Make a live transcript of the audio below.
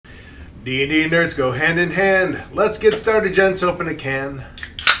D&D nerds go hand in hand. Let's get started, gents. Open a can.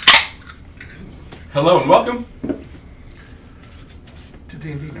 Hello and welcome to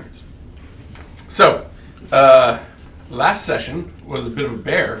D&D Nerds. So, last session was a bit of a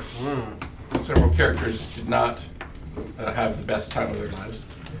bear. Several characters did not have the best time of their lives.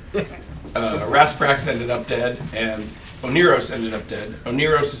 Rasprax ended up dead, and Oniros ended up dead.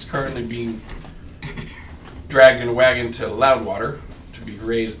 Oniros is currently being dragged in a wagon to Loudwater to be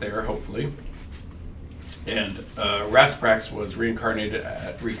raised there, hopefully. And Rasprax was reincarnated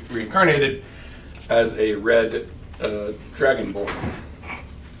as a red dragonborn,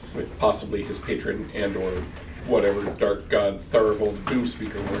 with possibly his patron and or whatever dark god Thurible the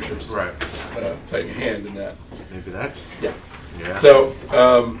Doomspeaker worships playing a hand in that. Maybe that's... Yeah. Yeah. So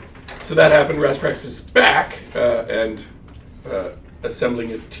that happened. Rasprax is back and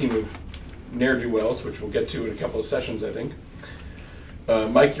assembling a team of ne'er-do-wells, which we'll get to in a couple of sessions, I think.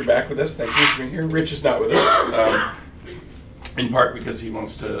 Mike, you're back with us. Thank you for being here. Rich is not with us, in part because he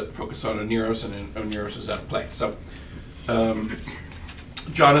wants to focus on Oniros, and Oniros is out of play. So,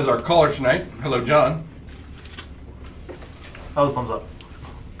 John is our caller tonight. Hello, John. Oh, thumbs up.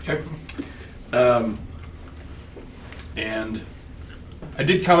 Okay. And I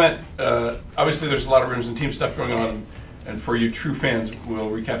did comment, obviously there's a lot of rooms and team stuff going on, and for you true fans,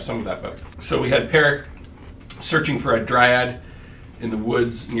 we'll recap some of that. But so we had Peric searching for a dryad in the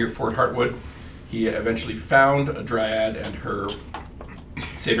woods near Fort Heartwood. He eventually found a dryad and her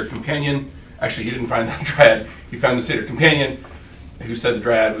satyr companion. Actually, he didn't find that dryad. He found the satyr companion, who said the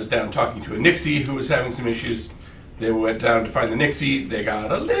dryad was down talking to a Nixie who was having some issues. They went down to find the Nixie. They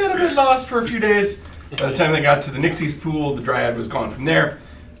got a little bit lost for a few days. By the time they got to the Nixie's pool, the dryad was gone from there.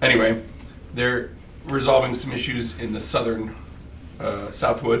 Anyway, they're resolving some issues in the southern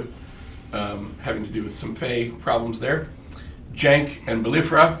Southwood, having to do with some Fey problems there. Jank and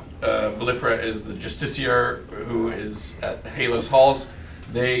Belifra. Belifra is the justiciar who is at Halas Halls.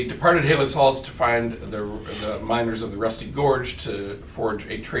 They departed Halas Halls to find the miners of the Rusty Gorge to forge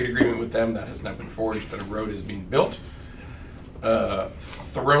a trade agreement with them. That has now been forged and a road is being built.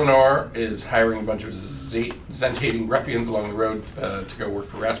 Thronar is hiring a bunch of Zentating ruffians along the road to go work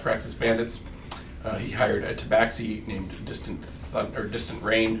for Rasprax's bandits. He hired a tabaxi named Distant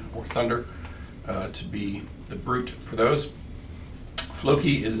Rain or Thunder to be the brute for those.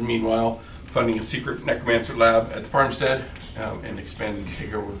 Floki is meanwhile funding a secret necromancer lab at the farmstead and expanding to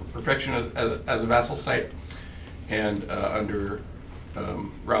take over Perfection as a vassal site. And under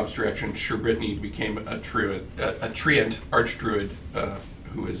Rob's direction, Sherbritney became a treant archdruid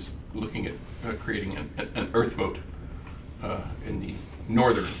who is looking at creating an earth moat in the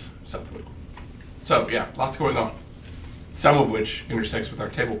northern Southwood. So yeah, lots going on. Some of which intersects with our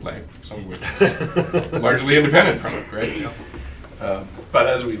table play, some of which is largely independent from it, right? Yep. But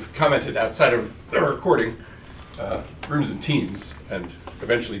as we've commented outside of the recording, rooms and teams, and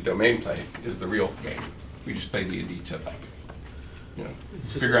eventually domain play is the real game. We just play D&D to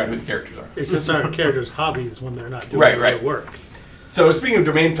figure out who the characters are. It's just our characters' hobbies when they're not doing their work. So speaking of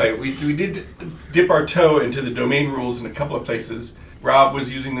domain play, we did dip our toe into the domain rules in a couple of places. Rob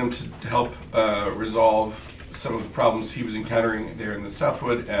was using them to help resolve some of the problems he was encountering there in the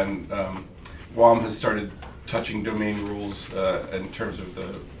Southwood, and Wom has started touching domain rules in terms of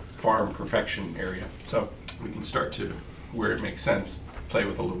the farm perfection area. So we can start to, where it makes sense, play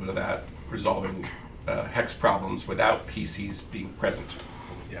with a little bit of that, resolving hex problems without PCs being present.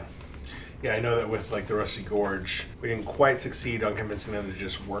 Yeah. Yeah, I know that with like the Rusty Gorge, we didn't quite succeed on convincing them to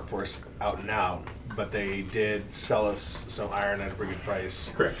just work for us out and out, but they did sell us some iron at a pretty good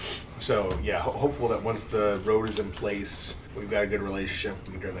price. Correct. So yeah, hopeful that once the road is in place, we've got a good relationship,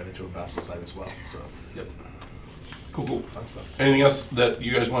 we can turn that into a vassal site as well. So Yep. Cool. Fun stuff. Anything else that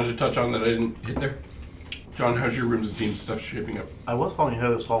you guys wanted to touch on that I didn't hit there? John, how's your rooms and teams stuff shaping up? I was following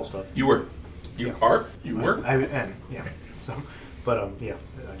Heather's Hall stuff. You were. You are? You were? I yeah. Okay. So, but yeah,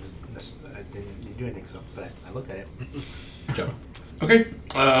 I didn't do anything. So, but I looked at it. John. Okay.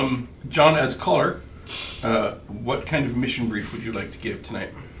 John, as caller, what kind of mission brief would you like to give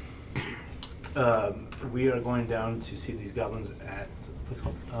tonight? We are going down to see these goblins at what's the place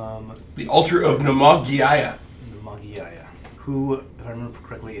called? The Altar of Namagiaya. Namagiaya, who, if I remember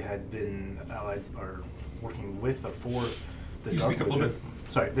correctly, had been allied or working with or for the You Dark speak up a Wizard. little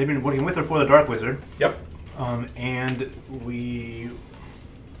bit. Sorry, they've been working with or for the Dark Wizard. Yep. And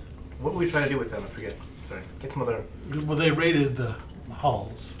what were we trying to do with them? I forget. Sorry, get some other. Well, they raided the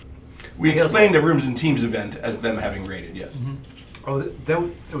halls. We explained the rooms and teams event as them having raided, yes. Mm-hmm. Oh,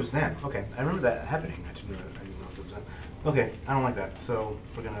 it was them. Okay, I remember that happening. I didn't know it was them. Okay, I don't like that. So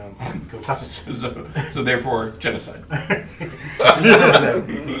we're gonna go talk. So therefore, genocide.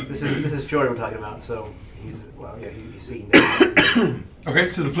 This is Fiore we're talking about, so he's seeking that. Okay,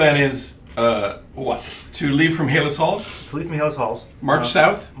 so the plan is what? To leave from Halos Halls, To leave from Hillis Halls. march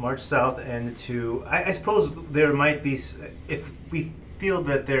south. March south, and to I suppose there might be, if we feel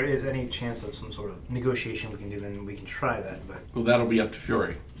that there is any chance of some sort of negotiation we can do, then we can try that. But Well, that'll be up to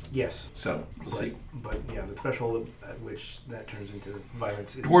Fury. yes, So we'll see. but yeah, the threshold at which that turns into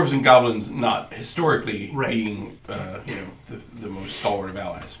violence is Dwarves and goblins not historically Right. being the most stalwart of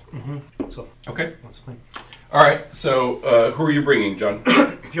allies. So Okay. that's the plan. All right. So who are you bringing, John?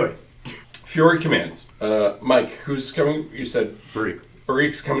 Fiore. Fury commands. Mike, who's coming? You said Barik.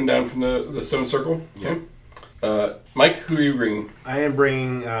 Barik's coming down from the stone circle. Yeah. Mike, who are you bringing? I am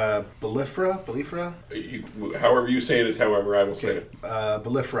bringing Belifra. However you say it is however I will say it.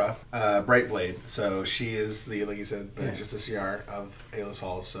 Belifra, Brightblade. So she is like you said, just the CR of Halos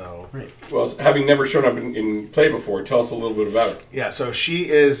Hall. So Right. Well, having never shown up in play before, tell us a little bit about her. yeah, so she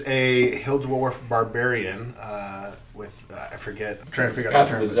is a Hill Dwarf barbarian with I forget. I'm trying to figure out Path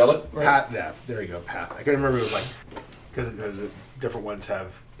the of term. the Zealot, right? Path. Yeah, there you go. Path. I couldn't remember. It was like because different ones have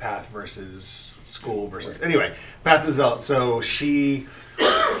Path versus School versus anyway. Path of the Zealot. So she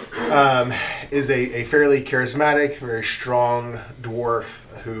is a fairly charismatic, very strong dwarf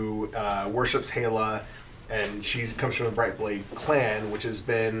who worships Hala. And she comes from the Brightblade clan, which has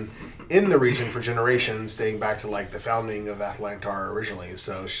been in the region for generations, dating back to like the founding of Athlantar originally.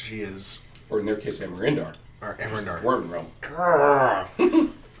 So she is, Or in their case, Amarindar. or Amarindar. Dwarven realm.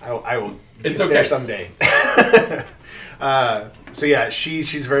 I will. It's get okay. there someday. So yeah,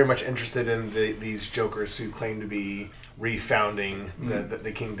 she's very much interested in these jokers who claim to be refounding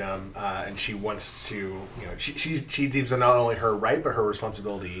the kingdom, and she wants to, she deems it not only her right but her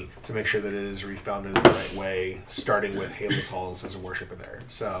responsibility to make sure that it is refounded in the right way, starting with Halos Halls as a worshipper there.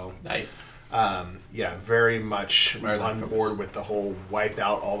 So Nice. yeah, very much Admire that on focus. board with the whole wipe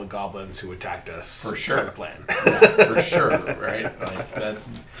out all the goblins who attacked us For sure. kind of plan. For sure, right? Like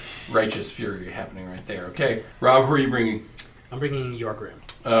that's righteous fury happening right there. Okay, Rob, who are you bringing? I'm bringing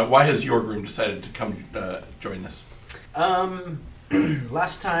Yorgrim. Why has Yorgrim decided to come join this?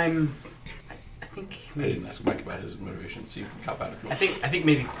 Last time, I think I didn't ask Mike about his motivation, so you can cop out if you I want. think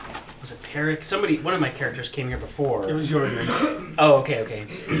maybe was it Peric? One of my characters came here before. It was Yorgrim. Oh, okay.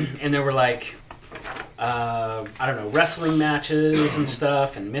 And there were like, I don't know, wrestling matches and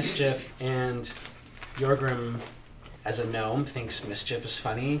stuff, and mischief. And Yorgrim, as a gnome, thinks mischief is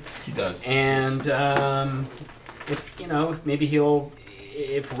funny. He does. And if maybe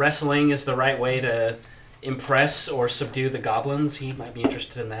if wrestling is the right way to impress or subdue the goblins, he might be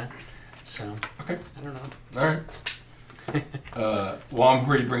interested in that. So Okay. I don't know. All right. Wom,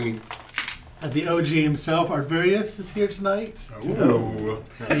 who are you bringing? The OG himself, Artvarius, is here tonight. Ooh.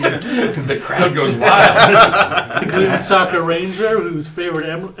 The crowd goes wild. Including Soccer Ranger, whose favorite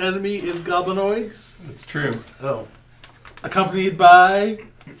enemy is goblinoids. That's true. Oh, Accompanied by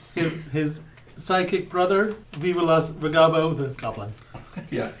his sidekick brother, Viva Las Vagabo, the goblin.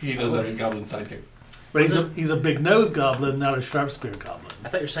 Yeah, he does have a goblin sidekick. But he's a big nose goblin, not a sharp spear goblin. I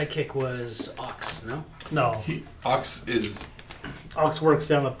thought your sidekick was Ox, no? No, Ox is, Ox works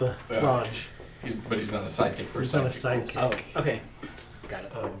down at the Yeah. lodge. but he's not a sidekick. Or He's not a sidekick. sidekick. Oh, okay. Got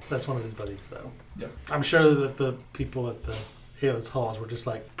it. That's one of his buddies, though. Yep. I'm sure that the people at the Halos Halls were just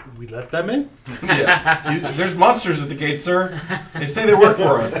like, we let them in? Yeah. There's monsters at the gate, sir. They say they work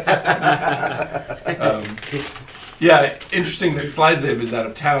for us. Yeah, interesting that Slyzib is out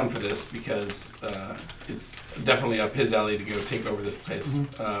of town for this because it's definitely up his alley to go take over this place,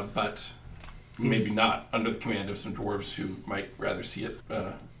 but maybe not under the command of some dwarves who might rather see it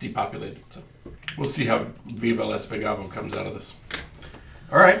depopulated. So we'll see how Viva Las Vegavo comes out of this.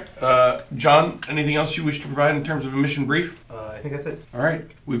 All right, John, anything else you wish to provide in terms of a mission brief? I think that's it. All right,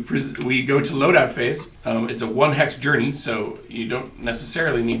 we go to loadout phase. It's a 1 hex journey, so you don't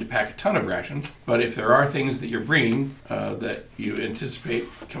necessarily need to pack a ton of rations. But if there are things that you're bringing that you anticipate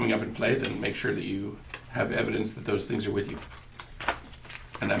coming up in play, then make sure that you have evidence that those things are with you.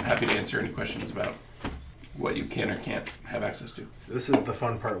 And I'm happy to answer any questions about what you can or can't have access to. So this is the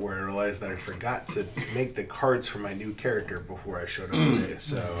fun part where I realized that I forgot to make the cards for my new character before I showed up today.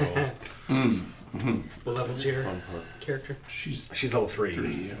 So What level's your character? she's level 3.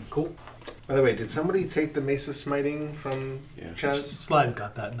 Yeah. Cool. By the way, did somebody take the Mace of Smiting from Chaz? Slide's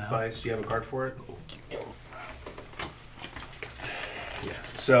got that now. Slice, do you have a card for it? Yeah.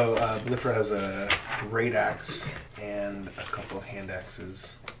 So Belifra has a great axe and a couple of hand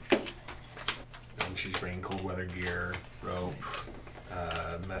axes. And she's bringing cold weather gear, rope,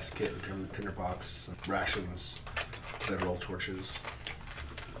 mess kit, tinderbox, rations, several torches.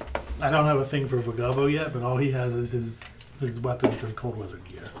 I don't have a thing for Vagabo yet, but all he has is his weapons and cold weather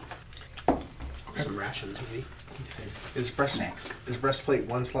gear. Some rations, maybe. Is breastplate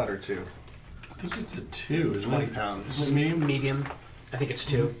 1 slot or 2? I think it's a 2, isn't 20 it? pounds. Is it medium? Medium. I think it's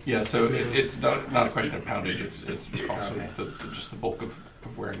 2. Yeah, so It's medium. it's not a question of poundage, it's also Okay. just the bulk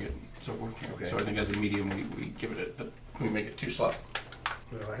of wearing it and so forth. Okay. So I think as a medium, we give it we make it 2 slot.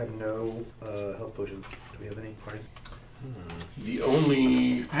 Well, I have no health potions. Do we have any party? The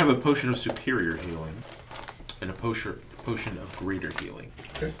only... I have a potion of superior healing and a potion of greater healing.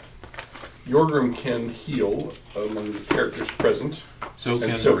 Okay. Yorgrim can heal among the characters present, So and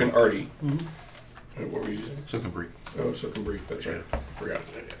can so can Artie. Mm-hmm. What were you saying? So can Bree. Oh, so can Brief, that's right. I forgot.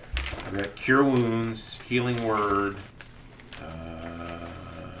 I've got cure wounds, healing word. There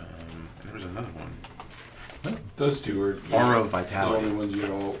was another one. Those 2 are Aura of the vitality. only ones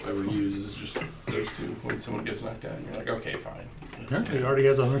you'll ever use is just those 2. When someone gets knocked down, you're like, okay, fine. He already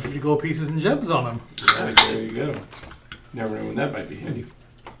has 150 gold pieces and gems on him. Right, there you go. Never know when that might be handy.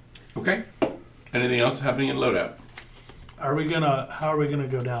 Okay. Anything else happening in loadout? How are we gonna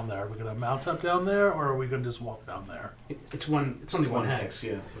go down there? Are we gonna mount up down there, or are we gonna just walk down there? It's only one hex.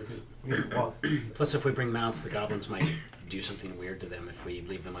 Yeah, so we can walk. Plus, if we bring mounts, the goblins might do something weird to them if we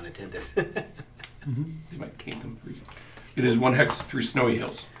leave them unattended. They might paint them free. It is 1 hex through snowy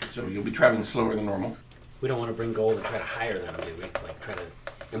hills, so you'll be traveling slower than normal. We don't want to bring gold and try to hire them, do we? Like, try to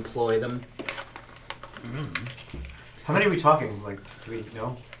employ them. How many are we talking? Like, do we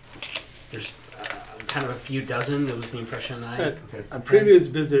know? There's kind of a few dozen. It was the impression I... At Okay. a previous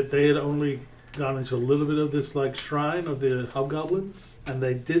visit, they had only gone into a little bit of this like shrine of the hobgoblins, and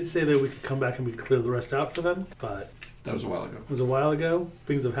they did say that we could come back and we could clear the rest out for them, but That was a while ago. it was a while ago.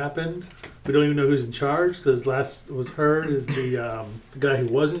 Things have happened. We don't even know who's in charge, because last was heard is the guy who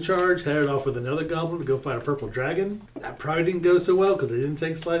was in charge headed off with another goblin to go fight a purple dragon. That probably didn't go so well because they didn't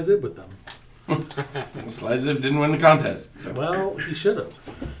take Sly Zib with them. And Slyziv didn't win the contest. So. Well, he should have.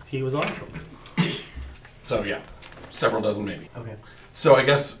 He was awesome. So yeah, several dozen maybe. Okay. So I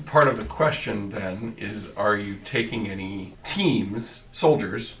guess part of the question then is, are you taking any teams,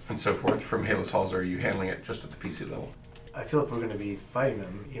 soldiers, and so forth from Halos Halls, or are you handling it just at the PC level? I feel if we're going to be fighting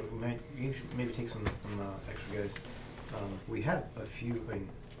them, yeah, we should maybe take some extra guys. We have a few. I mean,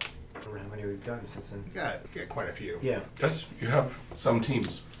 I don't know how many we've done since then. You got quite a few. Yeah. Yes, you have some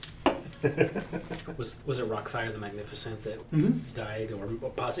teams. Was it Rockfire the Magnificent that Mm-hmm. died, or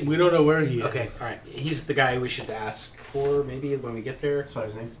possibly? We don't know where he is. Okay, all right. He's the guy we should ask for maybe when we get there. That's what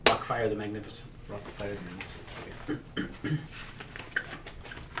his name. Rockfire the Magnificent. Rockfire.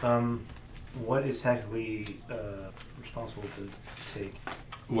 What is tactically responsible to take?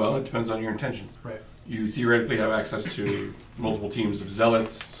 Well, it depends on your intentions. Right. You theoretically have access to multiple teams of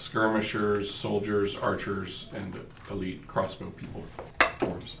zealots, skirmishers, soldiers, archers, and elite crossbow people,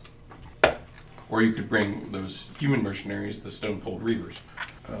 dwarves. Or you could bring those human mercenaries, the Stone Cold Reavers.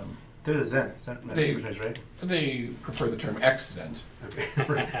 They're the Zen. They- Right? They prefer the term ex-Zend. Okay.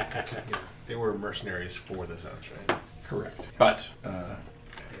 They were mercenaries for the Zens, right? Correct. But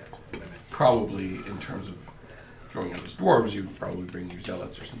probably in terms of going out as dwarves, you would probably bring your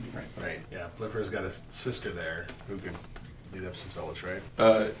zealots or something, right? Right. Yeah. Bliffer's got a sister there who could lead up some zealots, right?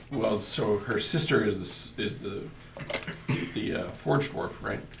 Well, so her sister is the forge dwarf,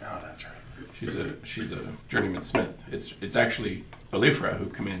 right? Oh, that's right. She's a journeyman smith. It's actually Belifra who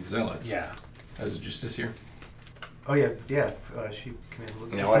commands zealots. Yeah. As a justice here. Oh yeah, yeah. She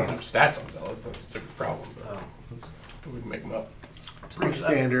commands. Now I don't have stats on zealots. That's a different problem. But Oops. we can make them up. It's pretty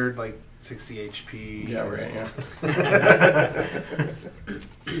standard, like 60 HP. Yeah, right. Yeah.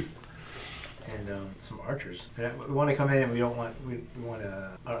 And some archers. And we want to come in. We don't want. We want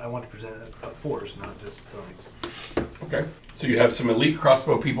to. I want to present a force, not just things. Okay. So you have some elite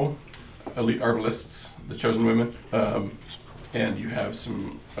crossbow people, elite arbalists, the chosen women, and you have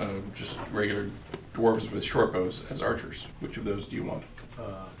some just regular dwarves with short bows as archers. Which of those do you want?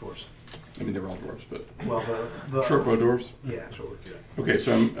 Force. I mean, they're all dwarves, but Well, the short bow dwarves. Yeah, short. Yeah. Okay,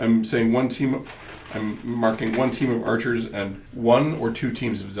 so I'm saying one team. I'm marking one team of archers and 1 or 2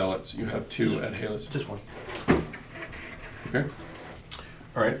 teams of zealots. You have 2 at Halos. Just one. Okay.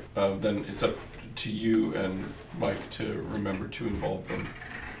 All right. Then it's up to you and Mike to remember to involve them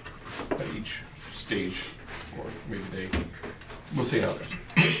at each stage, or maybe they. We'll see how it goes.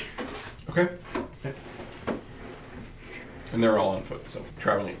 Okay. Okay. And they're all on foot, so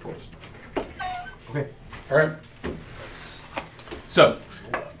traveling at dwarves. Okay. All right. So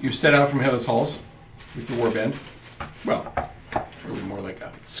you set out from Halos Halls with your warband. Well, it's really more like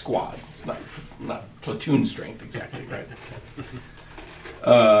a squad. It's not platoon strength exactly, right?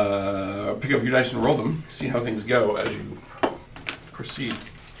 Pick up your dice and roll them. See how things go as you proceed.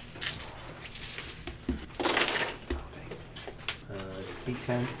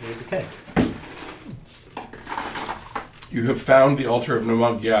 D10 is a 10. You have found the altar of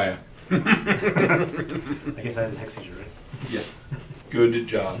Namagiaya. I guess that has a hex feature, right? Yeah. Good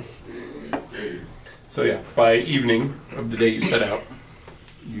job. So yeah, by evening of the day you set out,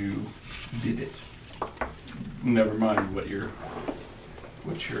 you did it. Never mind what your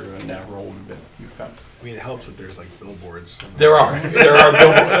now roll would be. You found. I mean, it helps that there's like billboards. There are billboards.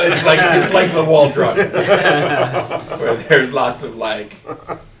 It's like the wall drug, where there's lots of like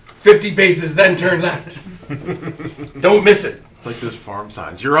 50 paces, then turn left. Don't miss it. It's like those farm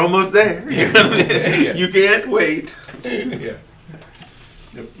signs. You're almost there. Yeah. You can't wait. Yeah.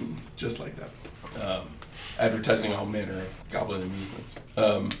 Yep. Just like that. Advertising all manner of goblin amusements.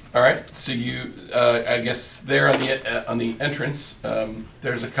 All right. So you, I guess, there on the entrance,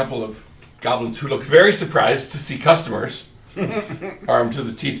 there's a couple of goblins who look very surprised to see customers, armed to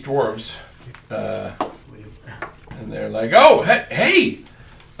the teeth dwarves, and they're like, "Oh, hey,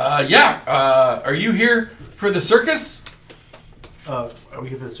 yeah. Are you here for the circus?" Are we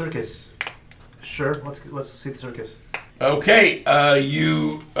here for the circus? Sure. Let's see the circus. Okay,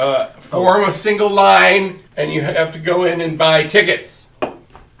 you form a single line, and you have to go in and buy tickets. How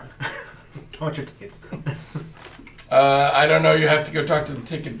much are tickets? I don't know. You have to go talk to the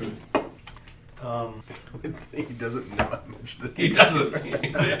ticket booth. He doesn't know how much the He doesn't.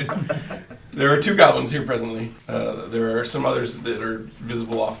 There are 2 goblins here presently. There are some others that are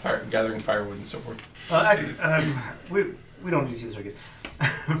visible off gathering firewood and so forth. We don't need to see the circus.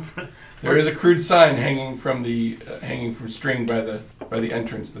 There is a crude sign hanging from string by the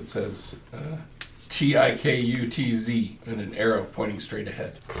entrance that says TIKUTZ and an arrow pointing straight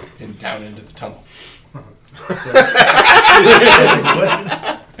ahead and down into the tunnel.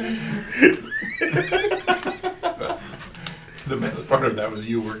 The best part of that was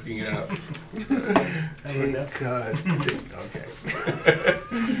you working it out. Okay.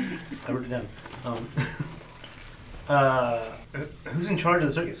 I wrote it down. Who's in charge of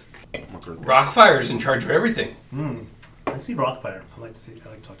the circus? Rockfire's in charge of everything. Let's see Rockfire. I like to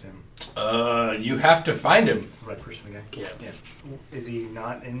talk to him. You have to find him. That's the right person again. Yeah. Is he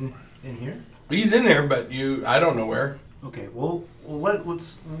not in here? He's in there, but I don't know where. Okay. Well,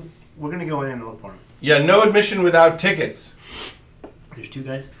 let's. We're gonna go in and look for him. Yeah, no admission without tickets. There's 2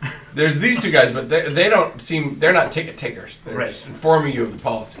 guys. There's these 2 guys, but they're not ticket takers. They're Right. just informing you of the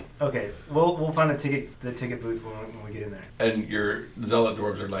policy. Okay. We'll find the ticket booth when we get in there. And your zealot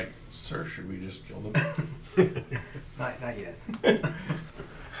dwarves are like, "Sir, should we just kill them?" Not yet.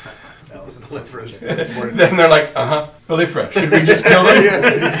 That was This morning. Then they're like, Belifra, should we just kill them?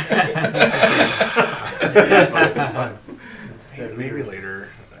 That's fine. Maybe later.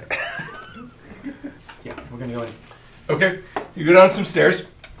 Yeah, we're gonna go in. Okay, you go down some stairs,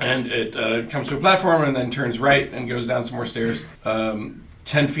 and it comes to a platform and then turns right and goes down some more stairs.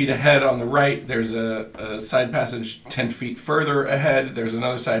 10 feet ahead on the right, there's a side passage. 10 feet further ahead, there's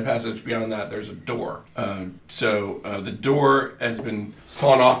another side passage. Beyond that, there's a door. So the door has been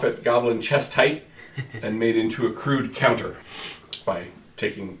sawn off at goblin chest height and made into a crude counter by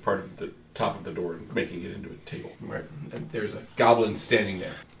taking part of the top of the door and making it into a table. Right, and there's a goblin standing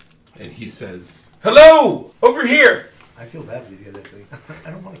there, and he says, "Hello, over here." I feel bad for these guys actually.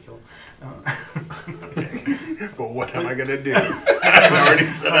 I don't want to kill them. But what am I gonna do? I already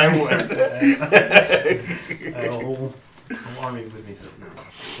said I would. I have a whole army with me, so no.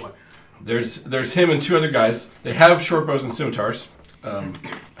 What? There's him and 2 other guys. They have short bows and scimitars.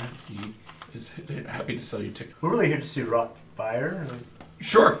 He is happy to sell you tickets. We're really here to see Rock Fire.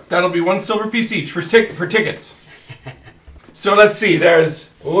 Sure, that'll be 1 silver piece each for tickets. So let's see.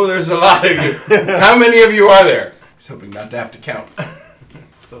 There's a lot of you. How many of you are there? He's hoping not to have to count.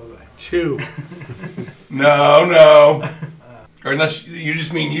 So was I. 2. No. Or unless you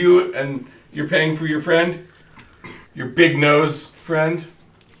just mean you and you're paying for your friend, your big nose friend.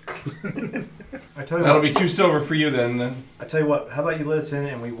 I tell you That'll what. be 2 silver for you then. I tell you what. How about you let us in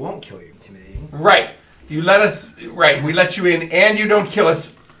and we won't kill you? Intimidating. Right. You let us. Right. We let you in, and you don't kill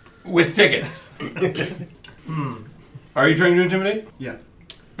us with tickets. Are you trying to intimidate? Yeah.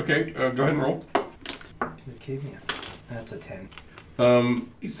 Okay. Go ahead and roll. The caveman. That's a 10.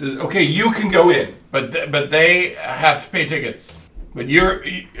 He says, "Okay, you can go in, but they have to pay tickets. But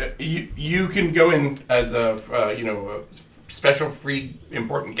you can go in as a a special free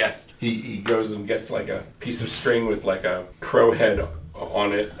important guest." He goes and gets like a piece of string with like a crow head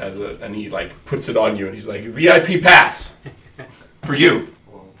on it and he like puts it on you, and he's like, "VIP pass for you."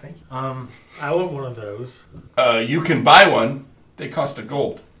 Well, thank you. I want one of those. You can buy one. They cost a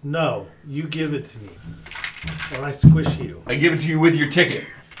gold. No, you give it to me. Or I squish you. I give it to you with your ticket.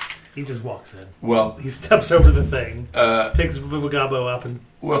 He just walks in. Well, He steps over the thing, uh, picks Vivagabo up, and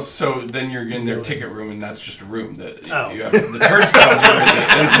so then you're in their ticket room, and that's just a room. That Oh. you have, the turnstiles are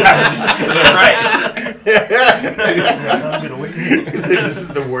in the passages to the right. I'm gonna wait. This is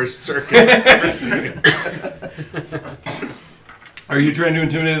the worst circus I've ever seen. Are you trying to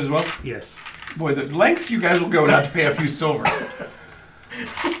intimidate as well? yes. Boy, the lengths you guys will go not to pay a few silver.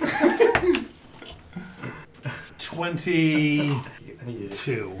 22.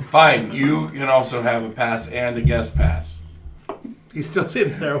 Fine, you can also have a pass and a guest pass. He's still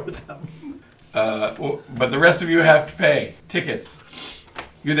sitting there with them. But the rest of you have to pay tickets.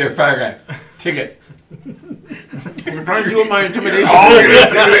 You there, fire guy. Ticket. Surprise you with my intimidation.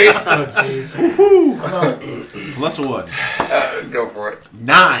 Oh, jeez. +1. Go for it.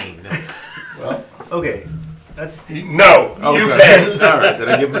 9. Well, Okay, that's no. Oh, You good. pay. All right, then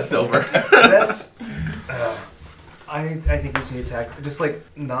I give him a silver. that's. I think we just need to attack, just like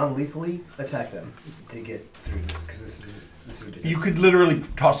non-lethally attack them to get through this because this is ridiculous. You could literally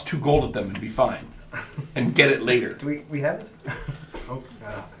toss 2 gold at them and be fine. And get it later. Do we have this? Oh,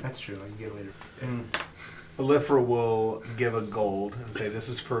 that's true. I can get it later. Belifra will give a gold and say, "This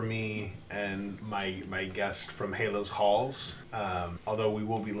is for me and my guest from Halo's Halls. Although we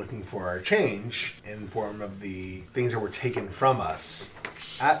will be looking for our change in form of the things that were taken from us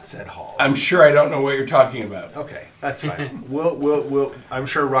at said halls." I'm sure I don't know what you're talking about. Okay, that's fine. We'll. I'm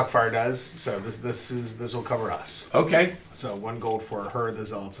sure Rockfire does. So this will cover us. Okay. So 1 gold for her, the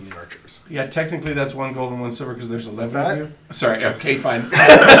zealots, and the archers. Yeah, technically that's 1 gold and 1 silver because there's 11 that? of you. Sorry, okay, fine.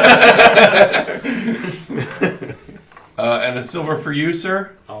 And a silver for you,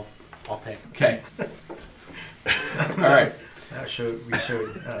 sir? I'll pay. Okay. All right. We showed.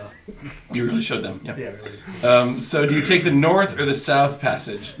 You really showed them. Yeah. Yeah, really. So do you take the north or the south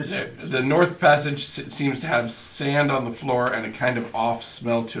passage? The north passage seems to have sand on the floor and a kind of off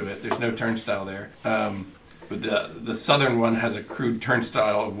smell to it. There's no turnstile there. But the southern one has a crude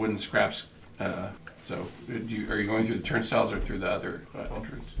turnstile of wooden scraps. So are you going through the turnstiles or through the other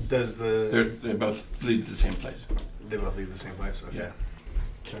entrance? Does They both lead to the same place. they both leave the same place? Okay. Yeah.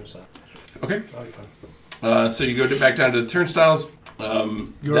 Turns out. Okay. Oh, fun. So you go back down to the turnstiles.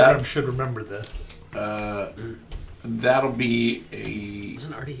 Your should remember this. That'll be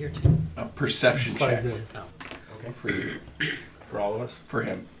Wasn't Artie here too? a perception check Slides in. Oh. Okay. for you, For all of us. for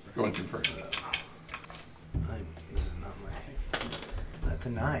him. Going through first. This is not my. That's a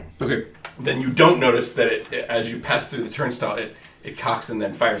 9. Okay. Then you don't notice that as you pass through the turnstile, it cocks and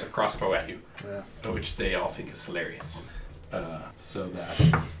then fires a crossbow at you, Yeah. which they all think is hilarious. So that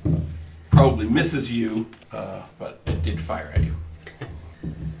probably misses you, but it did fire at you.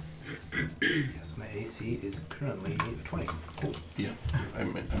 Yes, my AC is currently 20. Cool. Yeah, I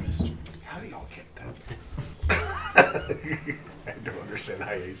missed. How do y'all get that? I don't understand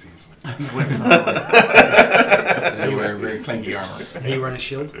high ACs. They wear very clanky armor. Are you running a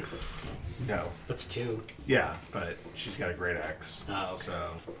shield? No. That's 2. Yeah, but she's got a great axe. Oh, okay. So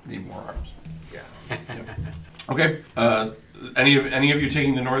Need more arms. yeah. Okay. Any of you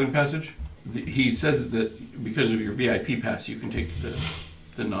taking the northern passage? He says that because of your VIP pass, you can take the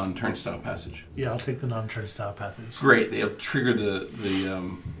non-turnstile passage. Yeah, I'll take the non-turnstile passage. Great. They'll trigger the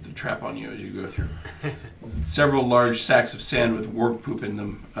trap on you as you go through. Several large sacks of sand with warg poop in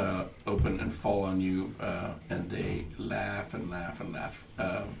them open and fall on you, and they laugh and laugh and laugh.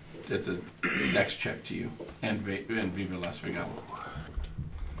 It's a dex check to you and Viva Las Vegas.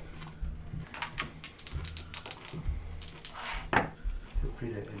 Feel free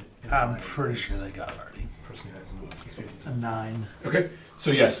to. I'm pretty sure they got it already. Person who has no experience. A 9. Okay.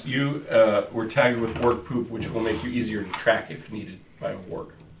 So yes, you were tagged with warg poop, which will make you easier to track if needed by a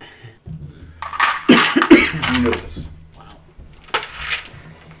warg. You know this. Wow.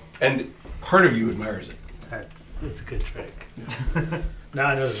 And part of you admires it. It's a good trick. Now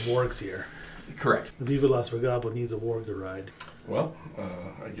I know there's wargs here. Correct. Viva Las Vegas needs a warg to ride. Well,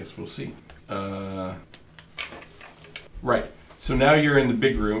 I guess we'll see. Right. So now you're in the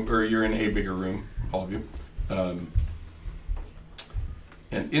big room, or you're in a bigger room, all of you.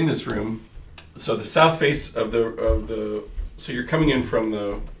 And in this room, so the south face of the so you're coming in from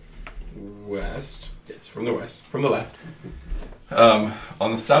the west. Yes, from the west, from the left.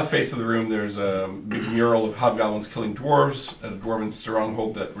 On the south face of the room, there's a big mural of hobgoblins killing dwarves at a dwarven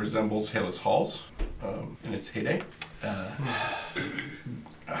stronghold that resembles Hala's Halls in its heyday.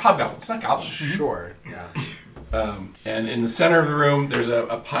 Hobgoblins, not goblins. Sure. Yeah. And in the center of the room, there's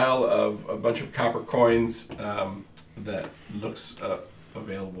a pile of a bunch of copper coins that looks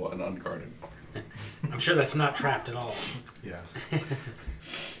available and unguarded. I'm sure that's not trapped at all. Yeah.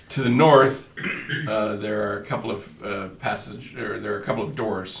 To the north, there are a couple of there are a couple of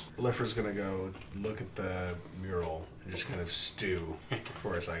doors. Liffer's gonna go look at the mural and just kind of stew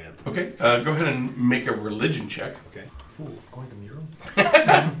for a second. Okay, go ahead and make a religion check. Okay. Fool, going to the mural.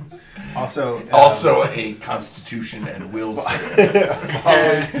 Also, Also a constitution and will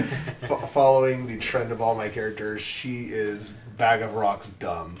save. following the trend of all my characters, she is bag of rocks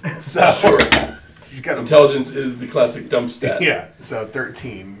dumb. So Sure. she's got a Intelligence is the classic dump stat. yeah. So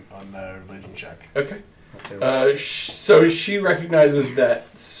 13 on the religion check. Okay. So she recognizes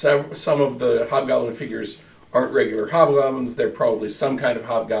that some of the hobgoblin figures aren't regular hobgoblins. They're probably some kind of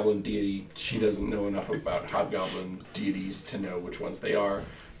hobgoblin deity. She doesn't know enough about hobgoblin deities to know which ones they are.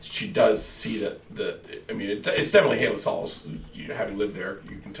 She does see that it's definitely Halos Halls. You, having lived there,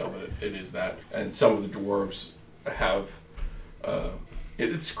 you can tell that it is that. And some of the dwarves have.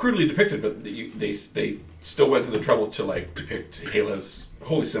 It's crudely depicted, but they still went to the trouble to like depict Hela's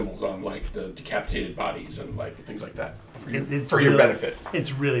holy symbols on like the decapitated bodies and like things like that for your benefit.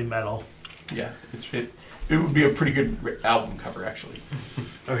 It's really metal. Yeah, it would be a pretty good album cover actually.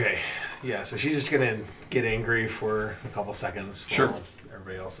 Okay. Yeah. So she's just gonna get angry for a couple seconds. Sure. While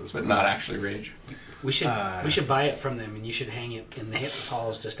everybody else is. But not actually rage. We should buy it from them, and you should hang it in the Halos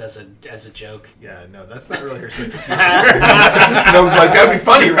Halls just as a joke. Yeah. No, that's not really her sense of humor. And I was like, that'd be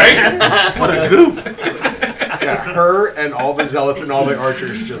funny, right? What a goof. Yeah, her and all the zealots and all the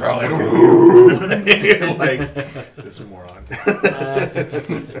archers just Like, like this moron.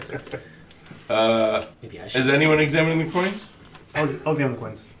 Maybe I should. Is anyone examining the coins? I'll examine the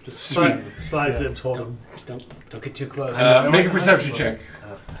coins. Just Slide zips, hold them. Don't get too close. Make a perception check.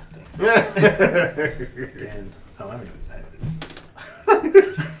 And I don't know what that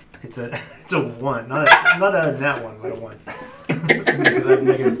is. It's a 1, not a nat 1, but a 1.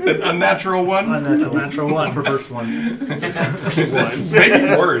 An unnatural one? Unnatural one. Perverse 1. That's maybe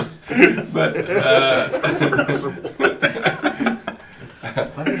worse. But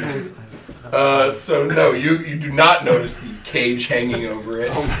so no, you do not notice the cage hanging over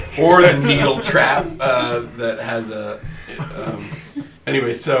it, or the needle trap that has a.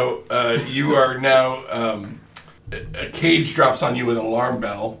 Anyway, so you are now. A cage drops on you with an alarm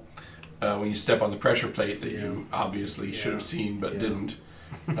bell when you step on the pressure plate that you obviously should have seen but didn't.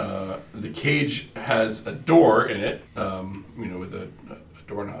 The cage has a door in it, with a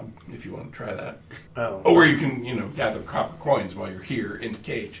doorknob if you want to try that. Or you can, gather copper coins while you're here in the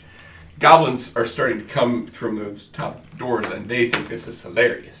cage. Goblins are starting to come from those top doors, and they think this is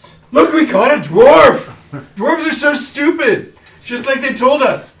hilarious. Look, we caught a dwarf! Dwarves are so stupid! Just like they told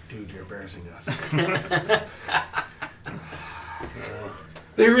us. Dude, you're embarrassing us.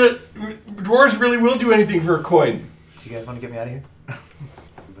 Dwarves really will do anything for a coin. Do you guys want to get me out of here?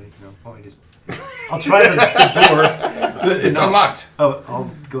 No. I'll try the door. It's unlocked. Oh, I'll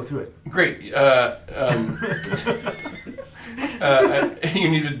go through it. Great. You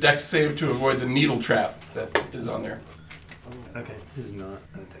need a dex save to avoid the needle trap that is on there. Okay, this is not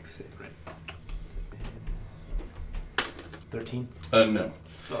a dex save, right? 13? No.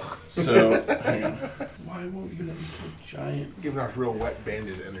 So, hang on. Why won't you let me say giant? Giving off real wet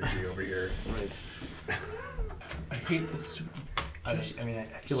bandit energy over here. Right. I hate this. I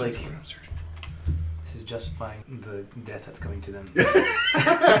feel like this is justifying the death that's coming to them.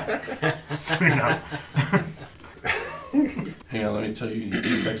 Soon enough. Hang on, let me tell you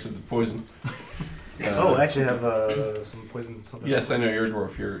the effects of the poison. I actually have some poison. Something. Yes, I know you're a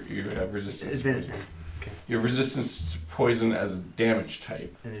dwarf. You have resistance. Advantage. Okay. You have resistance to poison as a damage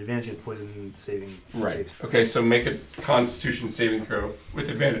type. And advantage is poison saving. Right. Saves. Okay, so make a Constitution saving throw with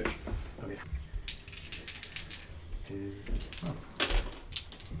advantage. Okay.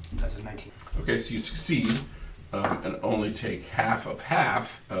 That's a 19. Okay, so you succeed and only take half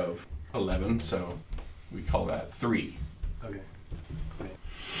of 11, so we call that 3. Okay.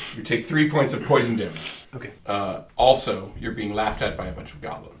 You take 3 points of poison damage. Okay. Also, you're being laughed at by a bunch of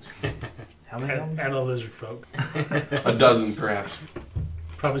goblins. How many? And a lizard folk. A dozen, perhaps.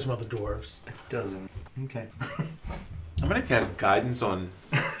 Probably some other dwarves. Dozen. Okay. I'm gonna cast guidance on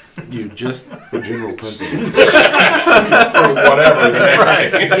you just for general principles. Or whatever the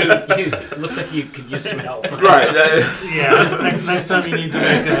next thing is. It looks like you could use some help. Right. Yeah. Next time you need to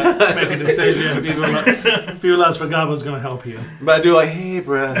make a decision, Few Less for Goblins going to help you. But I do like, hey,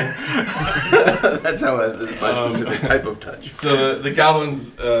 brother. That's how my specific type of touch. So the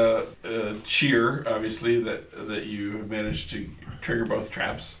goblins cheer, obviously, that you have managed to trigger both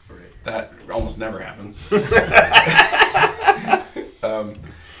traps. That almost never happens.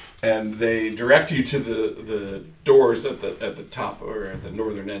 and they direct you to the doors at the top or at the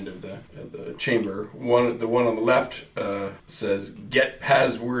northern end of the chamber. The one on the left says "Get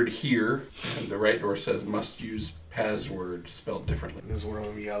password here," and the right door says "Must use password," spelled differently. This is where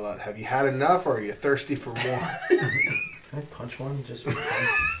we yell out, "Have you had enough, or are you thirsty for more?" Can I punch one just for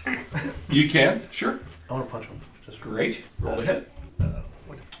fun? You can, sure. I want to punch one. Just for Great. Roll ahead.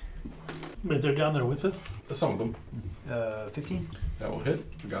 Wait, they're down there with us? Some of them. 15? That will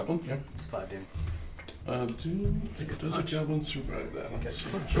hit. The goblin, yeah. It's 5 damage. Does a goblin survive that? Let's see.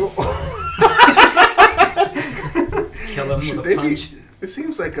 Kill him Should with they a be- punch. It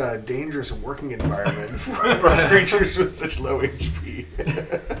seems like a dangerous working environment for creatures with such low HP.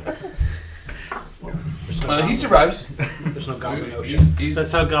 He survives. There's no goblin ocean.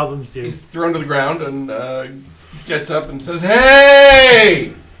 That's how goblins do. He's thrown to the ground and gets up and says,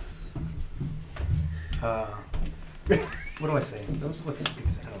 "Hey!" What do I say? What's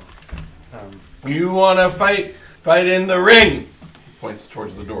You want to fight? Fight in the ring. Points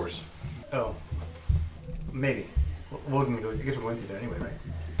towards the doors. oh, maybe. We're gonna go. I guess we're going through there anyway, right?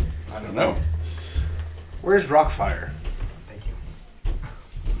 I don't know. Where's Rockfire? Thank you.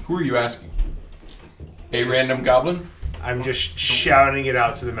 Who are you asking? A random goblin? I'm just shouting it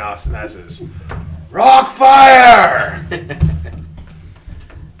out to the mouse, and that says, "Rockfire!"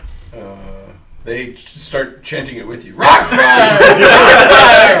 They start chanting it with you. Rockfire!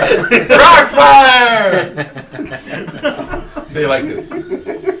 Rockfire! Rockfire! They like this.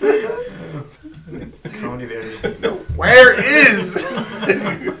 Comedy bears. Where is?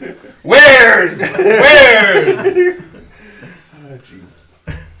 Where's? Oh, jeez.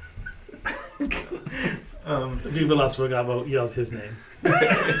 Viva Las Vagabo yells his name.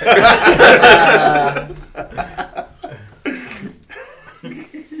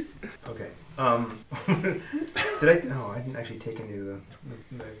 Okay. Did I? Oh, I didn't actually take any of the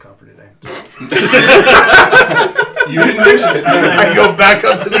copper, did I? You didn't mention it. I go back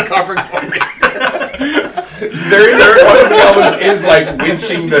up to the copper coin. There, one of the goblins is like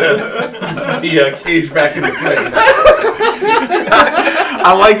winching the cage back into place.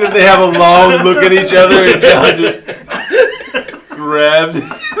 I like that they have a long look at each other and John just grabs.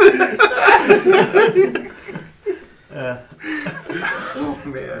 Oh,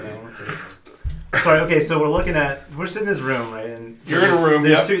 man. Sorry. Okay, so we're sitting in this room, right? And so You're in a room,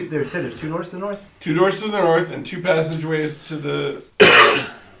 There's yep. there's 2 doors to the north. 2 doors to the north and 2 passageways to the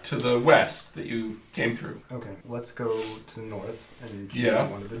west that you came through. Okay, let's go to the north and choose Yeah.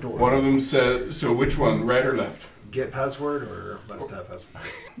 one of the doors. One of them says, so which one, right or left? Get password or must have password?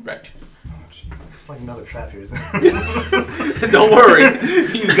 Right. It's like another trap here, isn't it? Don't worry,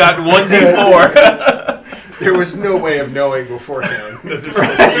 he's got 1d4. There was no way of knowing beforehand that this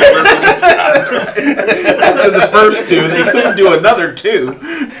After the first 2, they couldn't do another 2.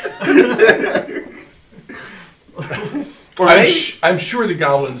 Or I'm sure the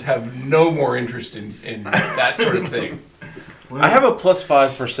goblins have no more interest in that sort of thing. I have a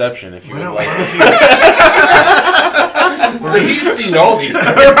 +5 perception if you would like. So he's seen all these.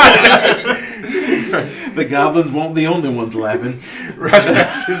 The goblins won't be the only ones laughing.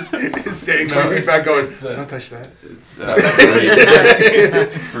 Rasmus is standing 20 feet back going, it's, don't touch that. It's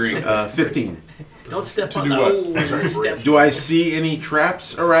Free. 15. Don't step To on do that. what? Oh, step. Do I see any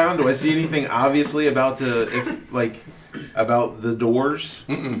traps around? Do I see anything obviously about about the doors?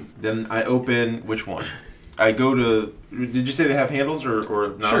 Mm-mm. Then I open which one? I go to. Did you say they have handles or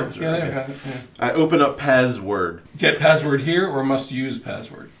not? Sure. Or- Yeah, okay. yeah. I open up password. Get password here or must use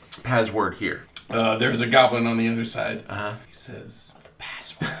password. Password here. There's a goblin on the other side. He says, the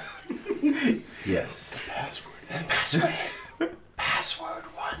password. Yes. Password is password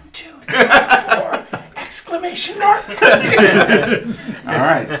 1, 2, 3, 4! Exclamation mark! All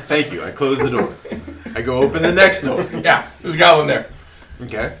right. Thank you. I close the door. I go open the next door. Yeah, there's a goblin there.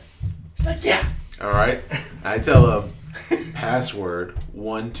 Okay. He's like, yeah. All right. I tell him password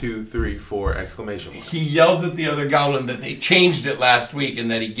 1, 2, 3, 4! Exclamation mark. He yells at the other goblin that they changed it last week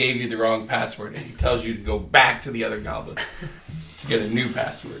and that he gave you the wrong password. And he tells you to go back to the other goblin to get a new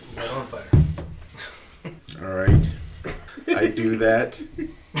password. Light on fire. All right. I do that.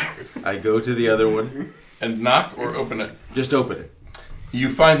 I go to the other one. And knock or open it. Just open it. You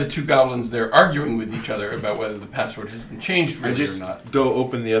find the 2 goblins there arguing with each other about whether the password has been changed I really or just not. go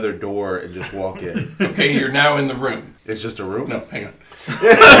open the other door and just walk in. Okay, you're now in the room. It's just a room? No, hang on.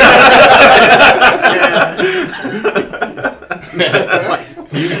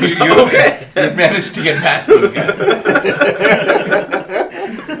 You've managed to get past these guys.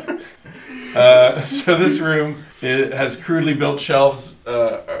 So this room has crudely built shelves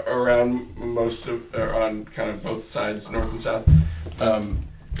around on kind of both sides, north and south.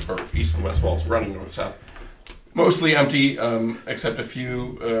 or east and west walls running north-south. Mostly empty, except a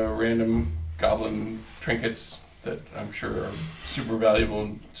few random goblin trinkets that I'm sure are super valuable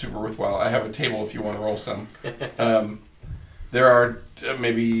and super worthwhile. I have a table if you want to roll some. There are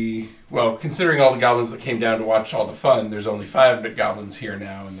considering all the goblins that came down to watch all the fun, there's only 5 goblins here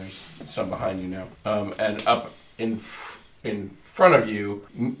now, and there's some behind you now. And up in front of you,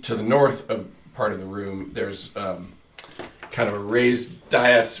 to the north of part of the room, there's kind of a raised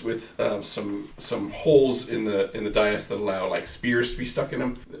dais with some holes in the dais that allow like spears to be stuck in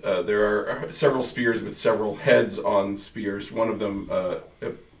them. There are several spears with several heads on spears. One of them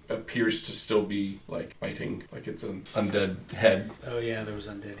appears to still be like biting, like it's an undead head. Oh yeah, there was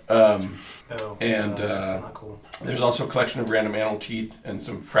undead. That's not cool. There's also a collection of random animal teeth and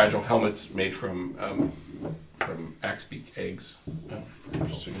some fragile helmets made from axebeak eggs.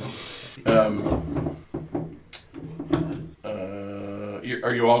 Just so you know.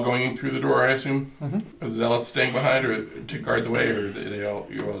 Are you all going through the door, I assume? Mm-hmm. Are the zealots staying behind or to guard the way, or are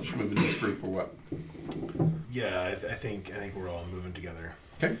you're all just moving in a group, or what? Yeah, I think we're all moving together.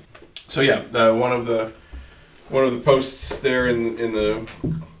 Okay. So yeah, one of the posts there in the,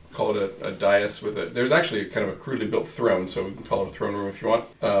 call it a dais with there's actually kind of a crudely built throne, so we can call it a throne room if you want.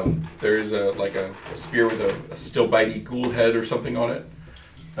 There is a spear with a still bitey ghoul head or something on it.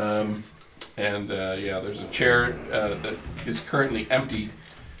 There's a chair that is currently empty.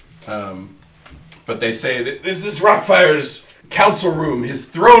 But they say that this is Rockfire's council room, his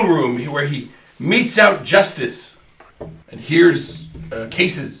throne room, where he metes out justice and hears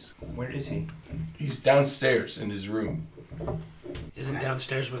cases. Where is he? He's downstairs in his room. Isn't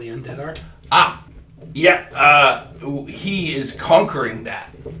downstairs where the undead are? He is conquering that.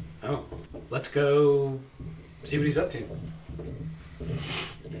 Oh, let's go see what he's up to.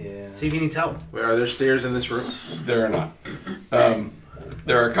 Yeah. See if he needs help. Wait, are there stairs in this room? There are not.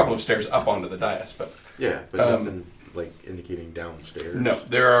 There are a couple of stairs up onto the dais, but Yeah, but nothing like indicating downstairs. no.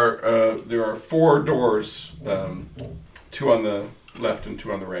 There are 4 doors, 2 on the left and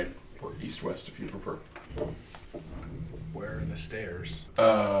 2 on the right, or east-west if you prefer. Where are the stairs?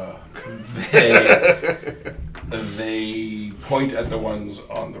 They point at the ones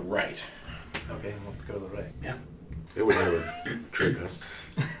on the right. Okay, let's go to the right. Yeah. It would never trick us.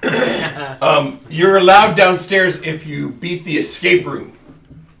 You're allowed downstairs if you beat the escape room.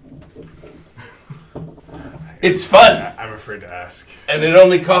 It's fun, I'm afraid to ask. and it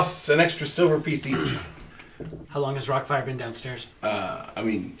only costs an extra silver piece each. How long has Rockfire been downstairs?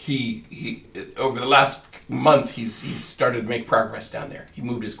 He over the last month he's started to make progress down there. He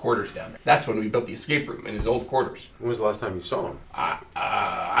moved his quarters down there. That's when we built the escape room in his old quarters. When was the last time you saw him? I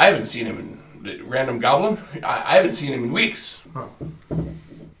haven't seen him in Random Goblin. I haven't seen him in weeks.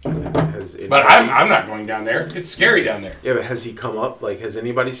 But I'm not going down there. It's scary down there. Yeah, but has he come up? Like, has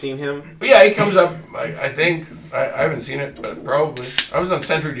anybody seen him? Yeah, he comes up. I think I haven't seen it, but probably. I was on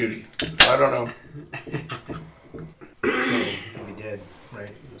sentry duty. I don't know. So he could be dead,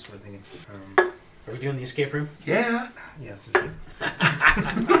 right? That's what I'm thinking. Are we doing the escape room? Yeah. Yeah, it's just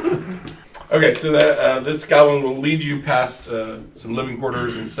Okay, so that this goblin will lead you past some living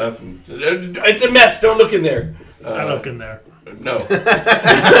quarters and stuff, and it's a mess. Don't look in there. I look in there. No.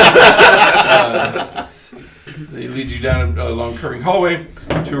 They lead you down a long curving hallway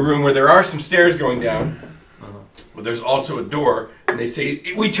to a room where there are some stairs going down, but there's also a door. And they say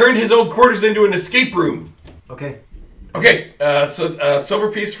we turned his old quarters into an escape room. okay. Okay, so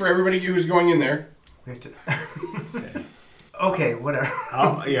silver piece for everybody who's going in there. We have to. Okay, whatever.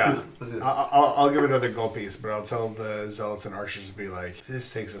 I'll give it another gold piece, but I'll tell the zealots and archers to be like,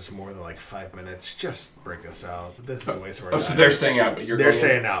 this takes us more than like 5 minutes. Just break us out. This is a waste of our time. So they're staying out, but They're going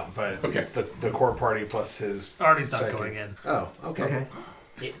staying in. out, but Okay. the core party plus his Artie's not psychic- going in. Oh, okay. Okay.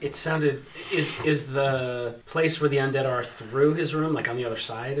 It sounded. Is the place where the undead are through his room, like on the other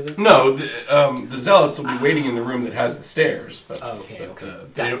side of it? No, the zealots will be waiting in the room that has the stairs, but, Oh, okay, but,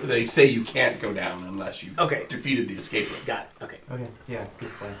 okay. they say you can't go down unless you've Okay. defeated the escape room. Got it. Okay. Okay. Yeah, good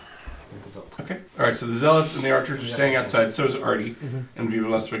plan. Good result. Okay. All right. So the zealots and the archers are staying outside. So is Artie and Viva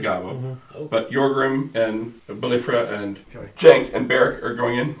Las Vegabo. Oh. But Yorgrim and Belifra and Okay. Jank and Barrick are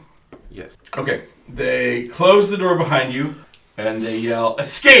going in. Yes. Okay. They close the door behind you and they yell,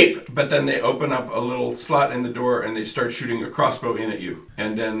 "Escape!" But then they open up a little slot in the door and they start shooting a crossbow in at you.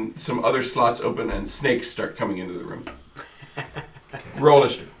 And then some other slots open and snakes start coming into the room. Roll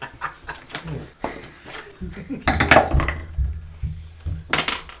initiative.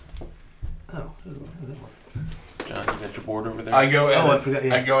 Oh, there's one. John, you got your board over there? I go at I forgot.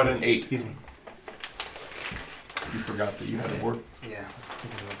 Yeah. I go at an 8. Excuse me. You forgot that you had a board. Yeah.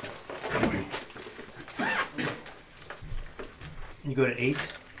 Thinking about that. You go to 8.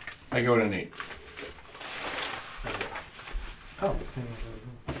 I go at an 8. Oh.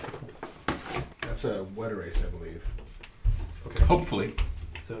 That's a wet erase, I believe. Okay. Hopefully.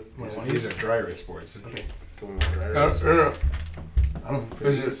 So These are dry erase boards. Okay. Going with dry No, erase. no. I don't.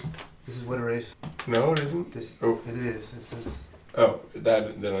 Is this? This is wet erase. No, it isn't. This. Oh. It is. It says. Oh,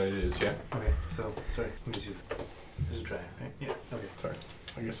 that then it is. Yeah. Okay. So sorry. Let me just use it. This is dry, right? Yeah. Okay. Sorry.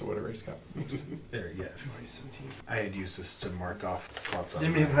 I guess I would have erased got mixed. There, yeah. February 17. I had used this to mark off spots on. Did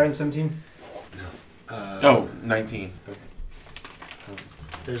anybody have higher than 17? Oh, 19.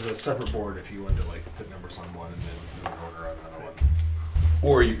 There's a separate board if you want to like put numbers on one and then move an order on another one.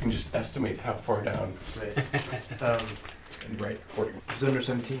 Or you can just estimate how far down Right. and write accordingly. Who's under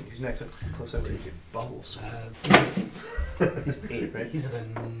 17? Who's next? Close up Or to you could bubble sort. He's 8, right? He's at a.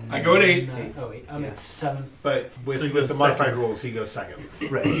 I go at 8. 8. I'm Yeah. at 7. But So with, he with goes the modified second. rules, he goes second.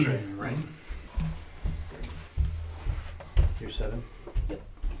 Right. Right. Right. You're 7.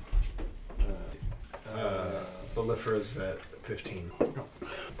 Belifera's at 15. Okay,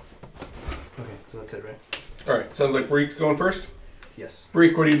 so that's it, right? All right. Sounds like Breek's going first. Yes.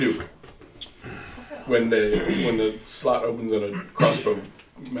 Breek, what do you do when the slot opens and a crossbow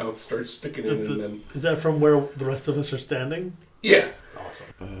mouth starts sticking in, and then Is that from where the rest of us are standing? yeah, It's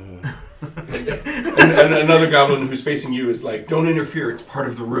awesome. and another goblin who's facing you is like, "Don't interfere. It's part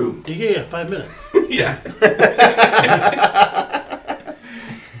of the room." Yeah, 5 minutes. Yeah.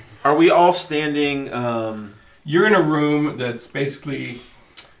 Are we all standing? You're in a room that's basically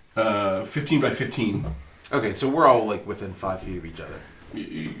 15 by 15. Okay, so we're all like within 5 feet of each other.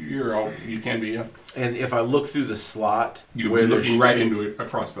 You can be, yeah. And if I look through the slot, You're where looking there's right into a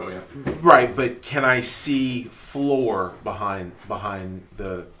crossbow, yeah. right, but can I see floor behind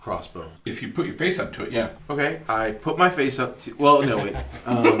the crossbow? If you put your face up to it, yeah. Okay, I put my face up to. Well, no, wait.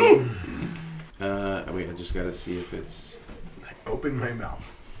 Wait, I just gotta see if it's. Open my mouth.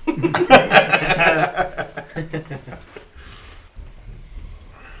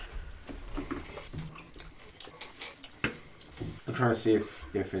 I'm trying to see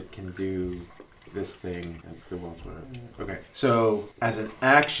if it can do this thing at the Wellspire. Okay, so as an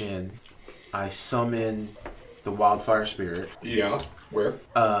action, I summon the Wildfire Spirit. Yeah. Where?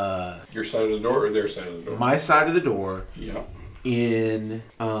 Your side of the door or their side of the door? My side of the door Yeah. in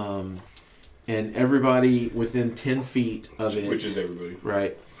and everybody within 10 feet of it, Which is everybody.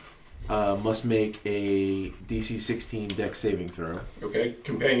 right, must make a DC 16 Dex saving throw. Okay.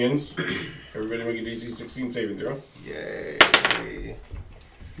 Companions. Everybody make a DC 16 saving throw. Yay.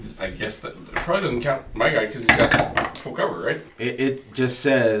 I guess that probably doesn't count my guy because he's got full cover, right? It just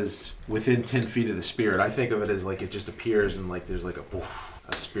says within 10 feet of the spirit. I think of it as like it just appears and like there's like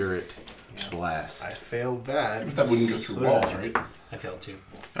a spirit blast. I failed that. But that wouldn't go through walls, right? I failed 2.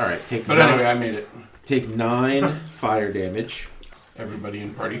 All right, But anyway, I made it. take 9 fire damage. Everybody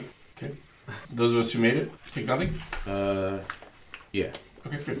in party. Okay. Those of us who made it, take nothing? Yeah.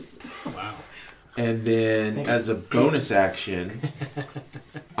 Okay, good. Wow. And then Thanks. as a bonus action,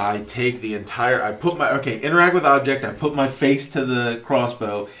 I take the entire. I put my interact with object. I put my face to the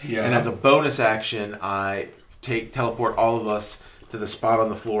crossbow, Yeah. and as a bonus action, I teleport all of us to the spot on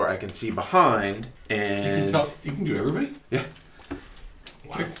the floor I can see behind, and You can do everybody? yeah.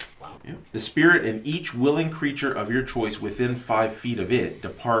 Wow. Okay. Wow. Yeah. The spirit and each willing creature of your choice within 5 feet of it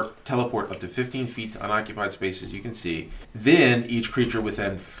teleport up to 15 feet to unoccupied spaces you can see. Then each creature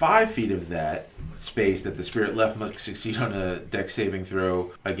within 5 feet of that space that the spirit left must succeed on a Dex saving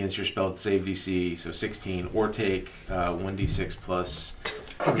throw against your spell save DC, so 16, or take 1d6 plus.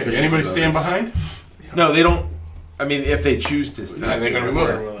 Okay, proficiency anybody stand bonus. behind? No, they don't. I mean, if they choose to. Yeah, they're gonna be More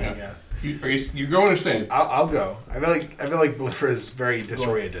moving. willing, Yeah. yeah. You going or staying? I'll go. I feel like Belifera is very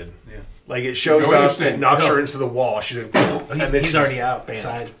disoriented. Yeah. Like it shows Go up understand. and knocks Go. her into the wall. She's like, Oh, and then he's she's already out bam.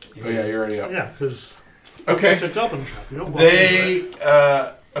 outside. Oh yeah, you're already up. Yeah, because it's Okay. a goblin trap. You don't walk into it.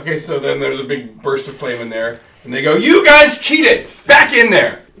 They okay, so then there's a big burst of flame in there, and they go, "You guys cheated! Back in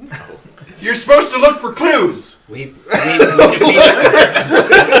there! You're supposed to look for clues. We defeated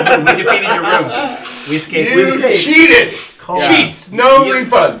your room. We escaped. You cheated! called- Cheats, no You-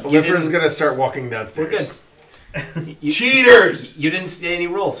 refunds. Belifera's gonna start walking We're downstairs. good. You, Cheaters! you didn't say any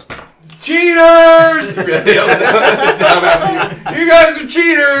rules. Cheaters! Really yells down after you. You guys are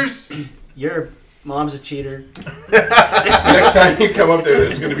cheaters! Your mom's a cheater. Next time you come up there,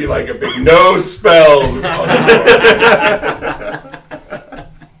 there's going to be like a big no spells on the door.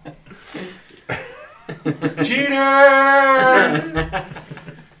 Cheaters!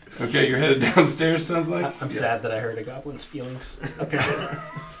 Okay, you're headed downstairs, sounds like? I'm sad that I hurt a goblin's feelings. Apparently.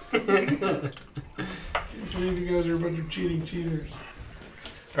 Three of you guys are a bunch of cheating cheaters.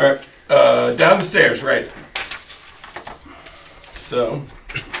 Alright, down the stairs, right. So,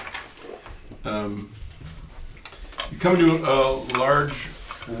 You come into a large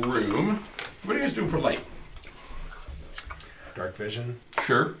room. What are you guys doing for light? Dark vision.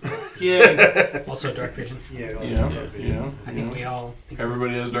 Sure. Yeah. Also dark vision. Yeah. I think we all.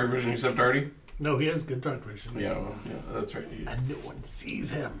 Everybody has dark vision except Artie. No, he has good dark vision. Yeah, well, yeah, that's right. And no one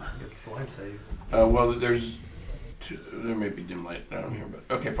sees him. Blind save. Well, there may be dim light down here,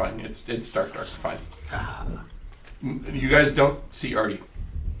 but okay, fine. It's dark, fine. You guys don't see Artie.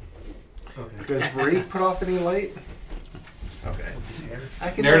 Okay. Does Reek put off any light? Okay. His hair. I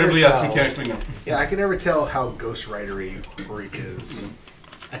can never Narratively, yes. tell. Mechanically, no. Yeah, I can never tell how Ghost Ridery Reek is.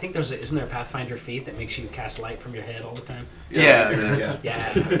 I think isn't there a Pathfinder feat that makes you cast light from your head all the time? Yeah, there is. yeah.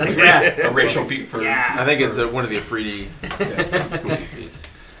 Yeah, that's rad. A racial feat for. Yeah. I think it's one of the Afridi.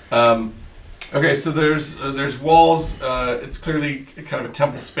 Okay, so there's walls. It's clearly kind of a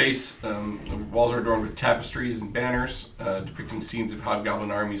temple space. The walls are adorned with tapestries and banners depicting scenes of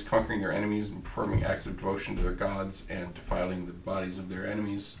hobgoblin armies conquering their enemies and performing acts of devotion to their gods and defiling the bodies of their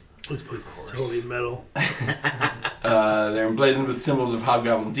enemies. This place is totally metal. They're emblazoned with symbols of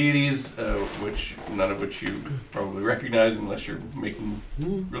hobgoblin deities, none of which you probably recognize unless you're making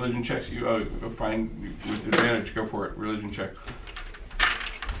religion checks. You find with advantage. Go for it. Religion check.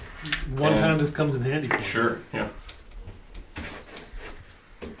 One time this comes in handy for me. Sure. Yeah.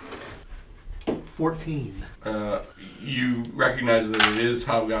 14. You recognize that it is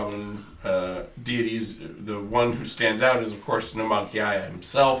hobgoblin deities. The one who stands out is, of course, Namagiaya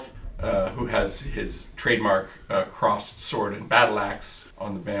himself, who has his trademark crossed sword and battle axe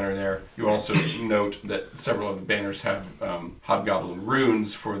on the banner there. You also note that several of the banners have hobgoblin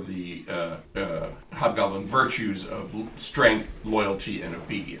runes for the hobgoblin virtues of strength, loyalty, and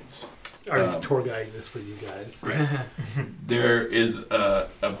obedience. Artie's tour guiding this for you guys. There is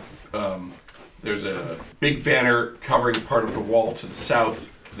there's a big banner covering part of the wall to the south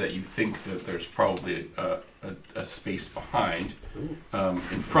that you think that there's probably a space behind.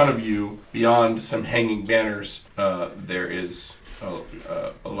 In front of you, beyond some hanging banners, there is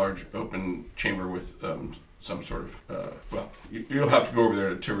a large open chamber with some sort of you'll have to go over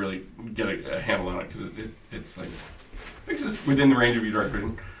there to really get a handle on it because it's like it's within the range of your dark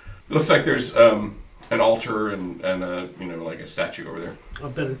vision. It looks like there's an altar and a like a statue over there. I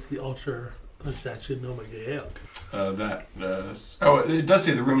bet it's the altar, a statue of Namagiaya. It does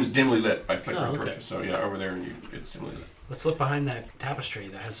say the room is dimly lit by flickering okay. torches. So yeah, over there it's dimly lit. Let's look behind that tapestry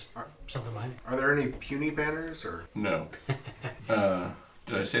that has something behind it. Are there any puny banners or? No.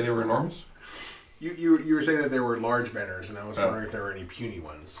 Did I say they were enormous? You were saying that there were large banners, and I was wondering if there were any puny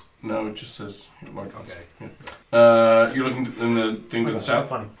ones. No, it just says large ones. Okay. Yeah. You're looking in the thing to the south.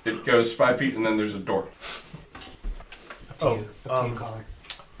 Funny. It goes 5 feet, and then there's a door. Up to you. Up to you, caller.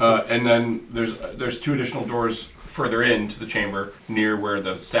 And then there's 2 additional doors further into the chamber, near where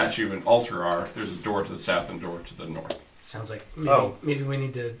the statue and altar are. There's a door to the south and a door to the north. Sounds like maybe we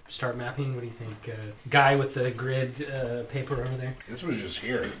need to start mapping. What do you think? Guy with the grid paper over there? This was just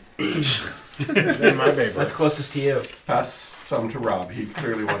here. It's in my paper. What's closest to you? Pass some to Rob. He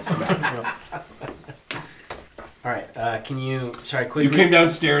clearly wants to map. All right. Can you... Sorry, quickly. You came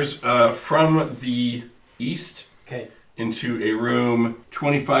downstairs from the east Okay. into a room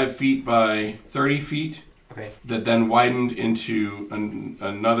 25 feet by 30 feet Okay. that then widened into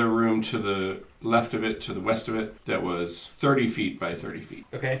another room to the left of it, to the west of it, that was 30 feet by 30 feet.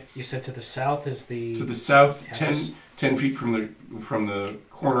 Okay. You said to the south is the... To the south, 10 feet from the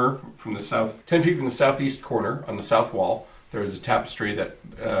corner, from the south, 10 feet from the southeast corner on the south wall, there is a tapestry that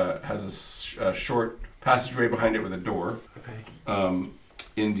has a short passageway behind it with a door. Okay.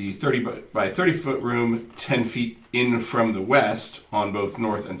 In the 30 by 30 foot room, 10 feet in from the west on both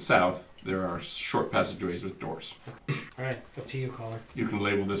north and south, there are short passageways with doors. All right. Up to you, caller. You can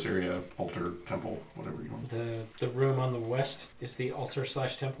label this area altar, temple, whatever you want. The room on the west is the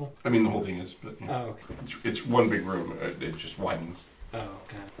altar/temple? I mean, the whole thing is, but you know, Oh, okay. it's one big room. It just widens. Oh,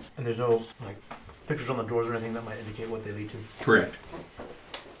 okay. And there's no pictures on the doors or anything that might indicate what they lead to. Correct.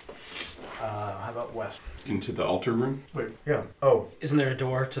 How about west? Into the altar room? Wait, yeah. Oh, Isn't there a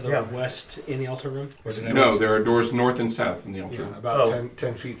door to the Yeah. west in the altar room? Or did I No, miss- there are doors north and south in the altar room. About Oh.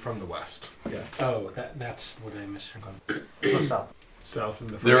 10 feet from the west. Oh, that's what I missed. go south. South in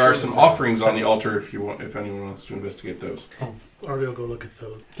the first There are room some is- offerings on the altar if anyone wants to investigate those. Artie will go look at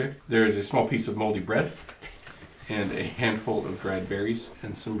those. Okay. There is a small piece of moldy bread and a handful of dried berries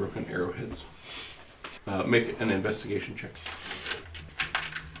and some broken arrowheads. Make an investigation check.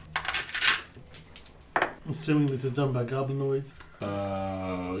 Assuming this is done by goblinoids.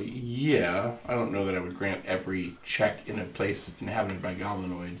 Yeah. I don't know that I would grant every check in a place inhabited by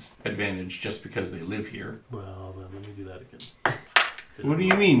goblinoids advantage just because they live here. Well, then let me do that again. What do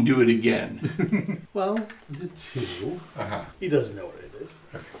you mean, do it again? Well, I did 2. Uh-huh. He doesn't know what it is.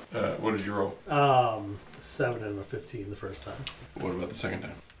 What did you roll? 7 and a 15 the first time. What about the second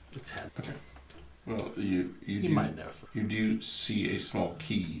time? A 10. Okay. Well, you You do, might know something. you do see a small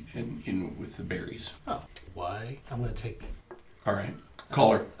key in with the berries. Oh, why? I'm going to take it. All right.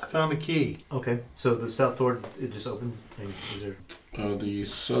 Caller. I found a key. Okay, so the south door, it just opened? And is there... The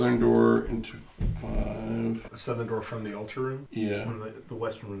southern door into 5. The southern door from the altar room. Yeah. From the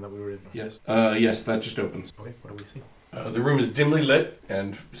western room that we were in? Yes. Yes, that just opens. Okay, what do we see? The room is dimly lit,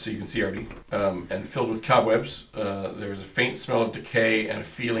 and so you can see already, and filled with cobwebs. There's a faint smell of decay and a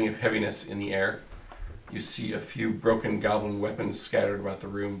feeling of heaviness in the air. You see a few broken goblin weapons scattered about the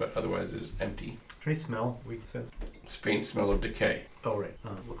room, but otherwise it is empty. Any smell we can sense? It's a faint smell of decay. Oh, right.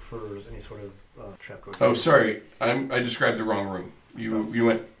 Look for any sort of trap door. Oh, sorry, I described the wrong room. You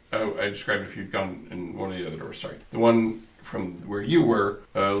went. Oh, I described if you'd gone in one of the other doors. Sorry, the one from where you were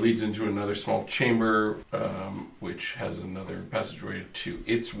leads into another small chamber, which has another passageway to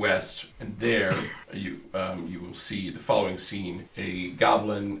its west. And there, you will see the following scene: a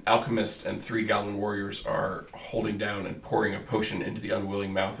goblin alchemist and 3 goblin warriors are holding down and pouring a potion into the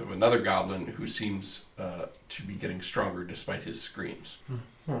unwilling mouth of another goblin who seems to be getting stronger despite his screams.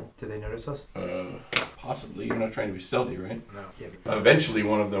 Did they notice us? Possibly. You're not trying to be stealthy, right? No. Can't be. Eventually,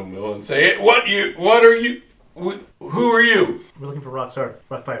 one of them will and say, hey, what are you? Who are you? We're looking for Rockfire,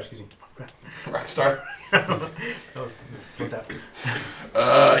 excuse me. Rockstar. That was slipped out.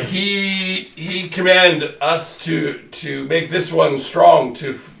 He commanded us to make this one strong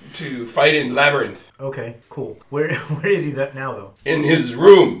to fight in Labyrinth. Okay, cool. Where is he now though? In his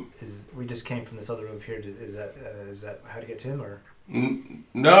room. We just came from this other room here. Is that how to get to him or?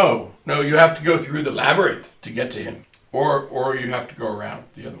 No, you have to go through the Labyrinth to get to him. Or you have to go around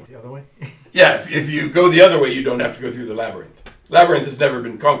the other way. The other way? Yeah, if you go the other way, you don't have to go through the Labyrinth. Labyrinth has never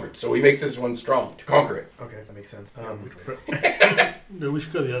been conquered, so we make this one strong to conquer it. Okay, that makes sense. No, we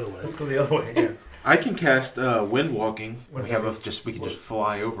should go the other way. Let's go the other way. Yeah. I can cast wind walking. What We is have it? we can just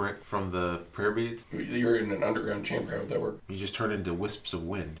fly over it from the prayer beads. You're in an underground chamber. How would that work? You just turn into wisps of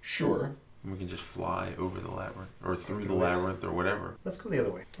wind. Sure. And we can just fly over the labyrinth or through the Through it. labyrinth or whatever. Let's go the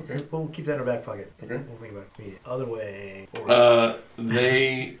other way. Okay. We'll keep that in our back pocket. Okay. We'll think about it. The other way. Forward.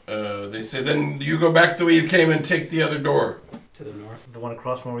 They say, then you go back the way you came and take the other door. To the north. The one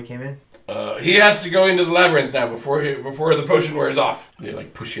across from where we came in? He has to go into the labyrinth now before the potion wears off. They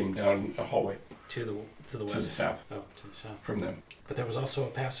push him down a hallway To the to the west. south Oh, to the south. from them. But there was also a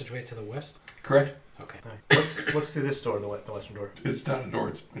passageway to the west? Correct? Okay. All right. Let's do this door, the western door. It's not a door.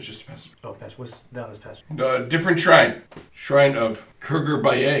 It's just a passage. Oh, what's down this passage? Different shrine. Shrine of Kurger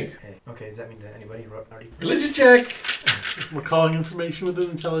Bayeg. Okay, does that mean that anybody? Artie? Religion check. We're calling information with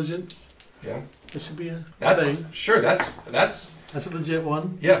intelligence. Yeah. This should be a That's thing. sure. That's That's a legit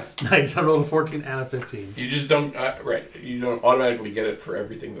one. yeah. Nice. I rolled a 14 and a 15. You just don't right. You don't automatically get it for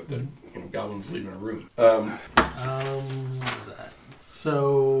everything that the goblins leave in a room. What was that?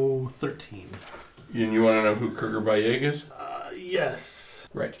 So 13. And you want to know who Kurger Bayeg is? Yes.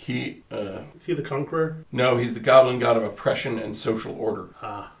 Right. He Is he the conqueror? no, he's the goblin god of oppression and social order.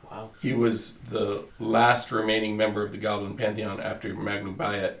 Ah. Wow. He was the last remaining member of the goblin pantheon after Magnum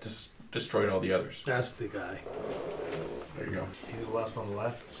Bayat destroyed all the others. That's the guy. There you go. He was the last one on the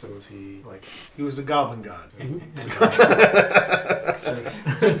left, so is he like? He was a goblin god.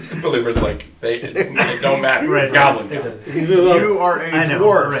 The believers it don't matter. Right, Goblin it god. doesn't. You are a I know,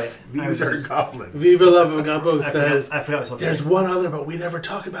 dwarf. right. I was These are just- goblins. Viva La Vagabondo says, I forgot myself. there's one other, but we never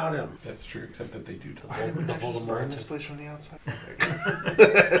talk about him. That's true, except that they do. Did I just burn this place from the outside?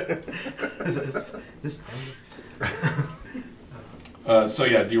 Is this So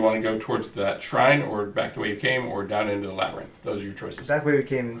yeah, do you want to go towards that shrine, or back the way you came, or down into the labyrinth? Those are your choices. back where we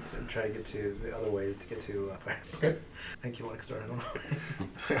came to try to get to the other way to get to fire. Okay. I think you want to start. I don't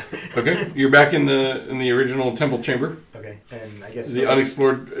know. Okay, you're back in the original temple chamber. Okay, and I guess The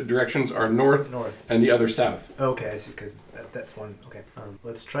unexplored directions are north north. and the other south. Okay, I see. Because that's one. Okay,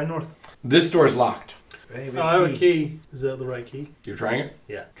 let's try north. This door is locked. Hey, we Oh, I have a key. Is that the right key? You're trying it?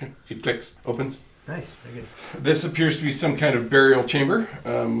 Yeah. Okay. It clicks, opens. Nice, very good. This appears to be some kind of burial chamber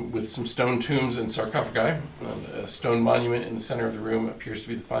with some stone tombs and sarcophagi. A stone monument in the center of the room appears to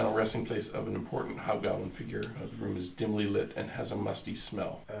be the final resting place of an important hobgoblin figure. The room is dimly lit and has a musty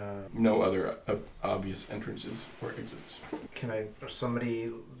smell. No other obvious entrances or exits. Can or somebody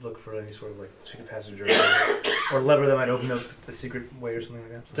look for any sort of like secret passage or lever that might open up the secret way or something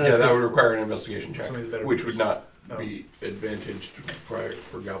like that? Yeah, that would require an investigation check, Somebody's better which would not Oh. be advantaged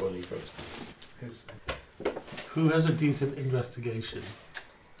for goblin folks. Who's Who has a decent investigation?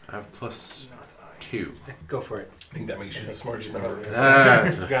 I have plus not I? 2. Go for it. I think that makes you the smartest member.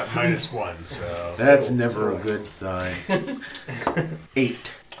 That's, We got -1, so that's never a good sign.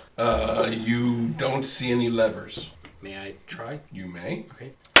 8. You don't see any levers. May I try? You may.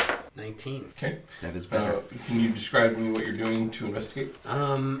 Okay. 19. Okay. That is better. Can you describe to me what you're doing to investigate?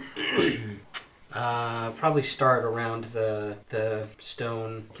 Probably start around the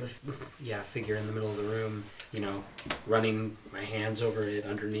stone, figure in the middle of the room. You know, running my hands over it,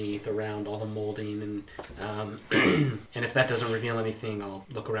 underneath, around all the molding, and and if that doesn't reveal anything, I'll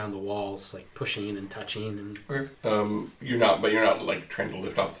look around the walls, like pushing and touching, and Okay. You're not like trying to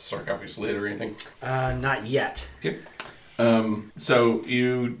lift off the sarcophagus lid or anything. not yet. Okay. So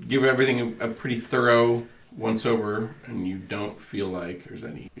you give everything a pretty thorough once over, and you don't feel like there's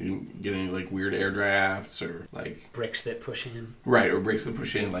any. You didn't get any like weird air drafts or like Bricks that push in. right or breaks that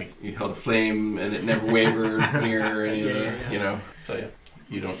push in. Like you held a flame and it never wavered near any of the you know. So yeah,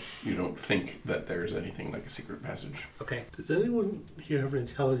 you don't think that there's anything like a secret passage. Okay. Does anyone here have an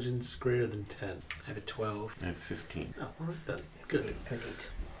intelligence greater than 10? I have a 12. I have 15. Oh, all right then. Good.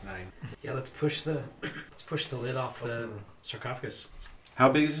 9. Yeah, let's push the lid off the sarcophagus. How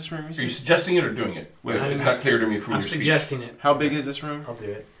big is this room? Are you suggesting it or doing it? Wait, It's not clear to me from I'm your speech. suggesting it. How big is this room? I'll do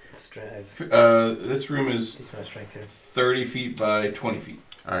it. Strive. This room is Teach my strength here. 30 feet by 20 feet.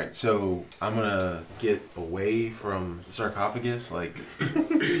 All right, so I'm gonna get away from the sarcophagus. Like,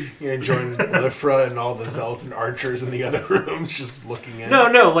 You're enjoying Lifra and all the zealots and archers in the other rooms, just looking at.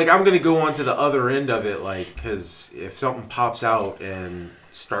 no, like I'm gonna go on to the other end of it, like, because if something pops out and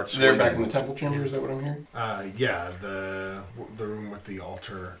starts, They're back in swinging- the temple chamber. Is that what I'm hearing? Yeah, the room with the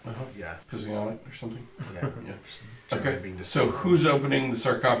altar. Yeah, Pissing on it or something. yeah. Yeah. Just generally Okay. being So who's opening the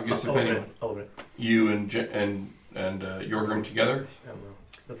sarcophagus, if I'll open anyone? it. I'll open it. You and Yorgrim together? I don't know.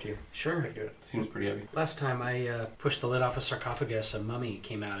 It's up to you. Sure. I can do it. Seems pretty heavy. Last time I pushed the lid off a sarcophagus, a mummy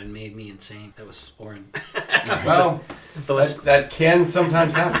came out and made me insane. That was Orin. Well, But let's that can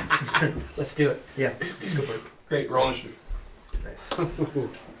sometimes happen. let's do it. Yeah. Let's go for it. Great, roll initiative. Nice.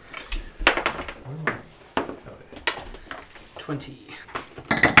 20.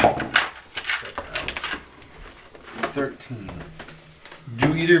 13.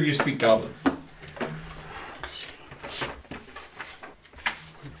 Do either of you speak Goblin? Let's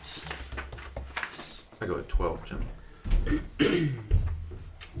see. I go at 12, Jim.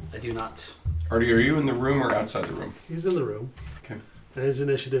 I do not. Artie, are you in the room or outside the room? He's in the room. Okay. And his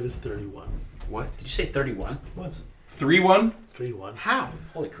initiative is 31. What? Did you say 31? What? 3-1? 3-1. How?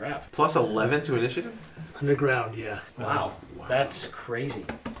 Holy crap. Plus 11 to initiative? Underground, yeah. Wow. That's crazy.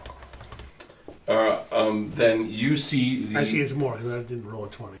 Then you see the. Actually, it's more because I didn't roll a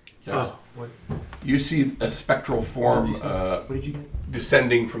 20. Yes. Oh. You see a spectral form What did you get?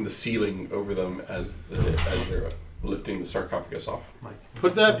 descending from the ceiling over them as they're lifting the sarcophagus off.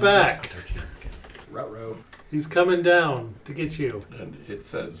 Put that back. Ruh-roh. He's coming down to get you. And it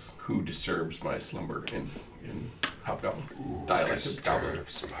says, "Who disturbs my slumber?" in Hobgoblin dialect of Goblin.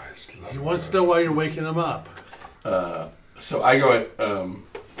 He wants to know why you're waking him up. So I go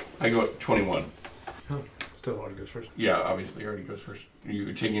at 21. Still Orin goes first. Yeah, obviously, already goes first. Are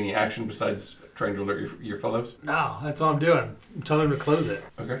you taking any action besides trying to alert your fellows? No, that's all I'm doing. I'm telling him to close it.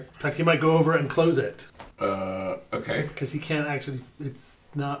 Okay. In fact, he might go over it and close it. Okay. Because he can't actually, it's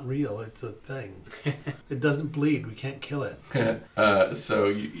not real. It's a thing. It doesn't bleed. We can't kill it. So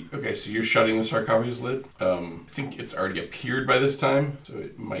you're shutting the sarcophagus lid. I think it's already appeared by this time, so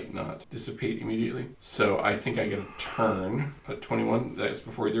it might not dissipate immediately. So I think I get a turn at 21. That's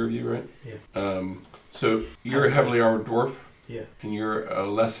before either of you, right? Yeah. So you're a heavily armored dwarf, Yeah. and you're a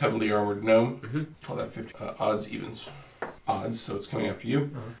less heavily armored gnome. Mm-hmm. Call that 50. Odds, evens. Odds, so it's coming after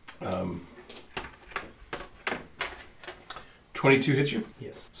you. 22 hits you.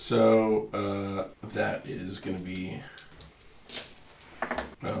 Yes. So that is going to be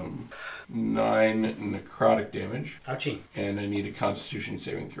 9 necrotic damage, Ouchie. and I need a Constitution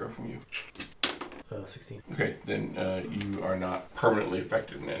saving throw from you. 16. Okay, then you are not permanently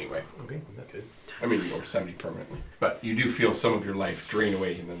affected in any way. Okay. That's good. I mean, you're semi-permanently, but you do feel some of your life drain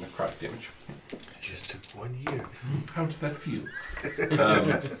away in the necrotic damage. It just took 1 year. How does that feel?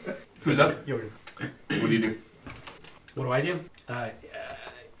 Who's up? Yorin. What do you do? What do I do?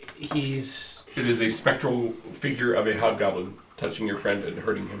 He's It is a spectral figure of a hobgoblin touching your friend and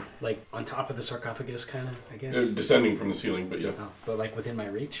hurting him. like on top of the sarcophagus, kind of, I guess. Descending from the ceiling, but yeah. Oh, but like within my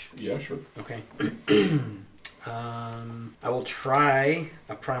reach. Yeah, sure. Okay. I will try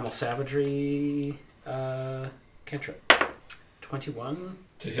a primal savagery cantrip. 21.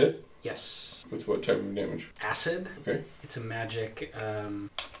 To hit? Yes. With what type of damage? Acid. Okay, It's a magic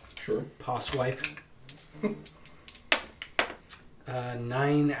sure. paw swipe.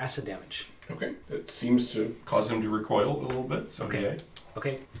 9 acid damage. Okay. It seems to cause him to recoil a little bit. So Okay. yay.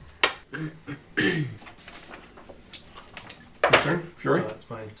 Okay. Your turn, Fury. That's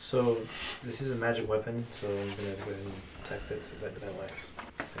fine. So this is a magic weapon, so I'm gonna go ahead and attack this if that likes.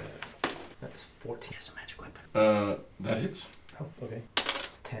 That's 14. It's a magic weapon. That hits. Oh, okay.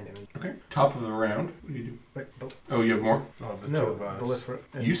 It's 10 damage. Okay. Top of the round. What do you do? Wait, Oh, you have more? Oh, the two no, of us.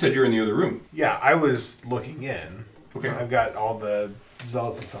 You said you're in the other room. Yeah, I was looking in. Okay. I've got all the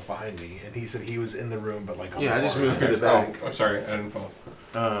zealots and stuff behind me, and he said he was in the room, but like on Yeah, the I just far moved end. to the back. Oh, I'm sorry. I didn't follow.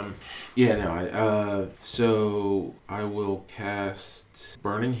 Yeah, no. So I will cast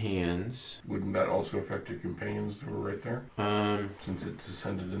Burning Hands. Wouldn't that also affect your companions who were right there? Since it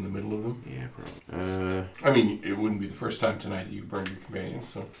descended in the middle of them? Yeah, probably. I mean, it wouldn't be the first time tonight that you burned your companions,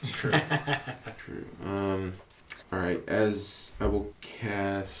 so. It's true. True. All right. As I will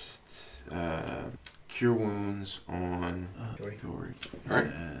cast Cure Wounds on Dory. All right.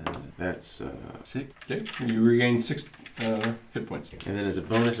 And that's 6. Okay. You regain 6 hit points. And then as a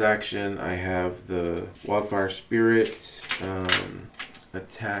bonus action, I have the Wildfire Spirit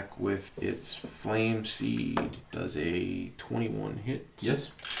attack with its Flame Seed. Does a 21 hit.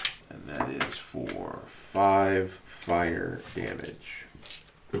 Yes. And that is for 5 fire damage.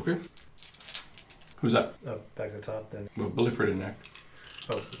 Okay. Who's that? Oh, back to the top then. Well, Bulliford didn't act.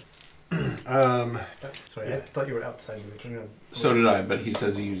 Oh, sorry, I Yeah. thought you were outside. You were So did I, but he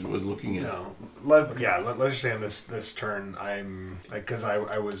says he was looking in. No, let's just say on this turn, I'm like, because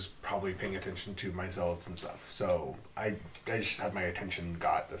I was probably paying attention to my zealots and stuff, so I just had my attention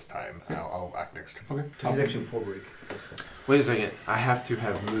got this time. I'll act next turn. Okay. He's actually forward. Wait a second. I have to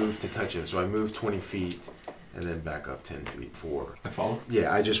have moved to touch him. So I moved 20 feet and then back up 10 feet for. I follow.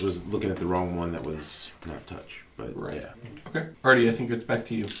 Yeah, I just was looking at the wrong one that was not touch. But Right. yeah. Okay. Artie, I think it's back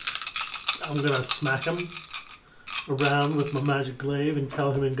to you. I'm gonna smack him around with my magic glaive and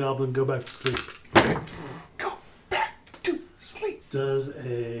tell him and Goblin go back to sleep. Okay. Go back to sleep. Does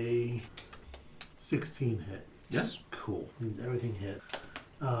a 16 hit? Yes. Cool. Means everything hit.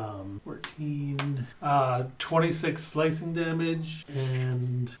 14. 26 slicing damage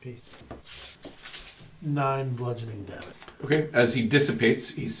and 9 bludgeoning damage. Okay. As he dissipates,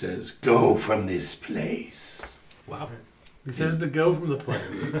 he says, "Go from this place." Wow. He says to go from the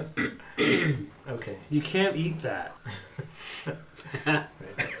place. Okay. You can't eat that. Right.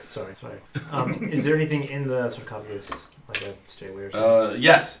 Sorry. Is there anything in the sarcophagus, like a stairway or something?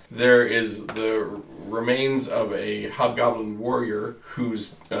 Yes, there is the remains of a hobgoblin warrior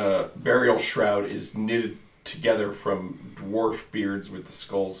whose burial shroud is knitted together from dwarf beards with the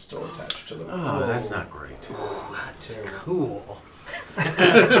skulls still attached to them. Oh, that's not great. That's Cool.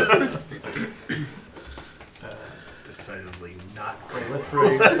 It's decidedly not great.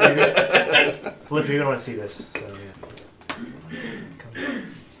 Cliff, you're gonna want to see this. So yeah.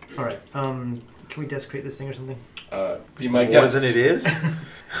 All right. Can we desecrate this thing or something? Be my More guest. than it is?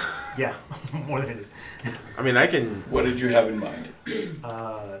 Yeah, more than it is. I mean, I can What did you have in mind?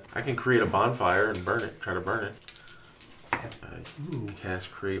 create a bonfire and burn it. Try to burn it.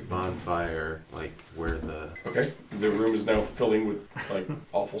 Cast create bonfire, like where the Okay. The room is now filling with like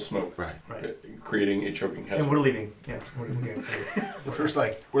awful smoke, right. creating a choking hazard. And we're leaving. Yeah, we're leaving. First,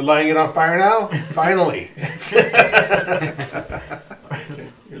 like, we're lighting it on fire now. Finally. Okay.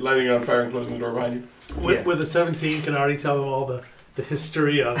 You're lighting it on fire and closing the door behind you. With a 17, can I already tell them all the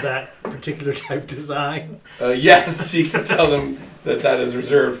history of that particular type design? Yes, you can tell them that is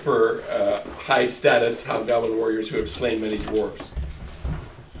reserved for high status hobgoblin warriors who have slain many dwarves.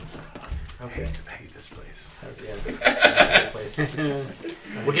 I hate this place.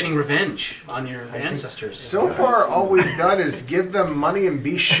 We're getting revenge on your ancestors. So far, all we've done is give them money and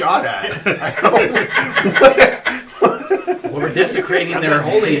be shot at. Well, we're desecrating their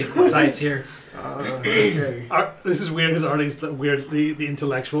holy sites here. Okay. This is weird because Artie's the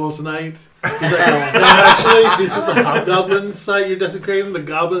intellectual tonight. He's like, no, actually, this is the hobgoblin site you're desecrating. The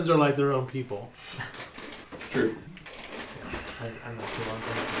goblins are like their own people. It's true. I'm not too long on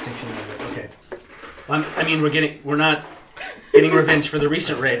the distinction of it. Okay. I mean, we're not getting revenge for the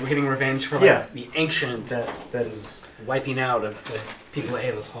recent raid. We're getting revenge for Yeah. the ancient That is. wiping out of the people at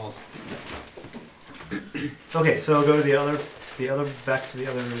Ayla's halls. Okay, so I'll go to the other back to the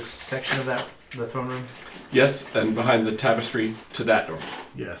other section of the throne room. Yes, and behind the tapestry to that door.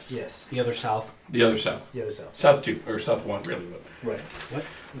 Yes. Yes. The other south. The other south. The other side. South 2, or South 1, really. But. Right. What?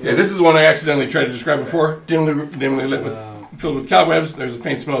 Yeah, this is the one I accidentally tried to describe before. Dimly lit with, filled with cobwebs. There's a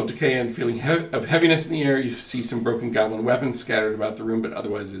faint smell of decay and feeling of heaviness in the air. You see some broken goblin weapons scattered about the room, but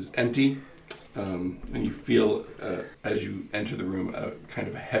otherwise it is empty. And you feel, as you enter the room, a kind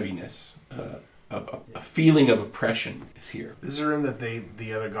of a heaviness a feeling of oppression is here. This is a room that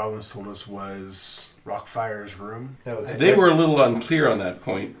the other goblins told us was Rockfire's room. No, They were a little unclear on that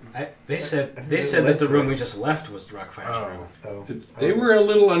point. They said that the room we just left was Rockfire's room. Oh. They were a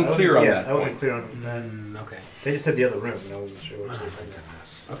little unclear on that I wasn't point. clear on that. Okay. They just said the other room, and I wasn't sure what they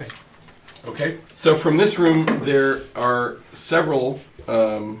were. Okay. Okay, so from this room, there are several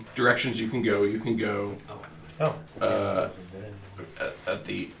directions you can go. You can go Oh.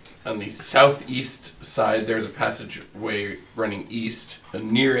 on the southeast side. There's a passageway running east,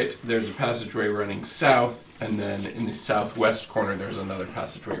 and near it there's a passageway running south, and then in the southwest corner there's another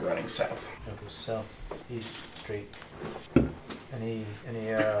passageway running south. Okay, south, east, straight. Any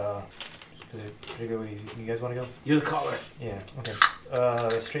particular way you guys want to go? You're the caller. Yeah.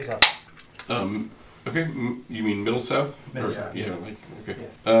 Okay. Straight south. Okay, you mean middle south? Middle Or- south. Yeah, like,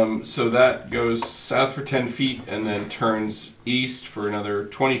 okay. So that goes south for 10 feet and then turns east for another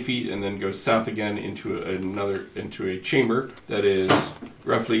 20 feet and then goes south again into a chamber that is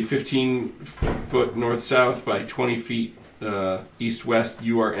roughly 15 foot north-south by 20 feet east-west.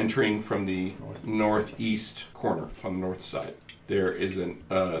 You are entering from the northeast corner on the north side. There's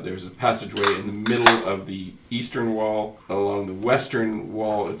a passageway in the middle of the eastern wall. Along the western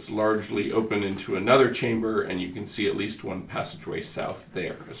wall, it's largely open into another chamber, and you can see at least one passageway south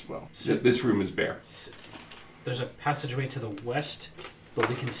there as well. So this room is bare. There's a passageway to the west, but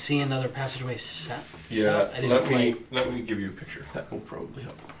we can see another passageway south. Yeah, I didn't let me give you a picture. That will probably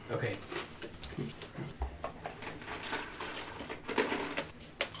help. Okay.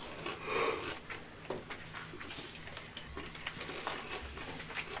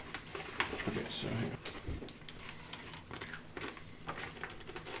 Okay, so hang on.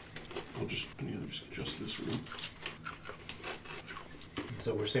 I need to just adjust this room.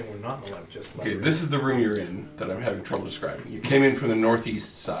 So we're saying we're not in the lab, just Okay, this is the room you're in that I'm having trouble describing. You came in from the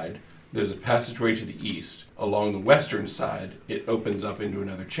northeast side. There's a passageway to the east. Along the western side, it opens up into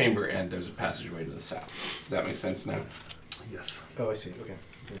another chamber, and there's a passageway to the south. Does that make sense now? Yes. Oh, I see. Okay.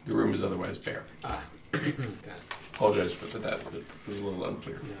 The room is otherwise bare. Got it. Apologize for that. That was a little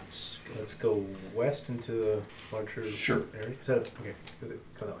unclear. Yeah, it's good. Let's go west into the larger Sure. area. Is that okay? Go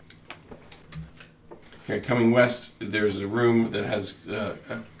that way. Okay, coming west, there's a room that has a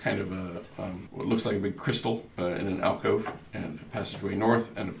kind of what looks like a big crystal in an alcove, and a passageway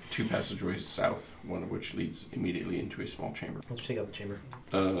north and two passageways south, one of which leads immediately into a small chamber. Let's check out the chamber.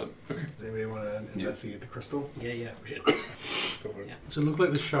 Okay. Does anybody want to investigate the crystal? Yeah, we should. Go for it. Yeah. Does it look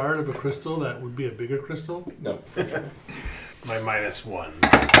like the shard of a crystal that would be a bigger crystal? No. My -1.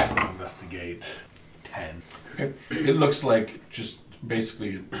 I'll investigate 10. Okay. It looks like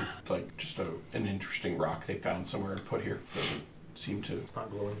basically just an interesting rock they found somewhere and put here. Doesn't seem to. It's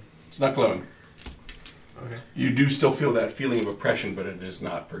not glowing. It's not glowing. Okay. You do still feel that feeling of oppression, but it is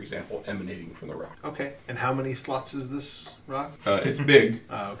not, for example, emanating from the rock. Okay. And how many slots is this rock? It's big.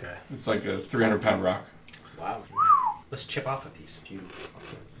 Oh, okay. It's like a 300-pound rock. Wow. Let's chip off a piece.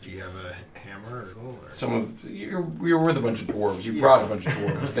 Do you have a hammer or? Some of you're with a bunch of dwarves. You brought a bunch of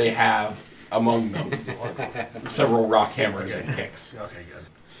dwarves. They have among them several rock hammers and picks. Okay, good.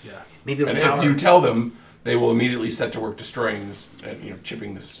 Yeah. Maybe it'll And power. if you tell them, they will immediately set to work destroying this,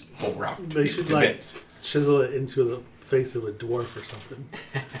 chipping this whole rock They should, to like- bits. Chisel it into the face of a dwarf or something.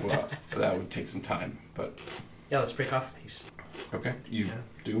 Well, that would take some time, but Yeah, let's break off a piece. okay, you Yeah.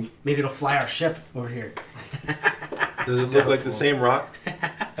 do Maybe it'll fly our ship over here. Does it look like the same rock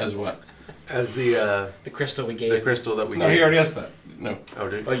as what? as the The crystal we gave. crystal that we No, he gave? already asked that. No, Oh,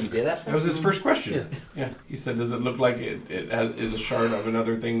 did Oh, you did ask that was his first question. Yeah. Yeah, he said, "Does it look like it is a shard of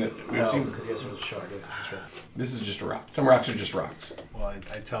another thing that we've No, seen?" because yes, there's a shard. Yeah, that's right. This is just a rock. Some rocks are just rocks. Well,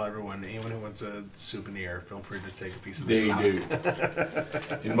 I tell everyone, anyone who wants a souvenir, feel free to take a piece of They this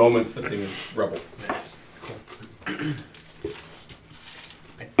rock. do. In moments, the thing is rubble. Yes.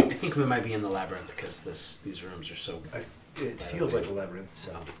 I think we might be in the labyrinth because these rooms are so. It feels like a labyrinth.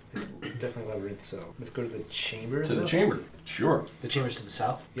 So It's definitely a labyrinth. So let's go to the chamber. To the though? chamber, sure. the chambers to the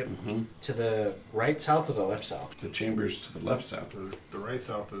south, Yep. Hmm. to the right south or the left south. The chambers to the left south The right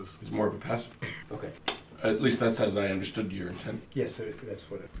south is. is more of a passage. Okay. At least that's as I understood your intent. Yes,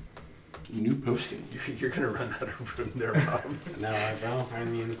 that's what it. New posting. You're gonna run out of room there, Bob. No, I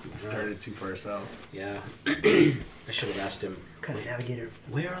mean, You started too far south. yeah. I should have asked him. What kind of navigator?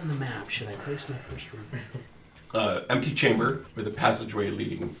 Where on the map should I place my first room? Empty chamber with a passageway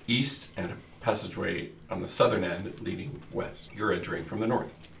leading east and a passageway on the southern end leading west. You're entering from the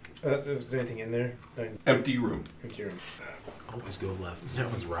north. Is there anything in there? Empty room. Empty room. Always go left. That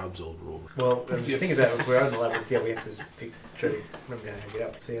was Rob's old rule. Well, I'm just thinking that if we're out in the labyrinth, yeah, we have to try to remember how to get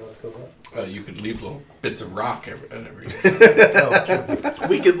out. So yeah, let's go for that. You could leave little bits of rock at every. Oh, true.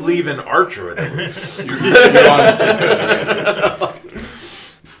 We could leave an archer in it. You honestly could.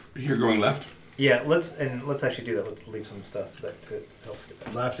 You're going left? Yeah, let's actually do that. Let's leave some stuff to help get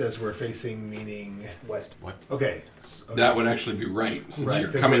that. Left as we're facing, meaning West. okay. That would actually be right, since Right, you're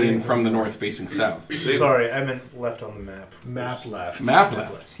 'cause coming we're in in- from the north facing south. Sorry, I meant left on the map. Map left. Map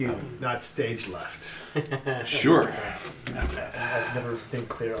left. Excuse me. Not stage left. Sure. I've never been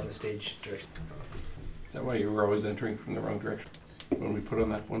clear on the stage direction. Is that why you were always entering from the wrong direction when we put on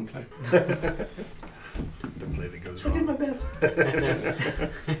that one play? The play that goes I did my wrong.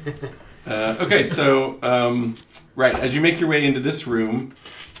 best. Okay, so right as you make your way into this room,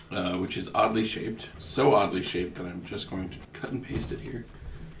 which is oddly shaped, so oddly shaped that I'm just going to cut and paste it here.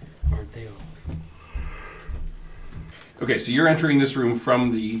 Aren't they all? Okay, so you're entering this room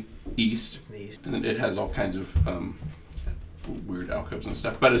from the east, The east. and it has all kinds of weird alcoves and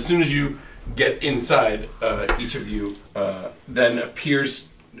stuff. But as soon as you get inside, each of you then appears.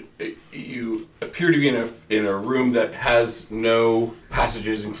 You appear to be in a room that has no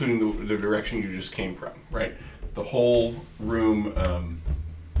passages, including the direction you just came from. Right, the whole room,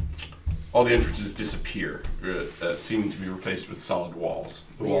 all the entrances disappear, seeming to be replaced with solid walls.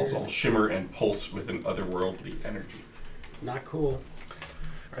 The walls all shimmer and pulse with an otherworldly energy. Not cool.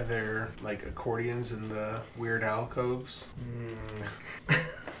 Are there like accordions in the weird alcoves?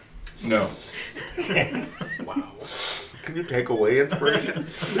 No. Wow. Can you take away inspiration?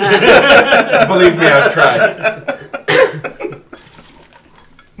 Believe me, I've tried.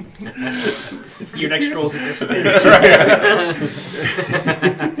 Your next roll's a disadvantage.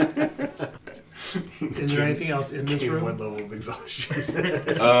 Is there anything else in this Gain room? one level of exhaustion.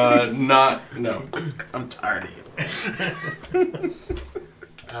 No. I'm tired of you.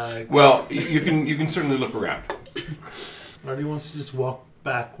 Well, you can certainly look around. Marty wants to just walk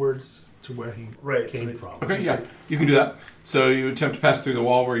backwards to where he Right, so came they- from. Okay, yeah, you can do that. So you attempt to pass through the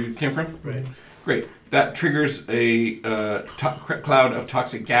wall where you came from? Right. Great. That triggers a cloud of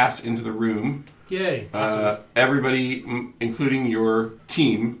toxic gas into the room. Yay. Everybody, including your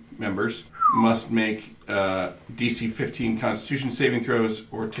team members, must make DC 15 Constitution saving throws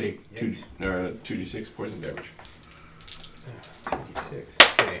or take 2d6 poison damage. 26.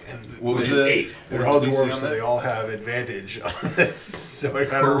 Okay, and What was Which is the 8. they're all what was the DC dwarves, on so that? they all have advantage on this. So I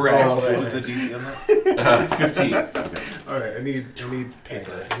gotta Correct. roll What that. was the DC on that? 15. All right, I need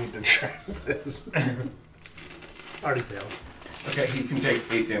paper. I need to track this. Already failed. Okay, you can take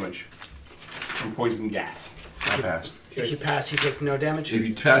 8 damage from poison gas. I passed. If you pass, you take no damage. If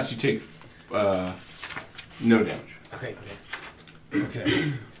you pass, you take no damage. Okay.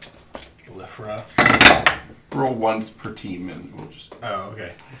 Okay. Blifra. Roll once per team, and we'll just Oh,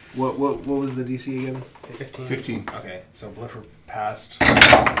 okay. What was the DC again? 15. 15. Okay, so Blifra passed.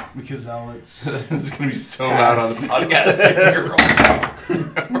 Because Zealots. this is going to be so loud on the podcast. I can't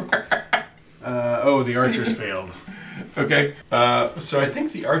roll. The archers failed. Okay, so I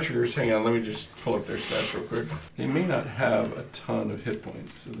think the archers, hang on, let me just pull up their stats real quick. They may not have a ton of hit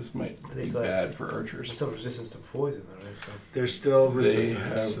points, so this might They be still have- bad for There's archers. still resistance to poison, though, right? So. They're still They resistant,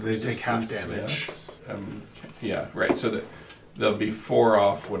 have so they take half resistance, damage. yes. Yeah, right, so that they'll be 4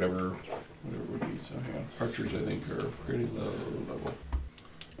 off whatever it would be. So hang on, archers I think are pretty low level.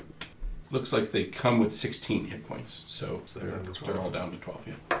 Looks like they come with 16 hit points, so So they're down to they're 12. all down to 12,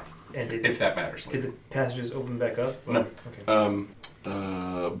 yeah. And If that matters. did the passages open back up? No. Okay.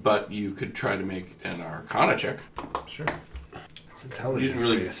 But you could try to make an Arcana check. Sure. It's You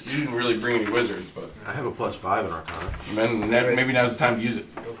intelligence you didn't really bring any wizards, but I have a +5 in Arcana. maybe now's the time to use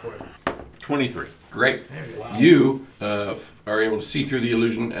it. Go for it. 23. Great. Wow. You are able to see through the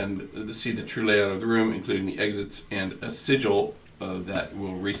illusion and see the true layout of the room, including the exits and a sigil that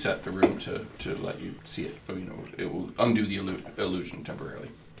will reset the room to let you see it. So, it will undo the illusion temporarily.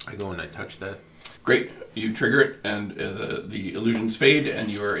 I go and I touch that. Great. You trigger it, and the illusions fade, and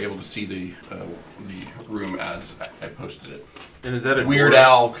you are able to see the room as I posted it. And is that a Weird door?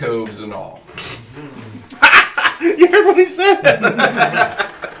 alcoves and all. You heard what he said?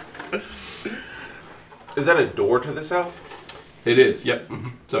 Is that a door to the south? It is. Yep.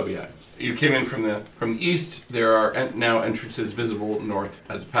 So yeah, you came in from the east. There are now entrances visible north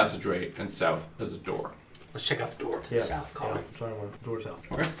as a passageway and south as a door. Let's check out the door to the Yeah. south, Colin. Yeah, sorry, doors out.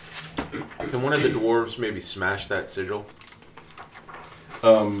 Okay. Can one of the dwarves maybe smash that sigil?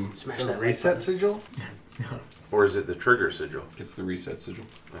 Smash The that reset right sigil? Or is it the trigger sigil? It's the reset sigil.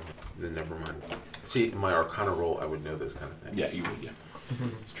 Oh, then never mind. See, in my Arcana roll, I would know those kind of things. Yeah, you would. Yeah,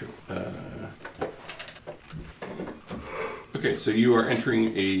 it's true. Okay, so you are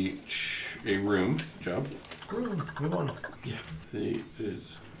entering a room. Job. Move on. Yeah, it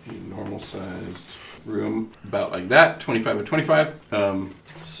is a normal sized room, about like that, 25 by 25.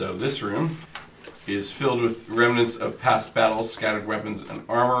 So this room is filled with remnants of past battles, scattered weapons and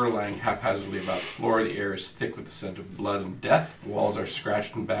armor lying haphazardly about the floor. The air is thick with the scent of blood and death. The walls are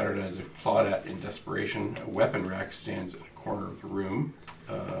scratched and battered as if clawed at in desperation. A weapon rack stands in a corner of the room.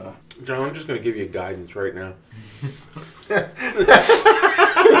 John, I'm just going to give you guidance right now.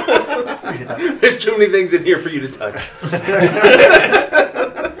 There's too many things in here for you to touch.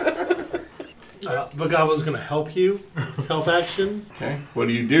 Vagabo's going to help you. It's help action. Okay, what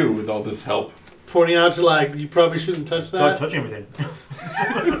do you do with all this help? Pointing out to like, you probably shouldn't touch Start that. touching everything.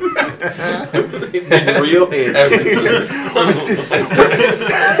 In real hands.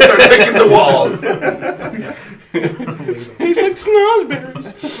 Start picking the walls. He's like snozberries.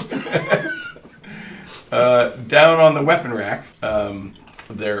 Down on the weapon rack,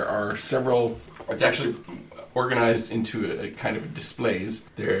 there are several. It's actually organized into a kind of displays.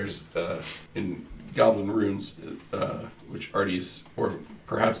 There's in Goblin runes, which Artie's or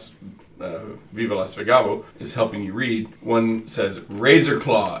perhaps Viva Las Vegabo is helping you read. One says Razor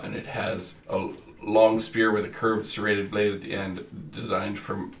Claw, and it has a long spear with a curved serrated blade at the end, designed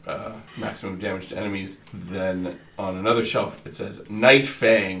for maximum damage to enemies. Then on another shelf it says Night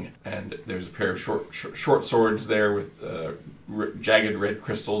Fang, and there's a pair of short swords there with jagged red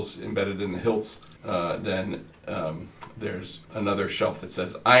crystals embedded in the hilts. Then there's another shelf that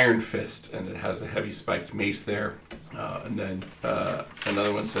says Iron Fist, and it has a heavy spiked mace there. And then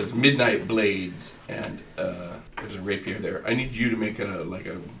another one says Midnight Blades, and there's a rapier there. I need you to make a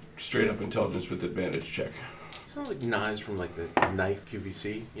straight up intelligence with advantage check. Sounds like knives from like the knife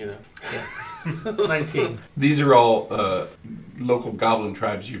QVC, you know? 19. These are all local goblin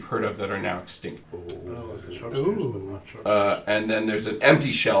tribes you've heard of that are now extinct. Oh, the sharpshooters, but not sharpshooters. And then there's an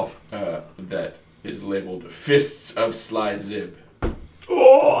empty shelf that is labeled Fists of Sly Zib.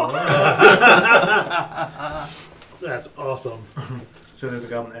 That's awesome. So they're the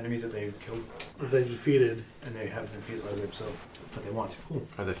goblin enemies that they killed, They defeated. and they haven't been defeated by themselves, but they want to. Cool.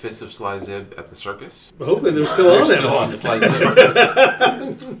 Are the Fists of Sly Zib at the circus? But hopefully they're still They're on there. still on Sly Zib.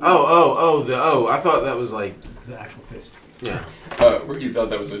 I thought that was like, The actual fist. yeah. Where you thought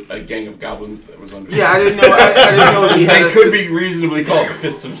that was a gang of goblins that was under. Yeah, I didn't know. I didn't know he had They a could be reasonably called the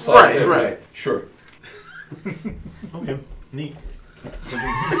Fists of Sly Right, Zib. right. Sure. Okay, neat.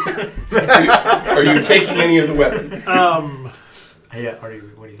 Are you taking any of the weapons? Hey, yeah, Artie,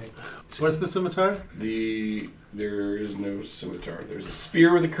 what do you think? What's the scimitar? There is no scimitar. There's a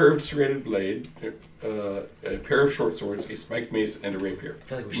spear with a curved serrated blade, a pair of short swords, a spiked mace, and a rapier. I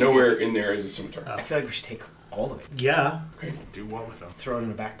feel like we should Nowhere in there is a scimitar. I feel like we should take all of it. Yeah. Okay. Do what with them? Throw it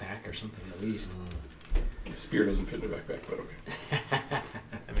in a backpack or something at least. The spear doesn't fit in a backpack, but okay.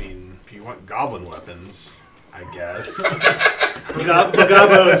 I mean, if you want goblin weapons, I guess.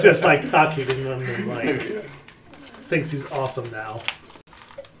 Vagabo is just like cocking them and like thinks he's awesome now.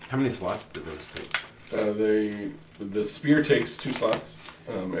 How many slots did those take? The spear takes 2 slots.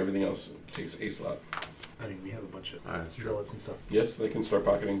 Everything else takes a slot. I mean, we have a bunch of That's true. zealots and stuff. Yes, they can start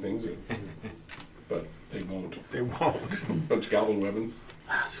pocketing things, but they won't. They won't. A bunch of goblin weapons.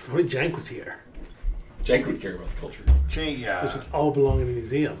 If only Jank was here. Jank would care about the culture. Jay, This yeah. would all belong in a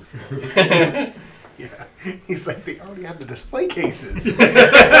museum. Yeah. He's like, they already have the display cases.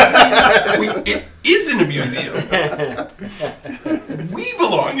 It is in a museum. We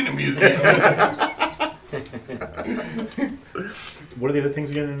belong in a museum. What are the other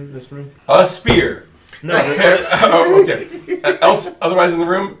things again in this room? A spear. No, Oh, okay. Otherwise in the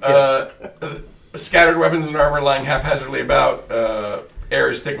room, scattered weapons and armor lying haphazardly about. Air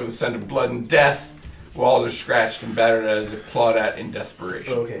is thick with the scent of blood and death. Walls are scratched and battered as if clawed at in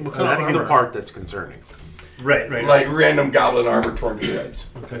desperation. okay. What kind of That's the armor? part that's concerning. Right. Like random goblin armor torn to shreds.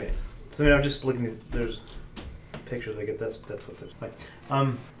 Okay. So now I'm just looking at there's pictures. I get that's what there's like.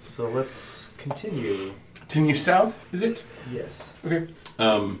 So let's continue. Continue south, is it? Yes. Okay.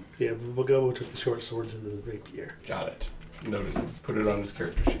 So yeah, Vagabo took the short swords and the rapier. Got it. Noted. Put it on his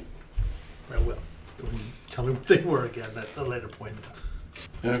character sheet. I will. Tell me what they were again at a later point in time.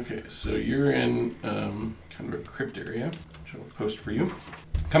 Okay, so you're in kind of a crypt area, which I'll post for you.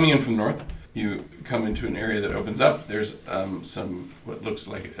 Coming in from the north, you come into an area that opens up. There's some what looks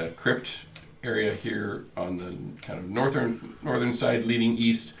like a crypt area here on the kind of northern side leading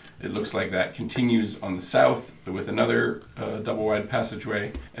east. It looks like that continues on the south with another double-wide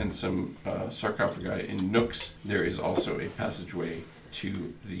passageway and some sarcophagi in nooks. There is also a passageway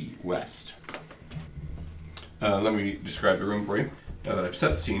to the west. Let me describe the room for you. Now that I've set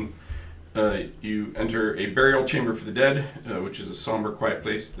the scene, you enter a burial chamber for the dead, which is a somber, quiet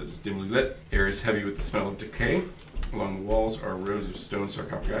place that is dimly lit. Air is heavy with the smell of decay. Along the walls are rows of stone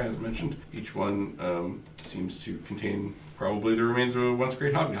sarcophagi, as mentioned. Each one seems to contain Probably the remains of a once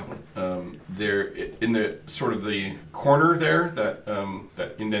great hobgoblin. There, in the sort of the corner there,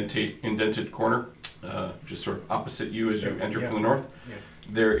 that indented corner, just sort of opposite you as you enter from the north,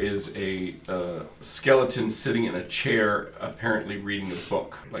 there is a skeleton sitting in a chair, apparently reading a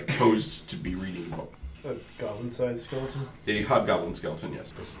book, like posed to be reading a book. A goblin-sized skeleton? A hobgoblin skeleton,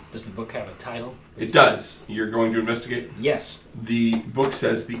 yes. Does the book have a title? It does. You're going to investigate? Yes. The book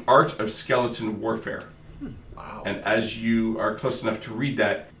says The Art of Skeleton Warfare. Wow. And as you are close enough to read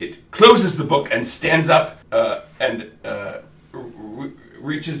that, it closes the book and stands up and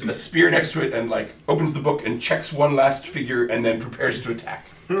reaches a spear next to it and like opens the book and checks one last figure and then prepares to attack.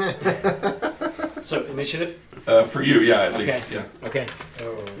 So initiative? For you, yeah, at least, yeah. Okay.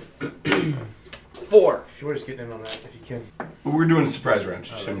 Oh. 4. Fjord's getting in on that if you can. We're doing a surprise round,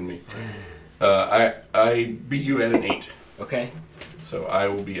 just him and me. I beat you at an 8, Okay. so I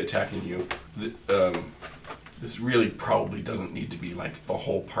will be attacking you. This really probably doesn't need to be like the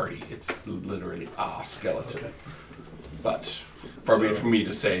whole party. It's literally a skeleton. Okay. But far be it from me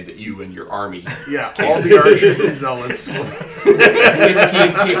to say that you and your army. Yeah, all the archers and zealots.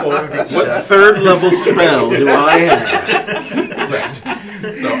 15 people. What third level spell do I have?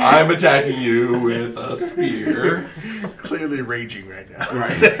 Right. So I'm attacking you with a spear. Clearly raging right now.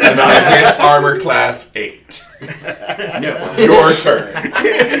 Right. And I hit armor class 8. No. Your turn.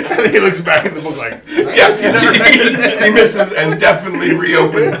 And he looks back at the book like, Yeah, he misses and definitely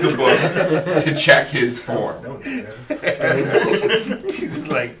reopens the book to check his form. That one's better. he's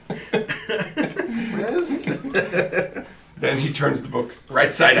like, rest? Then he turns the book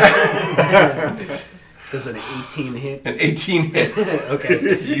right side out. Does an 18 hit? An 18 hits. Okay.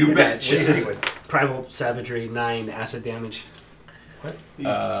 You bet. This is Primal Savagery, 9 acid damage. He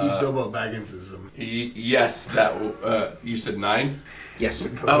Bilbo Bagginsism. Yes, that will, you said 9? Yes.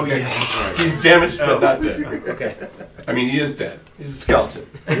 Oh, Okay. yeah. He's damaged but not dead. Okay. I mean, he is dead. He's a skeleton.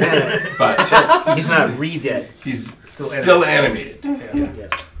 But He's not re-dead. he's Still still animated.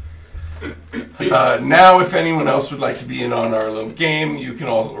 Yes. Now, if anyone else would like to be in on our little game, you can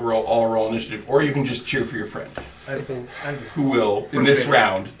all roll initiative, or you can just cheer for your friend, I'm just, who will, in this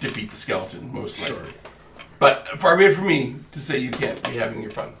round, defeat the skeleton, most likely. But far be it from me to say you can't be having your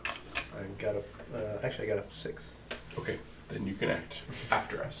fun. I got a, actually I got a 6. Okay, then you can act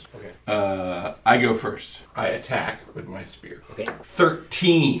after us. Okay. I go first. I attack with my spear. Okay.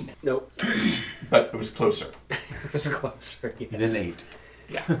 13, Nope. but it was closer. It was closer. Yes. Then 8.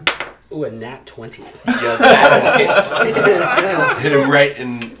 Yeah. Ooh, a nat 20. Yeah, that'll hit. Hit him right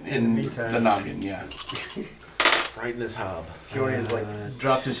in meantime. the noggin, yeah. Right in his hob. Fjord has like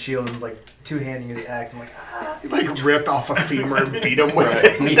dropped his shield and like two-handing the axe. I'm like, He like ripped off a femur and beat him with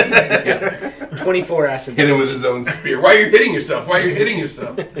it. Yeah. 24 acid Hit him damage. with his own spear. Why are you hitting yourself? Why are you hitting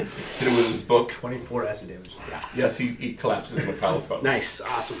yourself? Hit him with his book. 24 acid damage. Yes, he collapses in a pile of bones. Nice.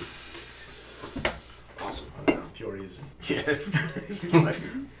 Awesome. Fjord is. Yeah. He's like,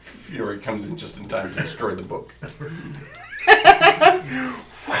 Fury comes in just in time to destroy the book.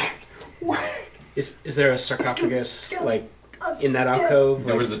 Is there a sarcophagus like in that alcove?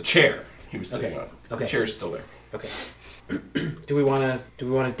 There Like- was a chair he was sitting Okay. on. Okay. The chair's still there. Okay. Do we want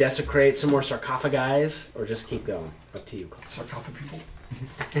to desecrate some more sarcophagi, or just keep going? Up to you. Cole. Sarcophagus people?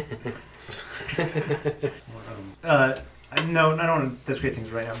 No, I don't want to desecrate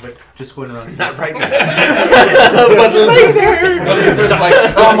things right now, but just going around. Not right now. It's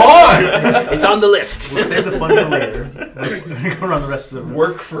like, come on! It's on the list. We'll save the fun for later. We're gonna go around the rest of the room.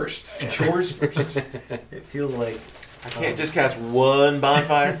 Work first. Chores first. It feels like I can't just cast one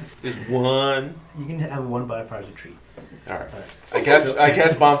bonfire. Just one. you can have one bonfire as a treat. All right. I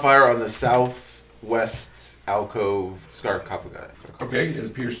cast bonfire on the southwest alcove sarcophagi. Okay, it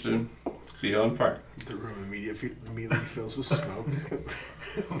appears to be on fire. the room immediately fills with smoke.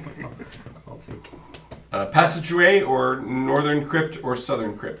 I'll take. Passageway or northern crypt or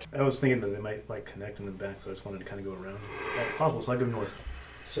southern crypt? I was thinking that they might like connect in the back, so I just wanted to kind of go around. That's possible, so I go north.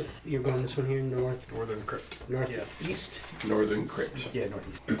 So you're going this one here, north, Northern crypt. northeast. Northern crypt. Yeah,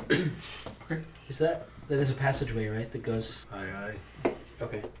 northeast. Is that is a passageway, right? That goes. Aye.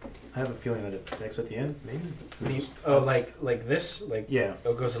 Okay. I have a feeling that it connects at the end, maybe. What do you- oh, like this, like Yeah,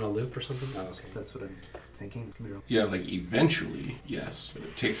 oh, it goes in a loop or something. Oh, okay. that's what I'm thinking. Could be wrong. Yeah, like eventually, yes, but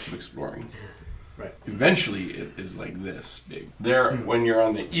it takes some exploring. Right. Eventually, it is like this big. There, when you're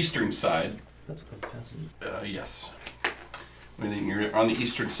on the eastern side, That's a good passage. yes. When you're on the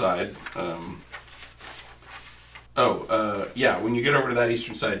eastern side, yeah, when you get over to that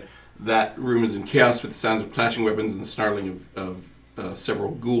eastern side, that room is in chaos with the sounds of clashing weapons and the snarling of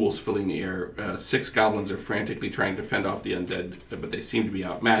several ghouls filling the air. 6 goblins are frantically trying to fend off the undead, but they seem to be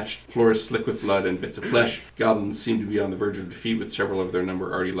outmatched. Floor is slick with blood and bits of flesh. Goblins seem to be on the verge of defeat, with several of their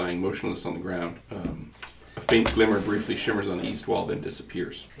number already lying motionless on the ground. A faint glimmer briefly shimmers on the east wall, then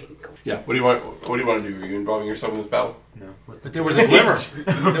disappears. Yeah, what do you want? What do you want to do? Are you involving yourself in this battle? No. But there was a glimmer.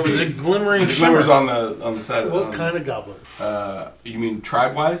 There was a glimmering The shimmer. glimmer's on the side of What kind of goblin? You mean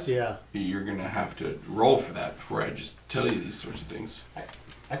tribe-wise? Yeah. You're gonna have to roll for that before I just tell you these sorts of things.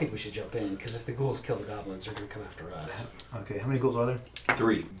 I think we should jump in, because if the ghouls kill the goblins, they're going to come after us. Okay, how many goals are there?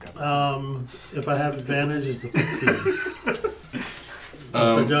 3. If I have advantage, it's a 15. If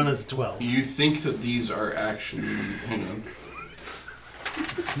I don't, it's a 12. You think that these are actually... Hang on.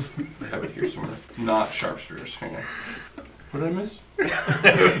 I have it here somewhere. Not sharp spears. Hang on. What did I miss?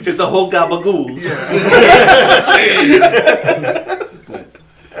 It's the whole gabagools. That's nice.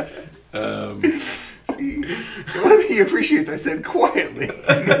 See, one of he appreciates I said quietly.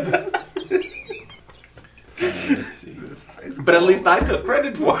 Let's see. But at least I took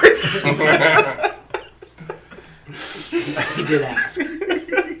credit for it. He did ask.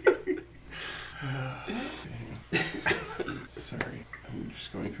 Sorry. I'm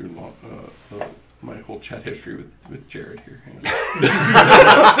just going through my whole chat history with Jared here. Hang on.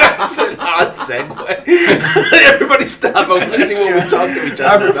 That's an odd segue. Everybody stop. I want to see what we talk to each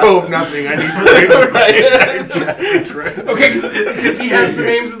other Apropos about. of nothing, I need to Okay, because he has the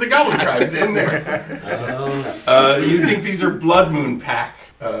names of the goblin tribes in there. You think these are Blood Moon Pack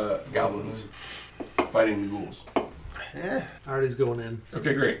goblins fighting the ghouls? Artie's going in.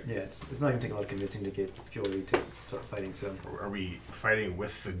 Okay, great. Yeah, it's not going to take a lot of convincing to get Fury to start fighting, so... Are we fighting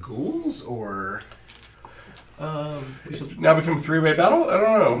with the ghouls, or... It's now become a 3-way battle? I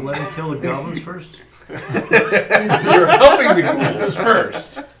don't know. Let him kill the goblins first? You're helping the ghouls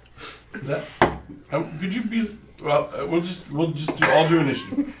first. Is that... could you be... Well, we'll just all do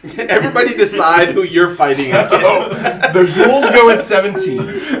initiative. Everybody decide who you're fighting against. The ghouls go at 17.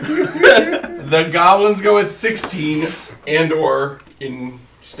 The goblins go at 16, and or in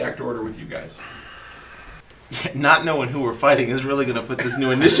stacked order with you guys. Not knowing who we're fighting is really going to put this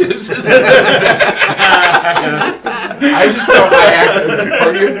new initiative system. I just know I act as a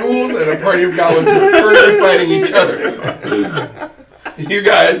party of ghouls and a party of goblins who are currently fighting each other. You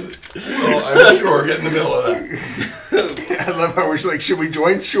guys will, I'm sure, get in the middle of that. I love how we're just like, should we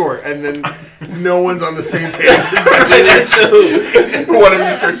join? Sure. And then no one's on the same page. One of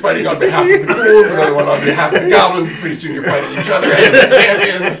you starts fighting on behalf of the ghouls, another one on behalf of the goblins. Pretty soon you're fighting each other and the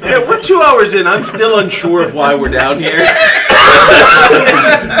champions. Yeah, we're 2 hours in. I'm still unsure of why we're down here.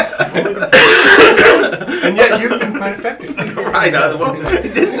 And yet you've been quite effective. Right. Well,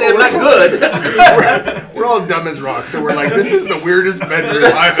 it didn't say I'm not good. We're all dumb as rocks, so we're like, this is the weirdest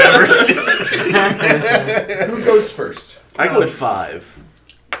bedroom I've ever seen. Who goes first? I go at 5.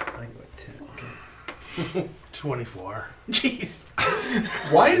 I go at 10, okay. 24. Jeez.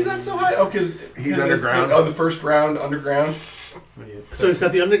 Why is that so high? Oh, because He's underground. The first round underground. So he's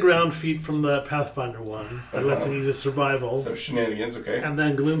got the underground feat from the Pathfinder one that lets him use his survival. So shenanigans, okay. And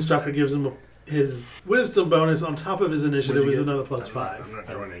then Gloomstalker gives him his wisdom bonus on top of his initiative What'd is you get? another +5. I'm not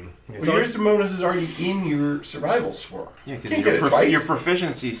joining. Well, your wisdom bonus is already in your survival score. Yeah, Can't because get it twice. your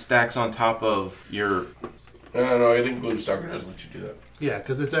proficiency stacks on top of your... No, I think Gloomstalker doesn't let you do that. Yeah,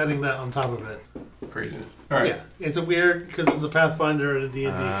 because it's adding that on top of it. Craziness. All right. Yeah, it's a weird because it's a Pathfinder and a D&D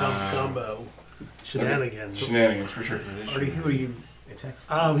combo shenanigans. Shenanigans for sure. Artie, who are you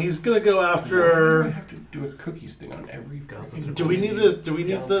attacking? He's gonna go Why do I after. have to do a cookies thing on every fucking... Do we need this? Do we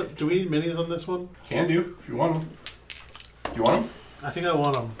need minis on this one? Can do if you want them. Do you want them? I think I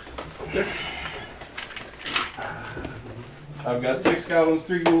want them. I've got 6 goblins,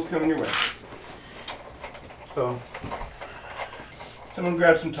 3 ghouls coming your way. Oh. Someone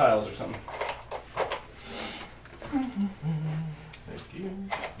grab some tiles or something. Thank you.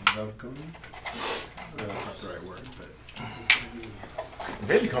 Welcome. Well, that's not the right word, but...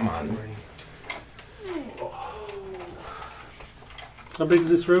 Really, come on. How big is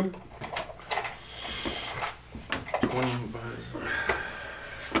this room? 20 by...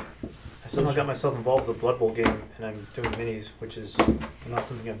 I somehow got myself involved with the Blood Bowl game, and I'm doing minis, which is not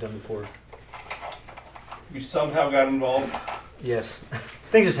something I've done before. You somehow got involved. Yes.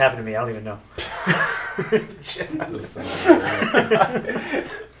 Things just happen to me, I don't even know.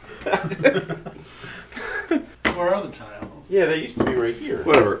 Where are the tiles? Yeah, they used to be right here.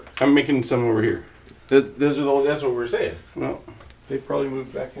 Whatever. I'm making some over here. That's what we're saying. Well, they probably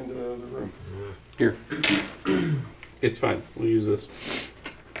moved back into the room. Here. It's fine. We'll use this.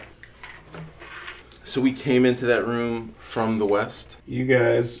 So we came into that room from the west. You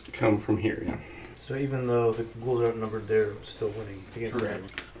guys come from here, yeah. So even though the ghouls are outnumbered, they're still winning against them.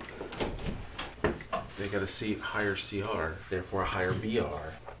 They got a higher CR, therefore a higher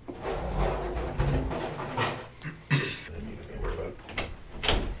BR.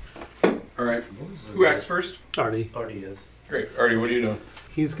 All right. Who acts first? Artie. Already is. Great. Artie, what are you doing?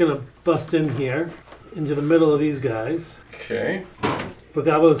 He's gonna bust in here into the middle of these guys. Okay.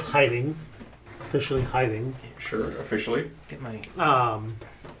 Bagabo's hiding, officially hiding. Sure. Officially. Get my.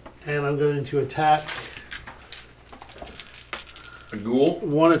 And I'm going to attack. A ghoul.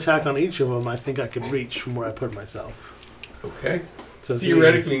 One attack on each of them. I think I could reach from where I put myself. Okay. So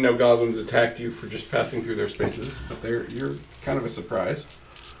Theoretically, no goblins attacked you for just passing through their spaces, but you're kind of a surprise.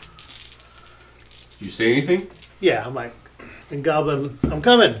 You say anything? Yeah, I'm like, and Goblin, I'm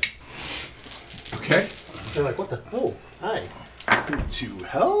coming. Okay. They're like, what the? Oh, hi. To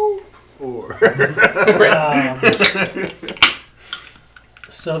help? Or.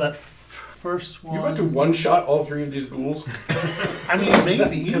 So that first one. You about to one-shot all three of these ghouls? I mean,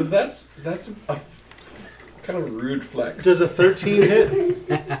 maybe. Because that's a kind of rude flex. Does a 13 hit?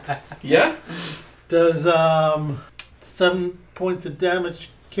 Yeah? Does 7 points of damage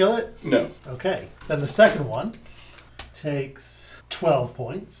kill it? No. Okay. Then the second one takes 12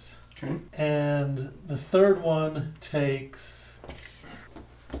 points. Okay. And the third one takes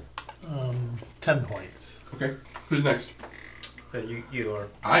 10 points. Okay. Who's next? You are.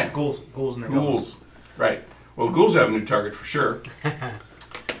 I am. Ghouls and their Ghouls. Right. Well, ghouls have a new target for sure.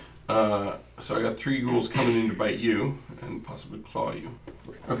 So I got 3 ghouls coming in to bite you and possibly claw you.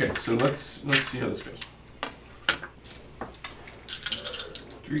 Okay, so let's see how this goes.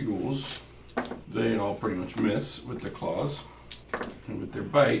 3 ghouls. They all pretty much miss with their claws. And with their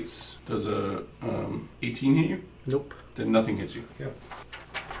bites, does a 18 hit you? Nope. Then nothing hits you. Yeah.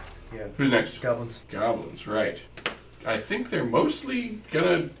 Who's next? Goblins. Goblins, right. I think they're mostly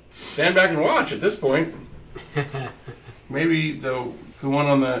gonna stand back and watch at this point. Maybe the one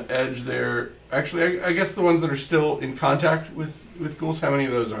on the edge there. Actually, I guess the ones that are still in contact with ghouls. How many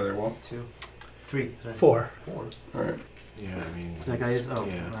of those are there? Well, 2, 3, sorry. 4. 4. all right. Yeah, I mean. That guy is. Oh,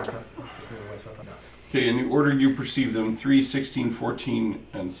 Yeah. no, I thought this was the other way, so I thought not. Okay, in the order you perceive them, 3, 16, 14,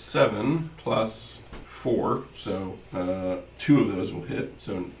 and 7, plus 4. So 2 of those will hit.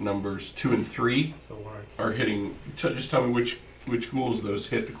 So numbers 2 and 3 So one. are hitting. Just tell me which ghouls those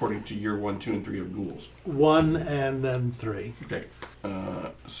hit according to your 1, 2, and 3 of ghouls. 1 and then 3. Okay,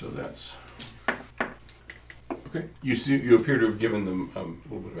 so that's okay. You appear to have given them a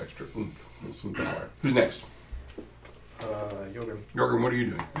little bit of extra oomph and some valor. Who's next? Yoga. Jorgen, what are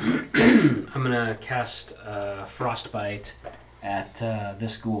you doing? I'm gonna cast Frostbite at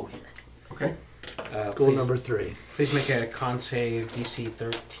this ghoul here. Okay, Goal Please- number 3. Please make a con save DC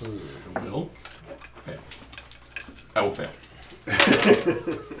 13. I will fail. I will fail.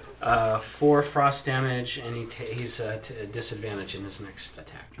 4 frost damage, and he's at a disadvantage in his next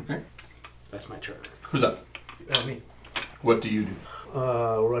attack. Okay, That's my turn. who's up? Me. What do you do?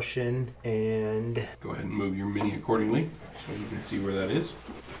 Rush in and. Go ahead and move your mini accordingly, so you can see where that is.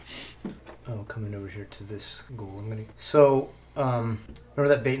 Oh, coming over here to this ghoul. I'm gonna. So, remember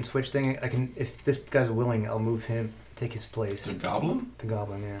that bait and switch thing? I can, if this guy's willing, I'll move him, take his place. The goblin? The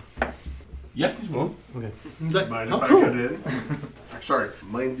goblin, yeah. Yeah, he's willing. Okay. He's like, Mind oh, if I cool. cut in? Sorry.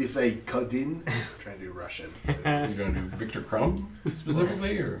 Mind if I cut in? Trying to do Russian. You're going to do Victor Crumb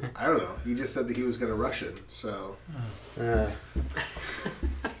specifically, or I don't know. He just said that he was going to Russian, so. I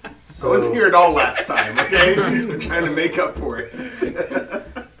wasn't here at all last time, okay? I'm trying to make up for it.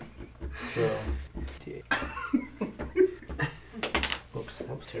 So. Oops,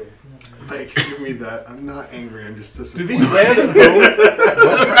 terrible. Mike's give me that. I'm not angry. I'm just do disappointed. these random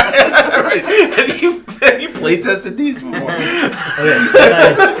Have you play tested these before?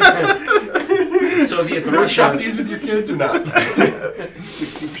 Soviet you shop Russia. these with your kids or not?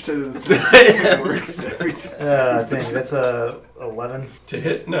 60% of the time it works every time. Dang, that's 11. To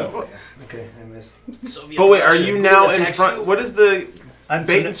hit? No. Okay, I missed. Soviet But wait, are Russia. you Ghoul now in attacks front? you. What is the I'm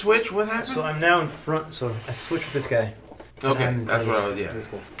bait and switch? What happened? So I'm now in front. So I switch with this guy. Okay, I'm in that's front what I of was. Yeah. this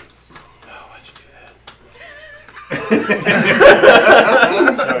ghoul. Oh, why'd you do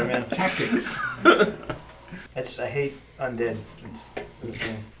that? Sorry, man. Tactics. I hate undead. It's the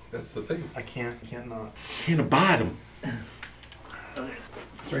thing. That's the thing. I can't not. Can't abide him.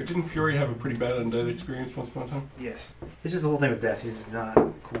 Sorry, didn't Fury have a pretty bad undead experience once upon a time? Yes. It's just the whole thing with death. He's not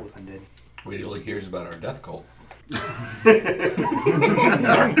cool with undead. Wait till he hears about our death cult. sorry.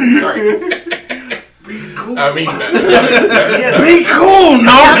 Cool. I mean, Be cool,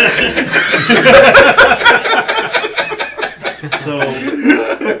 Narc! So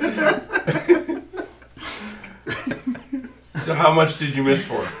so how much did you miss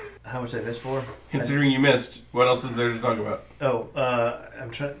for? How much did I miss for? Considering you missed, what else is there to talk about?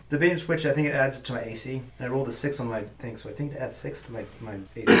 I'm trying. The bait and switch. I think it adds to my AC. And I rolled a 6 on my thing, so I think it adds 6 to my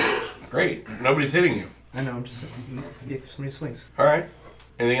AC. Great. Nobody's hitting you. I know. I'm just if somebody swings. All right.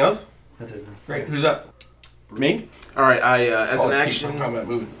 Anything else? That's it. Great. Who's up? Me? All right. I as Oh, an keep action, combat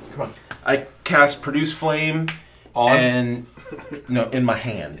moving. Come on. I cast Produce Flame On. and no, in my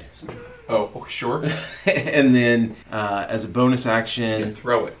hand, Oh, sure. and then as a bonus You action,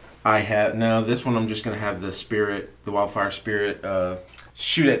 throw it. I have this one. I'm just gonna have the spirit, the wildfire spirit,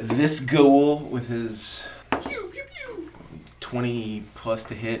 shoot at this ghoul with his 20 plus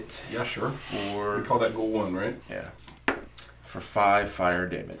to hit Yeah, sure. We for call that goal 1, right? for 5 fire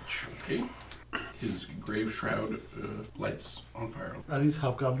damage. Okay. His grave shroud lights on fire. Are these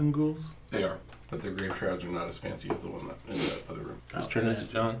hobgoblin ghouls? They are, but their grave shrouds are not as fancy as the one in the other room. Whose turn is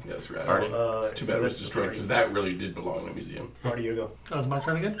it, John? Yeah, that's right. Alright. It's too bad it was destroyed because that really did belong in a museum. Already you go. Oh, it's my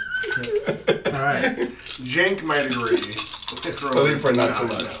turn again? All right. Jank might agree. I think for not so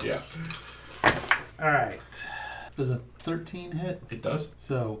much. Yeah, All right. Does a 13 hit? it does.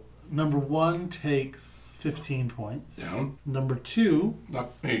 So, number 1 takes 15 points. Down. Number 2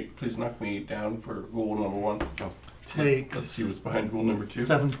 Please knock me down for goal number 1. takes Let's see what's behind goal number 2.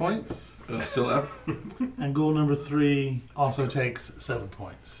 7 points. Still up. And goal number 3 also takes 7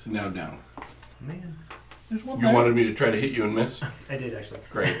 points. Now down. Man, There's one You there. wanted me to try to hit you and miss. I did actually.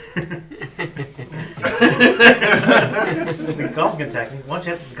 Great. The golf can attack me. Why don't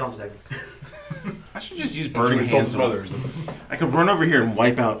you have the golf attack me? I should just use Burning burning insult hands. his mother or something. I could run over here and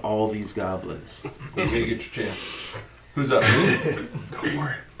wipe out all these goblins. You may get your chance. Who's up? Me?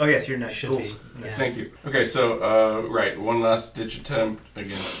 Oh yes, you're next. Should Ghouls. be. Yeah. Thank you. Okay, so right, one last ditch attempt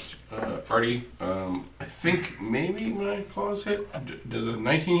against Artie. I think maybe my claws hit. Does a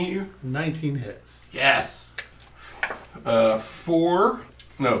 19 hit you? 19 hits. Yes.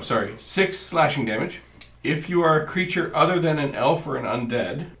 6 slashing damage. If you are a creature other than an elf or an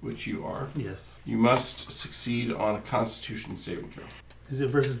undead, which you are, Yes. you must succeed on a Constitution saving throw. Is it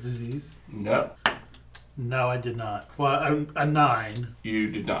versus disease? No, No, I did not. Well, I'm a 9.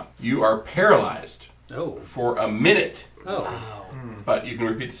 you did not. You are paralyzed Oh. for a minute, Oh. Wow. but you can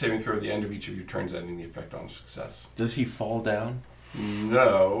repeat the saving throw at the end of each of your turns, ending the effect on success. Does he fall down?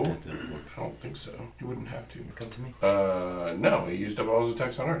 No, That's unfortunate. I don't think so. He wouldn't have to. Come to me. No, he used up all his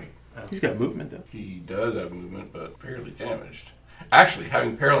attacks on Artie. He's got movement though. He does have movement, but fairly damaged. Actually,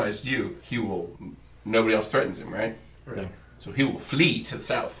 having paralyzed you, he will. Nobody else threatens him, right? Right. So he will flee to the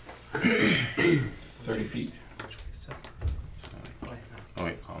south. 30 feet. Oh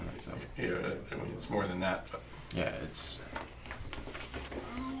wait, calm that so. Yeah, I mean, it's more than that, but Yeah, it's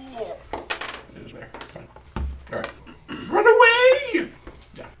it is there. It's fine. Alright. Run away!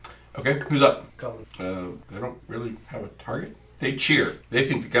 Yeah. Okay, who's up? Goblin. They don't really have a target. They cheer. They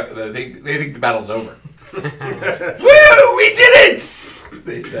think they think the battle's over. Woo! We did it!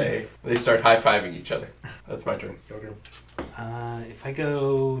 They say. They start high-fiving each other. That's my turn. If I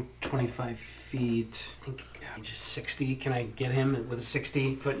go 25 feet, I think just 60. Can I get him with a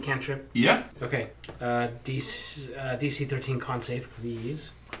 60-foot cantrip? Yeah. Okay. DC 13 con save,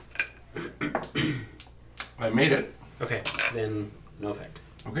 please. I made it. Okay, then no effect.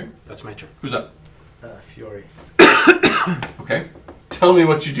 Okay. That's my turn. Who's up? Fury. Okay. Tell me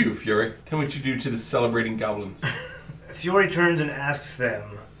what you do, Fury. Tell me what you do to the celebrating goblins. Fury turns and asks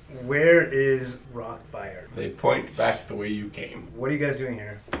them, "Where is Rockfire? They point back the way you came. What are you guys doing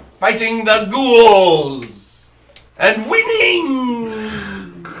here?" Fighting the ghouls! And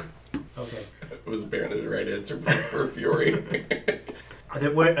winning! Okay. It was apparently the right answer for Fury. Are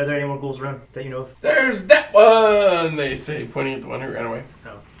there any more ghouls around that you know of? There's that one! They say, pointing at the one who ran away.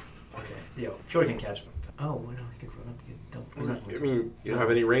 Oh. Okay. Yeah, Fury can catch him. Oh, well, no, he could run up to get dumped. What is that? I mean, you don't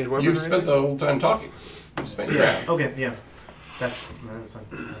have any range weapons? You've or spent the whole time talking. You spent your Yeah. round. Okay. Yeah. That's fine.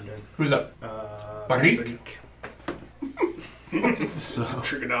 I'm doing. Who's up? Barik? Some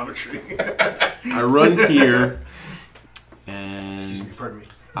trigonometry. I run here Excuse me, and pardon me.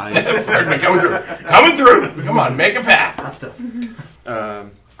 I Pardon me, coming through. Coming through! Come on, make a path. That stuff.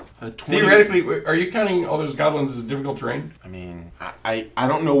 a 20, Theoretically, are you counting all those goblins as difficult terrain? I mean, I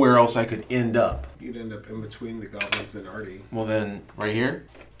don't know where else I could end up. You'd end up in between the goblins and Artie. Well then, right here,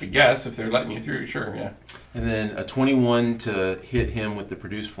 I guess, if they're letting you through, sure, yeah. and then a 21 to hit him with the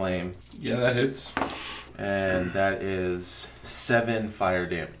produce flame, Yeah, that hits. and that is 7 fire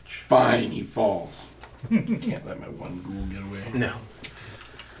damage. Fine, he falls. Can't let my one ghoul get away. No.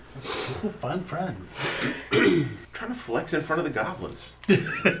 We're fun friends. Trying to flex in front of the goblins.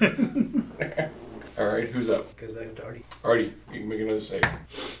 Alright, who's up? Goes back up to Artie. Artie, you can make another save.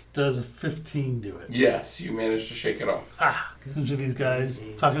 Does a 15 do it? Yes, you managed to shake it off. Seems to these guys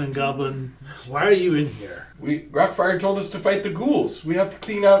talking in Goblin. Why are you in here? Rockfire told us to fight the ghouls. We have to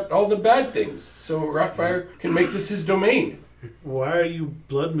clean out all the bad things, so Rockfire can make this his domain. Why are you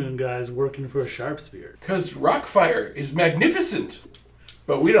Blood Moon guys working for a Sharpspear? Because Rockfire is magnificent.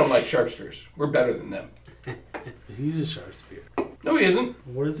 But we don't like Sharpspears. We're better than them. He's a Sharpspear. No, he isn't.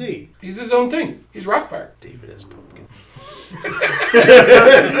 What is he? He's his own thing. He's Rockfire. David S. Pumpkin.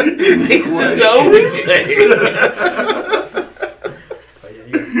 It's his own thing.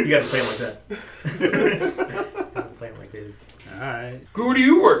 You gotta play him like that. Play him like David. Alright. Who do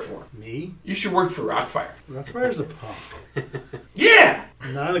you work for? Me? You should work for Rockfire. Rockfire's a punk. Yeah!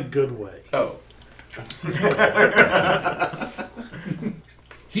 Not a good way. Oh.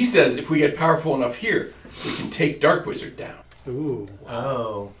 He says if we get powerful enough here, we can take Dark Wizard down. Ooh.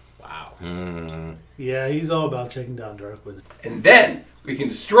 Oh. Wow. Yeah, he's all about taking down Dark Wizard. And then we can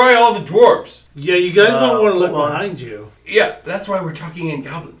destroy all the dwarves. Yeah, you guys might want to look hold on. behind you. Yeah, that's why we're talking in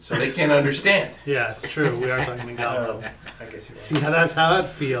goblins, so they can't understand. Yeah, it's true. We are talking in Goblin. I guess you're right. See how that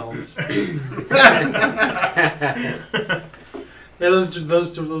feels. Yeah, those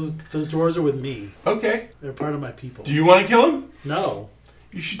dwarves are with me. Okay. They're part of my people. Do you want to kill him? No.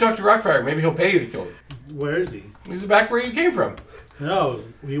 You should talk to Rockfire. Maybe he'll pay you to kill him. Where is he? He's back where you came from. No,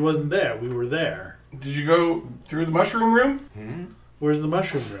 he wasn't there. We were there. Did you go through the mushroom room? Where's the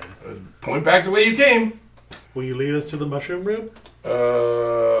mushroom room? Point back the way you came. Will you lead us to the mushroom room?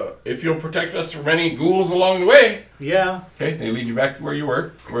 If you'll protect us from any ghouls along the way. Yeah. Okay, they lead you back to where you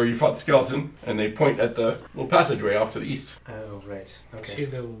were, where you fought the skeleton, and they point at the little passageway off to the east. Oh, right. Okay.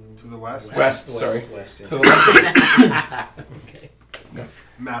 To the To the west. West, sorry. West, yeah. To the left. okay.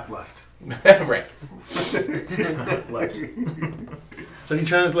 Map left. Right. Left. So he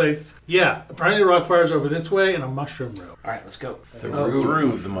translates. Yeah, apparently Rockfire's over this way in a mushroom room. All right, let's go.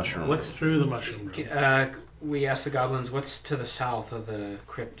 Through the mushroom. What's Through the mushroom room. we asked the goblins what's to the south of the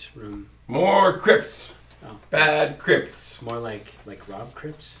crypt room? More crypts. Oh. Bad crypts. More like Rob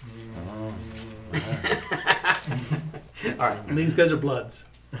crypts. All right. And these guys are Bloods.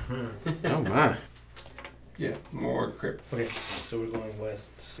 Oh my. Yeah, more crypts. Okay, so we're going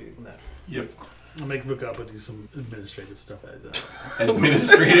west to that. Yep. I'll make Vukapa do some administrative stuff as that.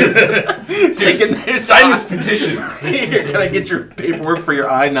 Administrative. Dude, sign this petition. Here, can I get your paperwork for your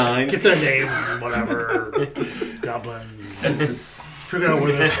I-9? Get their names and whatever. Goblins. Census. Figure out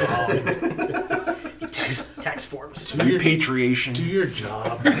where they're from. Tax forms. Repatriation. Do your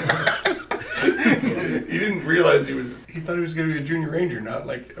job. He didn't realize he thought he was going to be a junior ranger, not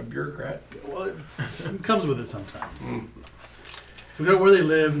like a bureaucrat. Well, it comes with it sometimes. Figure out where they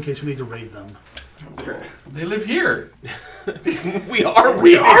live in case we need to raid them. They live here. We are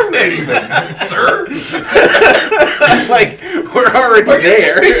raiding them, sir. like, we're already Are you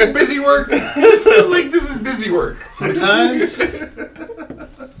just there. making busy work? It feels like this is busy work. Sometimes.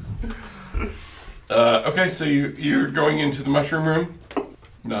 Okay, so you're going into the mushroom room.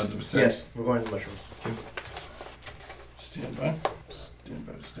 Nods of assent. Yes, we're going to the mushroom. Stand by. Stand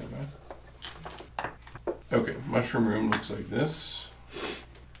by. Stand by. Okay, mushroom room looks like this.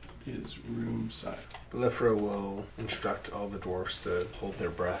 Is room side. Belifra will instruct all the dwarfs to hold their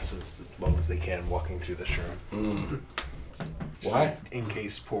breaths as long as they can walking through this room. Why? In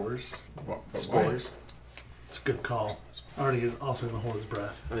case spores. Why? Spores. It's a good call. Artie is also going to hold his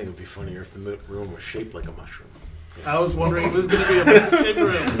breath. I think it would be funnier if the room was shaped like a mushroom. I was wondering if it was going to be a big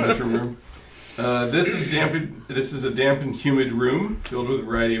room. Mushroom room. This is dampened. This is a damp and humid room filled with a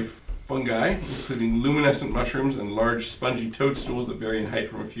variety of fungi, including luminescent mushrooms and large spongy toadstools that vary in height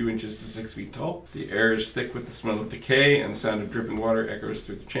from a few inches to 6 feet tall. The air is thick with the smell of decay, and the sound of dripping water echoes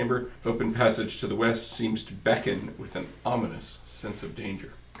through the chamber. Open passage to the west seems to beckon with an ominous sense of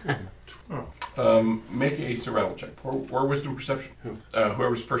danger. Make a survival check or wisdom perception.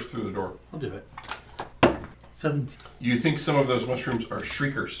 Whoever's first through the door. I'll do it. 17. You think some of those mushrooms are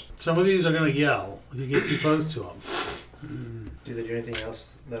shriekers. Some of these are going to yell if you get too close to them. Do they do anything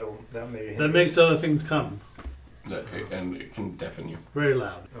else that'll maybe That makes other things come. And it can deafen you. Very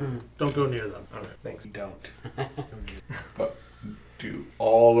loud. Don't go near them. Okay, thanks. Don't. But do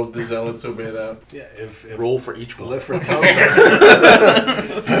all of the zealots obey that? Yeah, if Roll for each one. Belifra tells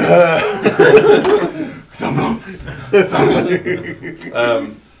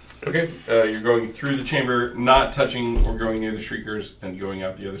them. Okay, you're going through the chamber, not touching or going near the shriekers, and going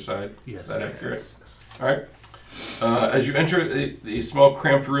out the other side. Yes. Is that accurate? Yes. All right. As you enter the small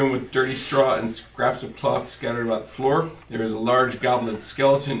cramped room with dirty straw and scraps of cloth scattered about the floor, there is a large goblin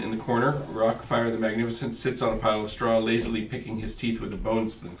skeleton in the corner. Rockfire the Magnificent sits on a pile of straw, lazily picking his teeth with a bone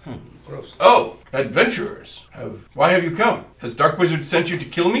splinter. Gross. Oh, adventurers! Why have you come? Has Dark Wizard sent you to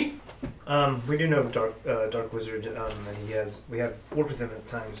kill me? We do know Dark Wizard, and we have worked with him at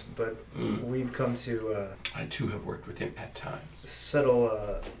times, but we've come to I too have worked with him at times. settle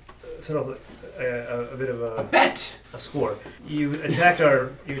a bit of A bet! a score. You attacked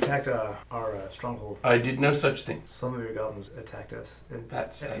our stronghold. I did no such thing. Some of your goblins attacked us.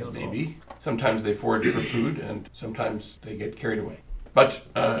 That's at as Hales maybe. Sometimes they forage for food, and sometimes they get carried away. But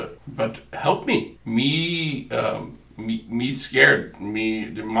help me. Me scared. Me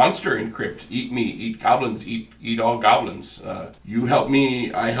the monster in crypt. Eat me. Eat goblins. Eat all goblins. You help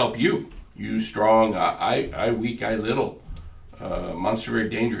me. I help you. You strong. I weak. I little. Monster very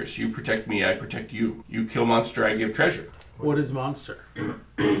dangerous. You protect me. I protect you. You kill monster. I give treasure. What is monster?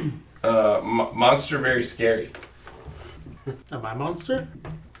 Monster very scary. Am I monster?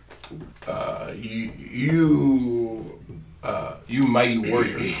 You mighty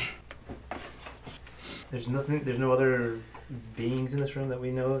warrior. There's no other beings in this room that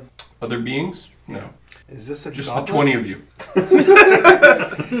we know of. Other beings? No. Is this a Just goblin? the 20 of you.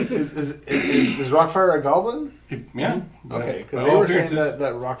 Is Rockfire a goblin? Yeah. Okay, because By they all were saying appearances,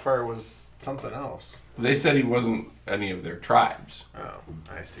 that Rockfire was something else. They said he wasn't any of their tribes. Oh,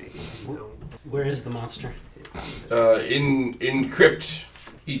 I see. So, Where is the monster? In crypt,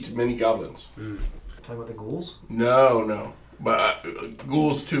 eat many goblins. talking about the ghouls? No. But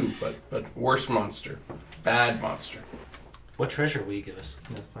ghouls too, but worse monster. Bad monster. What treasure will you give us?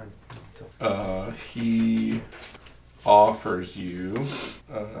 That's fine. He offers you,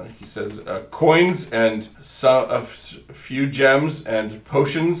 he says, coins and a few gems and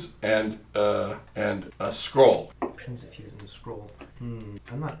potions and a scroll. Options if you can scroll. I'm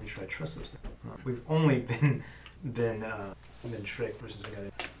not really sure I trust those things. We've only been tricked versus I got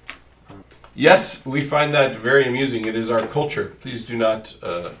it. Yes, we find that very amusing. It is our culture. Please do not,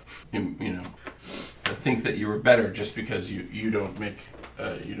 think that you are better just because you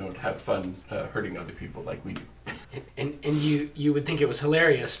don't have fun hurting other people like we do. And you would think it was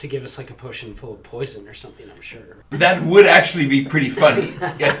hilarious to give us like a potion full of poison or something, I'm sure. That would actually be pretty funny.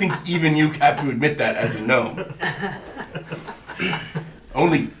 I think even you have to admit that as a gnome.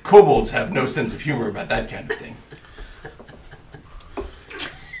 Only kobolds have no sense of humor about that kind of thing.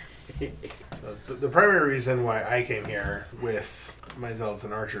 The primary reason why I came here with my zealots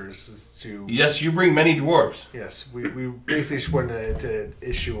and archers is to... Yes, you bring many dwarves. Yes, we basically just wanted to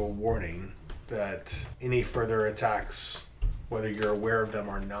issue a warning that any further attacks, whether you're aware of them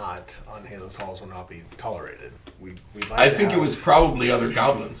or not, on Hales Halls will not be tolerated. We'd like I to think it have- was probably other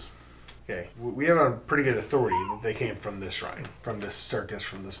goblins. Okay, we have on pretty good authority that they came from this shrine, from this circus,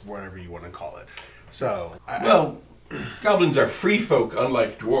 from this whatever you want to call it. So, Goblins are free folk,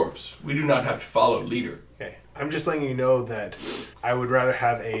 unlike dwarves. We do not have to follow leader. okay, I'm just letting you know that I would rather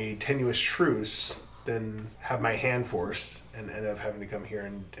have a tenuous truce than have my hand forced and end up having to come here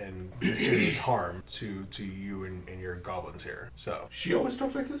and do serious harm to you and your goblins here. So, She always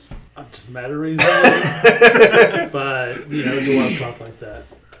talks like this? Just a matter of reason. But, dwarves talk like that.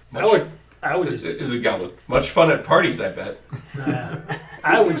 I would just Is a goblin. Much fun at parties, I bet.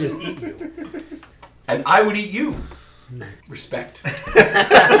 I would just eat you. And I would eat you. Respect.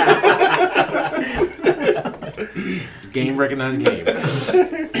 Game recognized game.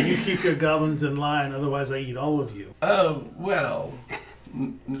 You keep your goblins in line, otherwise I eat all of you. Oh, well.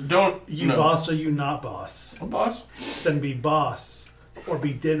 Don't. You no. boss or you not boss? A boss? Then be boss or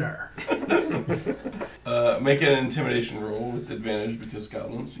be dinner. Make an intimidation roll with advantage because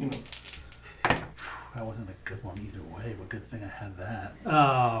goblins, That wasn't a good one either way, but good thing I had that.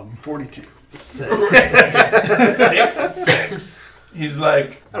 42. 6. 6? He's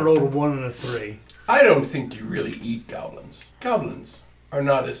like, I rolled a 1 and a 3. I don't think you really eat goblins. Goblins are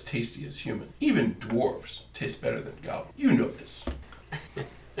not as tasty as human. Even dwarves taste better than goblins. You know this.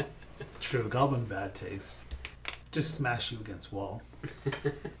 True, goblin bad taste. Just smash you against wall.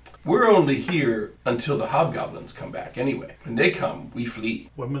 We're only here until the hobgoblins come back anyway. When they come, we flee.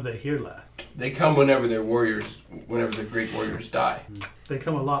 When were they here last? They come whenever their great warriors die. They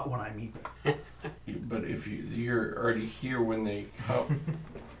come a lot when I meet them. But if you're already here when they come,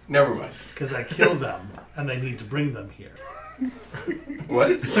 never mind. Because I kill them, and they need to bring them here.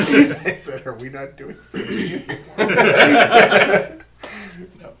 What? I said, are we not doing this anymore?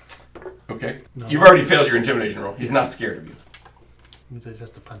 No. Okay. No. You've already failed your intimidation roll. He's not scared of you. Means I just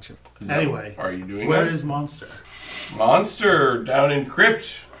have to punch him. Is that- Anyway, are you doing where that? is Monster? Monster down in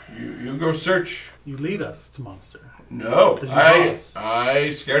crypt. You go search. You lead us to monster. No, 'Cause you're boss. I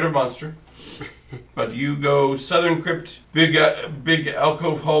scared of monster. But you go southern crypt, big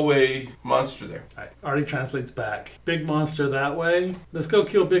alcove hallway, monster there. All right. Artie translates back. Big monster that way. Let's go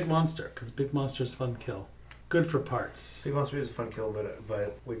kill big monster because big monster's fun to kill. Good for parts. Big monster is a fun kill,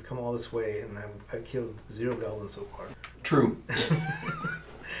 but we've come all this way, and I've killed 0 goblins so far, True.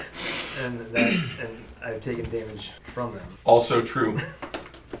 and I've taken damage from them. Also true.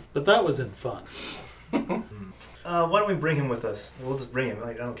 But that wasn't fun. Why don't we bring him with us? We'll just bring him.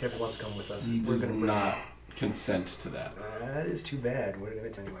 Like, I don't care if he wants to come with us. He We're does gonna bring not consent to that. That is too bad. We're gonna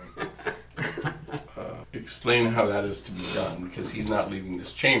anyway. Explain how that is to be done, because he's not leaving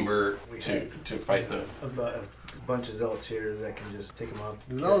this chamber to fight the. About a bunch of zealots here that can just pick him up.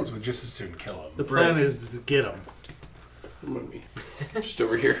 The Zealots would just as soon kill him. The plan Right. is to get him. Me. Just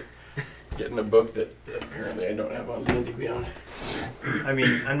over here, getting a book that apparently I don't have on D&D Beyond. I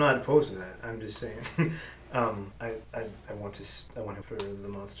mean, I'm not opposed to that. I'm just saying. I want him for the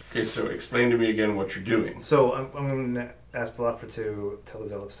monster. Okay, so explain to me again what you're doing. So I'm going to ask Balafra to tell the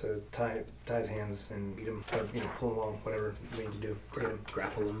zealots to tie his hands and beat him, or pull him along, whatever we need to do. Get him.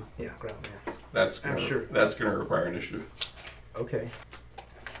 Grapple them. Yeah, grab him. Yeah. That's I'm sure. That's gonna require initiative. Okay.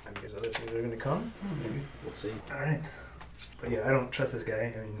 I guess other things are going to come. Maybe. We'll see. All right. But yeah, I don't trust this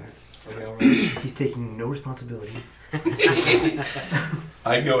guy. I mean, are we all right? He's taking no responsibility.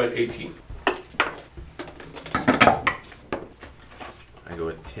 I go at 18. I go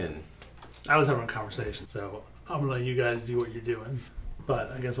at 10. I was having a conversation, so I'm gonna let you guys do what you're doing.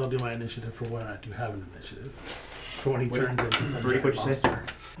 But I guess I'll do my initiative for when I do have an initiative. For when he Wait, turns into some Brick, giant what'd you say?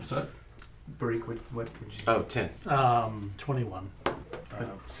 monster. What's that? Barik, what would you Oh, 10. 21.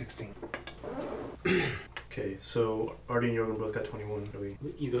 16. Okay, so Artie and Jorgen both got 21. Are we?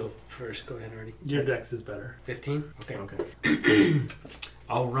 You go first. Go ahead, Artie. Your dex is better. 15? Okay. Okay.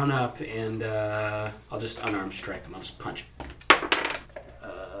 I'll run up and I'll just unarmed strike him. I'll just punch.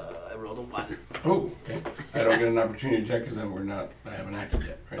 I rolled a 1. Oh, okay. I don't get an opportunity to check because I haven't acted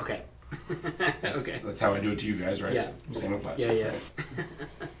yet, right? Okay. Okay. That's how I do it to you guys, right? Yeah. So, same applies. Yeah, yeah. Right.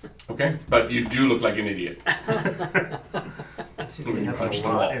 Okay, but you do look like an idiot That seems to when be you happening punch a the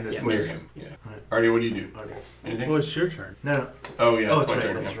lot wall in this near place. him. Yeah. Right. Artie, what do you do? Artie. Anything? Well, it's your turn. No. Oh, yeah, Oh, it's that's my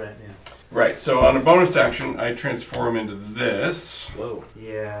right. turn. That's yeah. right. Yeah. Right, so on a bonus action, I transform into this. Whoa.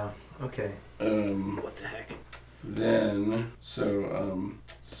 Yeah. Okay. What the heck? Then, so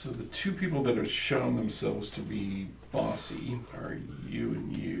the two people that have shown themselves to be bossy are you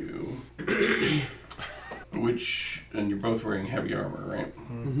and you. And you're both wearing heavy armor, right?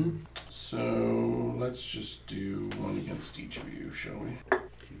 Mm-hmm. So let's just do one against each of you, shall we?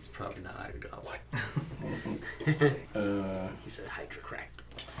 He's probably not a goblin. He's a Hydra crack.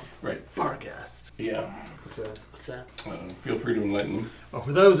 Right. Barghast. Yeah. What's that? What's that? Feel free to enlighten me. Well,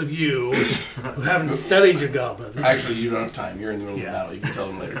 for those of you who haven't studied your goblins, Actually, you don't have time. You're in the middle of Yeah. the battle. You can tell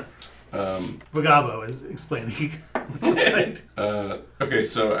them later. Vagabo is explaining. Right. Okay,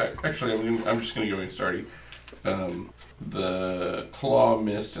 so actually, I'm just going to go and start. The claw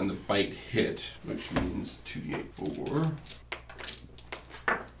missed and the bite hit, which means 2d8 4.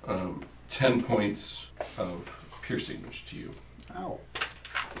 10 points of piercing damage to you. Ow.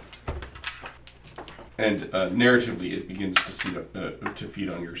 And narratively, it begins to feed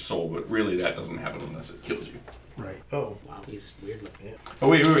on your soul, but really that doesn't happen unless it kills you. Right. Oh. Wow, he's weird looking. Oh,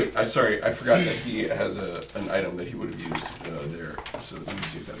 wait. I forgot that he has an item that he would have used there. So let me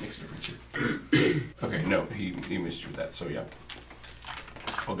see if that makes a difference here. Okay, no, he missed you with that, so yeah.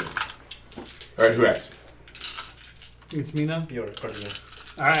 All good. Alright, who acts? It's me now. You're Artie.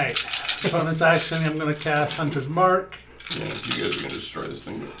 All right. Bonus action. I'm going to cast Hunter's Mark. Yeah, you guys are going to destroy this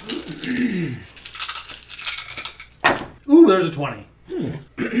thing. Ooh, there's a 20.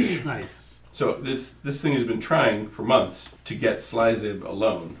 Nice. So this thing has been trying for months to get Slyzib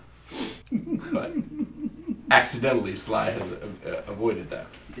alone. But accidentally, Sly has avoided that.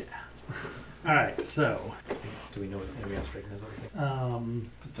 All right. So, Do we know what enemy outstrike is? I'll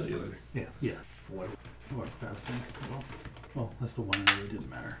tell you later. yeah. What? Oh, I've got to think. Well, that's the one that really didn't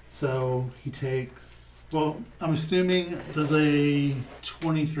matter. So he takes. Well, I'm assuming does a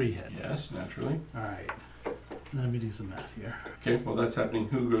 23 hit. Yes, naturally. All right. Let me do some math here. Okay, well that's happening.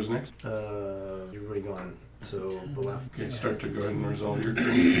 Who goes next? You've already gone. So Balaf. Okay, start to go ahead and resolve your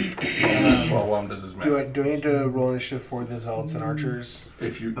turn. While Wam does his math. Do I need to roll initiative for the Zealots and Archers?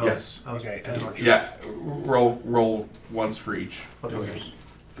 If you Oh, yes, I was Okay, an archer. yeah, roll once for each. I'll do archers.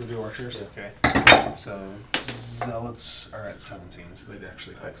 We'll do Archers? Okay. So, Zealots are at 17, so they'd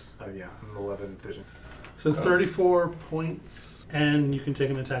actually pass. Oh yeah, I'm 11, 13. So 34 points And you can take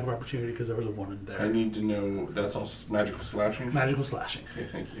an attack of opportunity because there was a 1 in I there. need to know, that's all magical slashing? Magical slashing. Okay,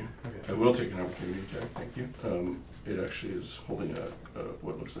 thank you. Okay. I will take an opportunity attack, thank you. It actually is holding a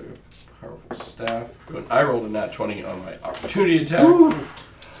what looks like a powerful staff. I rolled a nat 20 on my opportunity attack.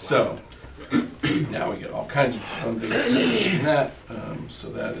 So, now we get all kinds of fun things in that.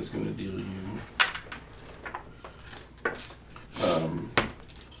 So that is going to deal you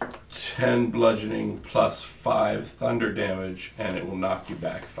 10 bludgeoning plus 5 thunder damage, and it will knock you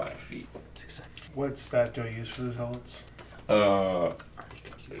back 5 feet. What stat do I use for the zealots? How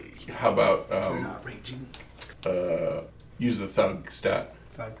about not raging. use the thug stat,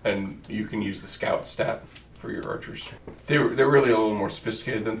 Thug. and you can use the scout stat for your archers. They're really a little more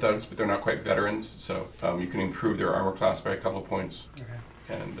sophisticated than thugs, but they're not quite veterans, so you can improve their armor class by a couple of points. Okay.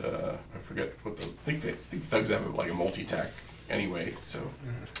 And I forget what I think thugs have like a multi-tack anyway, so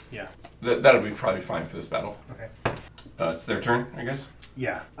Yeah. that'll be probably fine for this battle. Okay. It's their turn, I guess.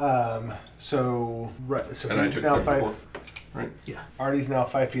 Yeah. So And I he's took now cover 5. before. Right. Yeah. Artie's now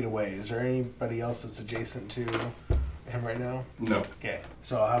 5 feet away. Is there anybody else that's adjacent to him right now? No. Okay.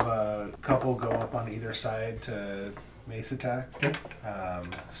 So I'll have a couple go up on either side to mace attack. Okay.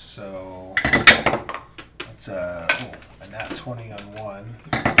 So it's a nat 20 on one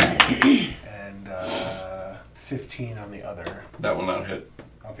and 15 on the other. That will not hit.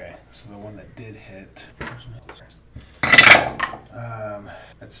 Okay. So the one that did hit.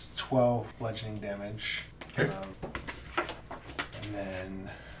 That's 12 bludgeoning damage. Okay. And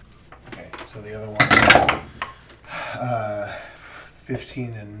then, okay, so the other one,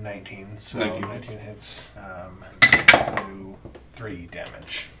 15 and 19. So 19 hits, do 3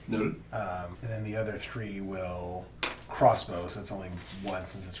 damage. Noted. And then the other 3 will crossbow, so it's only 1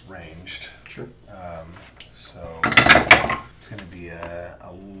 since it's ranged. Sure. So it's going to be a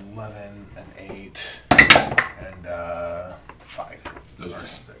 11, an 8, and 5. Those are are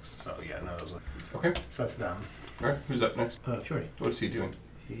 6. So yeah, no, those are. Okay. So that's them. All right. Who's up next? Fury. What's he doing?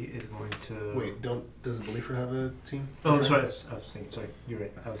 He is going to. Wait, doesn't Believer have a team? Oh, sorry. I was thinking. Sorry, you're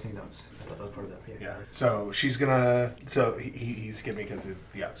right. I was thinking I thought that was part of that. Yeah. So she's gonna. So he's skipping because it.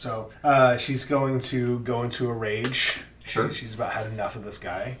 Yeah. So she's going to go into a rage. Sure. She's about had enough of this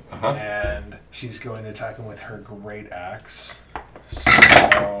guy, and she's going to attack him with her great axe.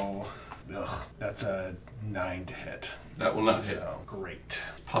 So, that's a 9 to hit. That will not hit. So great.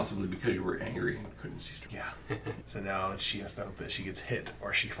 Possibly because you were angry and couldn't see straight. Yeah. So now she has to hope that she gets hit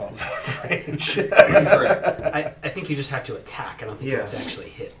or she falls out of range. Correct. I think you just have to attack. I don't think you Yeah. have to actually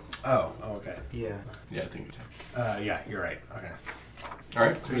hit. Oh, okay. Yeah. Yeah, I think you did. Yeah, you're right. Okay. All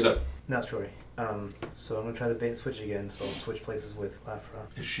right. Who's up? Not Fury. So I'm gonna try the bait and switch again. So I'll switch places with Lafra.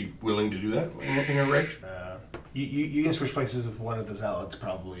 Is she willing to do that in her rage? You can switch places with one of the zealots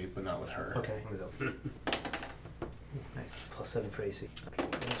probably, but not with her. Okay. Nice. Plus 7 for AC. Okay.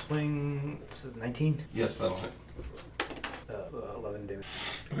 Gonna swing. It's 19. Yes, that'll hit. 11 damage.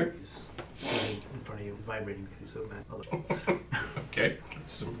 Okay. He's sitting in front of you, vibrating because he's so mad. Okay.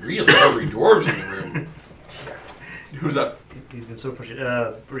 Some really hungry dwarves in the room. Who's up? He's been so frustrated.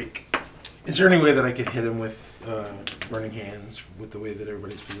 Breek. Is there any way that I could hit him with burning hands with the way that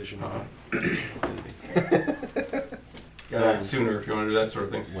everybody's positioned? Sooner if you want to do that sort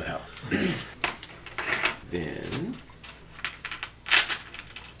of thing. Well, then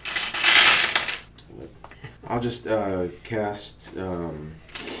I'll just cast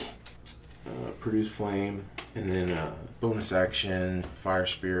Produce Flame, and then bonus action Fire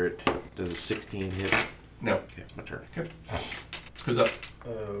Spirit. Does a 16 hit? No. Okay, my turn. Okay. Who's up?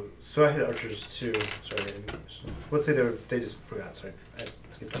 So I hit archers too. Sorry. Let's say they just forgot. Sorry. I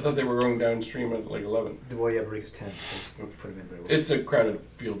skipped. I thought they were going downstream at like 11. Well, yeah, Breek's 10. Let's put him in very well. It's a crowded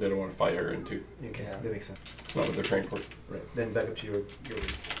field. They don't want to fire into. Okay, Yeah. that makes sense. It's not what they're trained for. Right. Then back up to your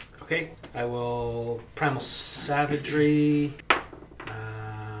Okay, I will Primal Savagery.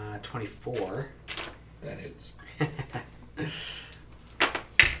 24. That hits.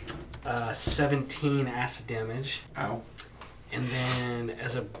 17 acid damage. Ow. And then,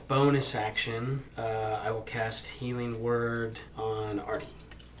 as a bonus action, I will cast Healing Word on Artie.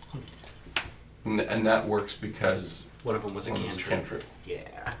 And that works because One of them was a one was a cantrip.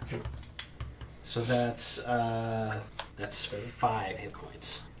 Yeah. Okay. So that's 5 hit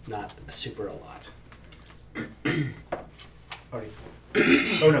points. Not super a lot. Artie.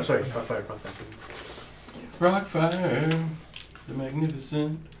 Oh no, sorry. Rockfire. Rockfire, the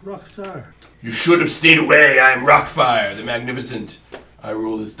Magnificent. Rockstar. You should have stayed away. I am Rockfire, the Magnificent. I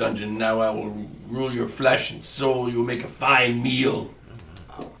rule this dungeon. Now I will rule your flesh and soul. You will make a fine meal.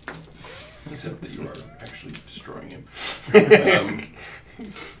 Except that you are actually destroying him.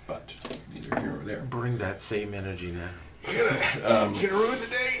 But neither here nor there. Bring that same energy now. Gonna ruin the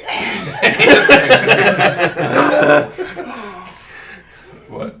day.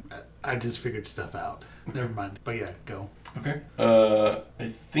 What? I just figured stuff out. Never mind. But yeah, go. Okay. I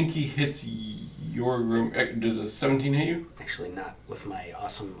think he hits your room. Does a 17 hit you? Actually, not with my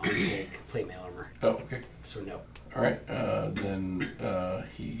awesome archaic plate mail armor. Oh, okay. So no. All right. Then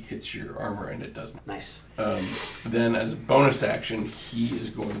he hits your armor and it doesn't. Nice. Then, as a bonus action, he is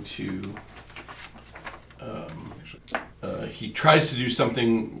going to. He tries to do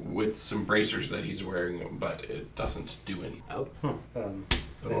something with some bracers that he's wearing, but it doesn't do any. Oh. I don't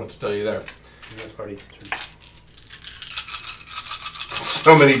know what to tell you there. Next party's turn.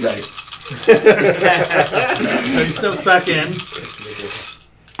 So many dice. He steps back in.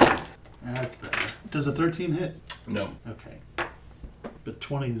 That's better. Does a 13 hit? No, Okay. But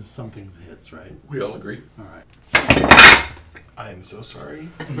 20 something's hits, right? we all agree. All right. I am so sorry.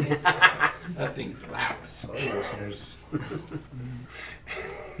 That thing's loud. Sorry, listeners.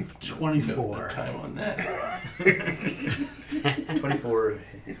 24. No time on that. 24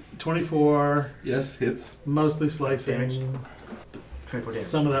 24, Yes, hits. mostly slicing. damage. 24 damage.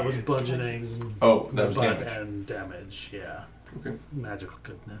 Some of that was It's bludgeoning. Oh, that was but- damage. And damage, yeah. Okay, Magical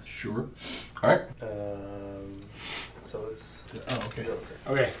goodness. sure. All right. So it's. Oh, okay.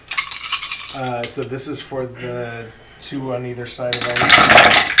 Okay. So this is for the two on either side of us.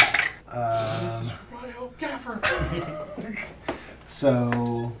 Ryle Gaffer.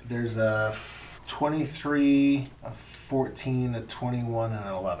 So there's a 23, a 14, a 21, and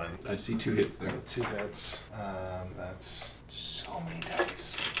an 11. I see 2 hits there. So 2 hits. That's so many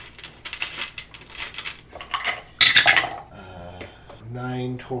dice.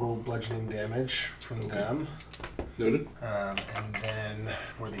 9 total bludgeoning damage from them. Noted. And then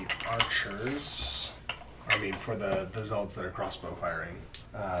for the archers, for the zealots that are crossbow firing,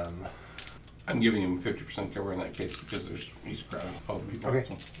 I'm giving him 50% cover in that case because he's crowded all the people. okay,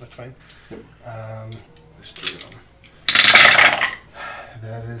 So. that's fine. Yep. There's 3 of them.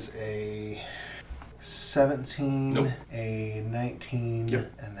 That is a 17, Nope. a 19,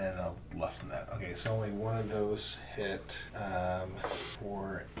 Yep. and then a less than that. Okay, so only one of those hit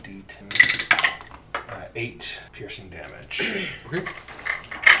for D10. 8 piercing damage. Okay.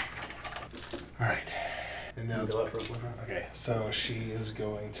 Alright. And now it's Go out for okay, so she is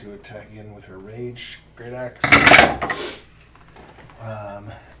going to attack again with her rage great axe.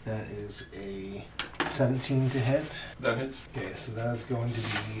 That is a 17 to hit. That hits. Okay, so that is going to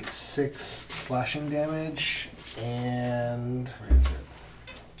be 6 slashing damage, and where is it?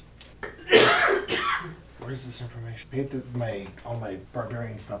 Where is this information? I hate that all my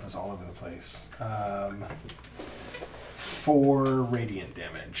barbarian stuff is all over the place. 4 radiant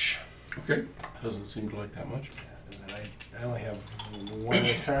damage. Okay. Doesn't seem to like that much. And then I only have 1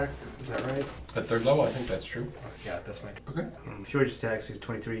 attack. Is that right? At 3rd level, I think that's true. Yeah, that's my. Okay. Fjord's attacks, he's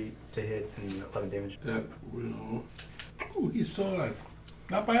 23 to hit and 11 damage. That will. Ooh, he's still alive.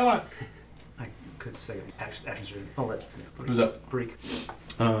 Not by a lot. I could say action surge. I'll let Who's up? Break.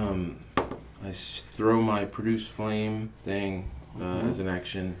 I throw my produce flame thing as an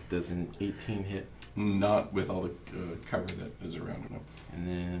action. Does an 18 hit? Not with all the cover that is around him. No. And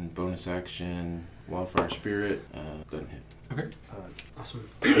then bonus action, wildfire spirit, doesn't hit. Okay. Awesome.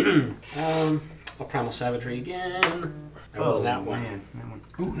 I'll primal savagery again. I rolled that one. Man, that one.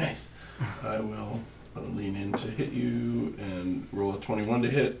 Ooh, nice. I will lean in to hit you and roll a 21 to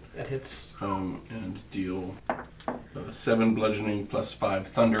hit. That hits. And deal 7 bludgeoning plus 5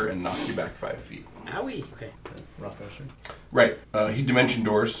 thunder and knock you back 5 feet. Owie. Okay. Rough Usher. Right. He dimension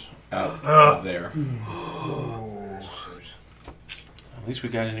doors out there. At least we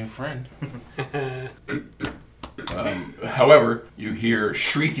got a new friend. However, you hear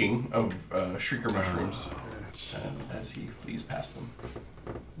shrieking of shrieker mushrooms as he flees past them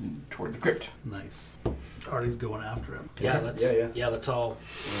toward the crypt. Nice. Artie's going after him. Yeah. Let's. Yeah. Let's all.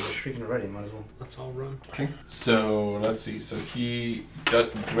 We're shrieking already, might as well. Let's all run. Okay. So let's see. So he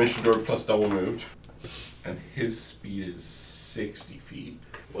got dimension door plus double moved, and his speed is 60 feet.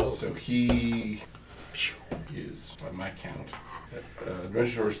 Whoa. So he is, by my count,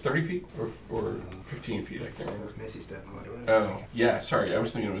 dimension door is 30 feet or 15 feet. I can't remember. That's Missy step. Oh, yeah. Sorry, I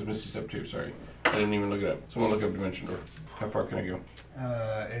was thinking it was Misty Step 2. Sorry, I didn't even look it up. Someone look up dimension door. How far can I go?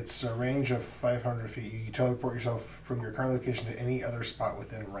 It's a range of 500 feet. You teleport yourself from your current location to any other spot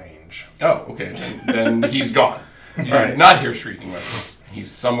within range. Oh, okay. Then he's gone. You did Alright. not hear shrieking weapons. He's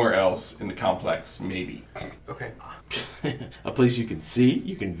somewhere else in the complex, maybe. Okay. A place you can see,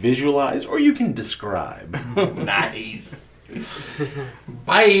 you can visualize, or you can describe. Nice.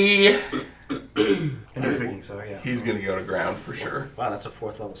 Bye. And no shrieking, so yeah. He's gonna go to ground for sure. Wow, that's a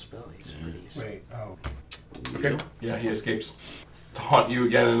 4th level spell. He's pretty. Wait, oh. Okay. Yeah, he escapes to haunt you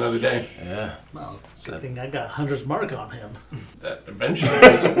again another day. Yeah. Well, good thing I got Hunter's mark on him. That eventually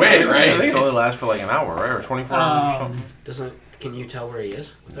goes away, I right? think it only lasts for like an hour, right? Or 24 hours or something. Can you tell where he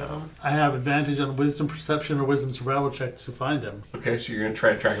is? With that on? I have advantage on wisdom perception or wisdom survival check to find him. Okay, so you're going to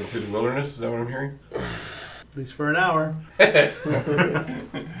try to track him through the wilderness? Is that what I'm hearing? At least for an hour.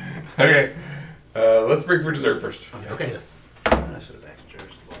 Okay. Let's break for dessert first. Okay. Yes. I should have asked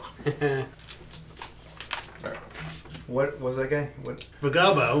Jared. All right. What was that guy? What?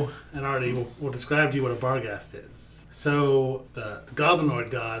 Vagabo and Artie will describe to you what a Barghast is. So the goblinoid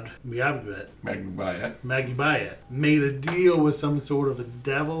god Miabit, Magibayet, made a deal with some sort of a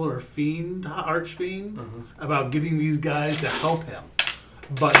devil or fiend, archfiend, about getting these guys to help him.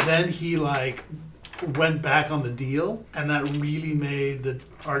 But then he went back on the deal, and that really made the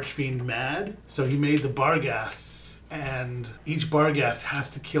archfiend mad. So he made the Barghasts. And each Barghast has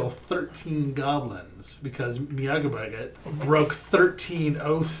to kill 13 goblins because Miagabaget broke 13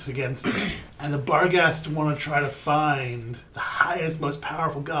 oaths against him. And the Barghasts want to try to find the highest, most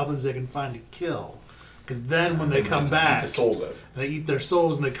powerful goblins they can find to kill. Because then when they come back, Eat the souls of. and they eat their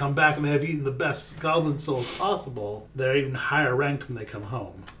souls and they come back and they have eaten the best goblin souls possible, they're even higher ranked when they come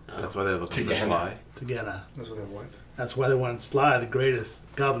home. That's why they look for Together. Sly. To get a, That's what they want. that's why they wanted Sly, the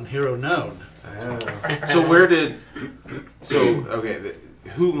greatest goblin hero known. So where did... So, okay,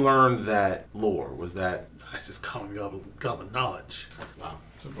 who learned that lore? Was that... That's just common goblin knowledge. Wow.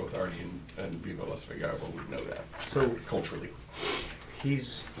 So both Artie and Viva Las Vegas would know that. So Culturally.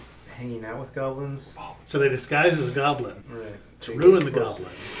 he's hanging out with goblins. So they disguise as a goblin Right. to ruin the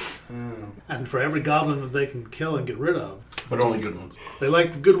goblins. And for every goblin that they can kill and get rid of, But only good ones. they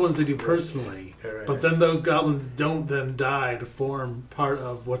like the good ones they do personally. Right. But then those goblins don't then die to form part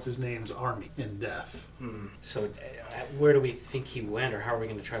of what's his name's army in death. So where do we think he went, or how are we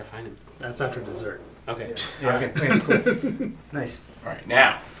going to try to find him? That's after dessert. Okay. Yeah. Okay. Cool. Nice. All right,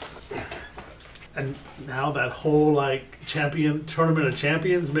 now. And now that whole champion tournament of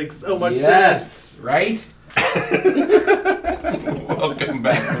champions makes so much Yes, sense. right? Welcome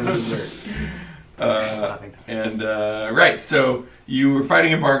back from dessert. Right, so you were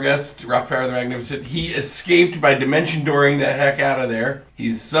fighting a Barghest, Rockfire the Magnificent. He escaped by dimension dooring the heck out of there.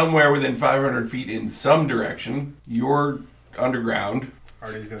 He's somewhere within 500 feet in some direction. You're underground.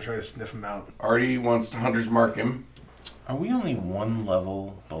 Artie's gonna try to sniff him out. Artie wants to hunter's mark him. Are we only one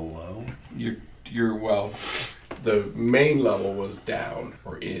level below? You're well, the main level was down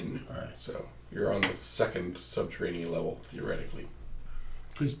or in. Alright. So you're on the second subterranean level, theoretically.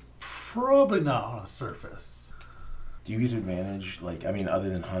 He's probably not on a surface. Do you get advantage, other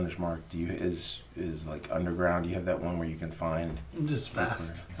than Hunter's Mark, do you is underground, do you have that one where you can find... I'm just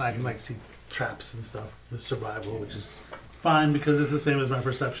fast. I can see traps and stuff with survival, which is fine because it's the same as my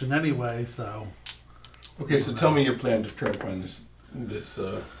perception anyway, so... Okay, so tell me your plan to try to find this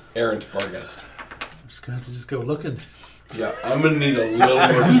errant Barghest. I'm just gonna have to just go looking. Yeah, I'm gonna need a little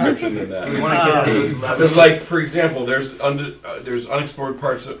more description than that. We want to get out of the Because, for example, there's unexplored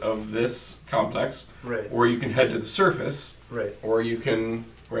parts of this complex, Right. or you can head to the surface, Right. or you can.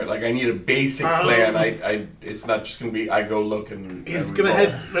 Right, I need a basic plan. It's not just gonna be I go look and. He's and gonna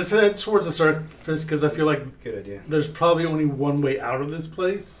roll. let's head towards the surface because I feel like Good idea. there's probably only one way out of this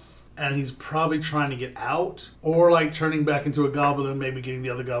place, and he's probably trying to get out, or turning back into a goblin and maybe getting the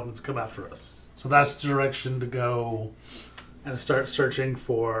other goblins to come after us. So that's the direction to go, and start searching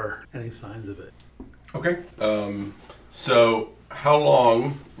for any signs of it. Okay. So how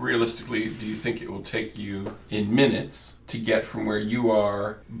long, realistically, do you think it will take you in minutes to get from where you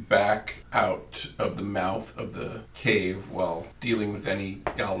are back out of the mouth of the cave while dealing with any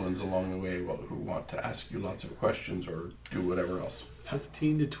goblins along the way who want to ask you lots of questions or do whatever else?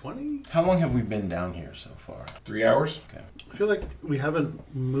 15 to 20? How long have we been down here so far? 3 hours? Okay. I feel like we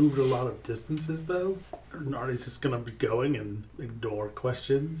haven't moved a lot of distances, though. Artie's just going to be going and ignore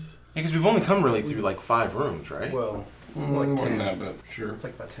questions. Yeah, because we've only come really through 5 rooms, right? Well, More than 10. that, but sure. It's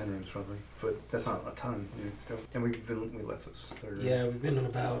about 10 rooms probably, but that's not a ton. Still, and we left this third room. Yeah, we've been in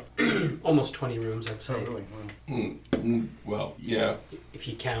about almost 20 rooms, I'd Oh, say. really? Wow. Well, yeah. If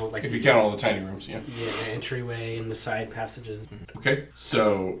you count If you count all the tiny rooms, yeah. the entryway and the side passages. Okay,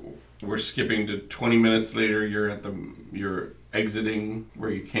 so we're skipping to 20 minutes later. You're exiting where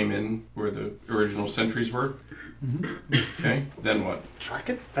you came in, where the original sentries were. Okay, then what? Track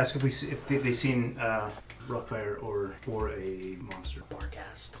it? Ask if they've seen Rockfire or a monster.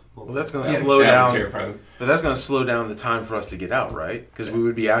 Forecast. Well, that's going to Yeah, slow That would down. terrify them. But that's going to slow down the time for us to get out, right? Because we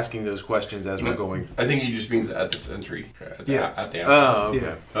would be asking those questions as we're going. I think he just means at the sentry. At the outside. Oh,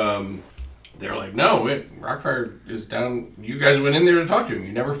 okay. Yeah. They're like, no, Rockfire is down. You guys went in there to talk to him.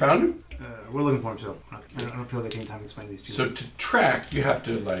 You never found him? We're looking for him still. We're not I don't feel like any time to explain these two. So to track, you have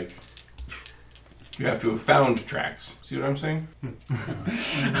to have found tracks. See what I'm saying? It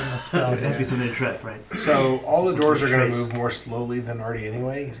has to be something to track, right? So all the doors are going trace. to move more slowly than Artie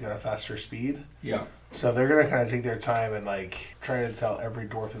anyway. He's got a faster speed. Yeah. So they're going to kind of take their time and like try to tell every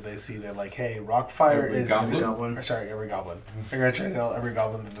dwarf that they see that like, hey, Rockfire Every is goblin? or sorry, every goblin. They're going to try to tell every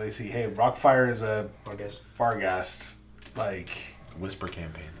goblin that they see, hey, Rockfire is a Barghast. Like Whisper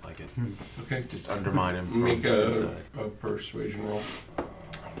campaign, like it. Okay. Just undermine him. From Make inside. a persuasion roll,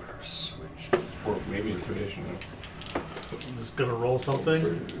 persuasion. or maybe intimidation. I'm just gonna roll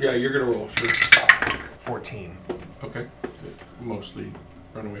something. Yeah, you're gonna roll. Sure. 14. Okay. They mostly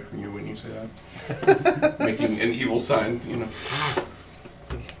run away from you when you say that, making an evil sign. You know.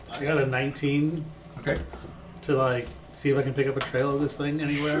 I got a 19 Okay. to like see if I can pick up a trail of this thing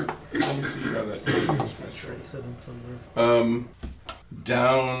anywhere. Let me see how that goes. Nice try. Set them somewhere.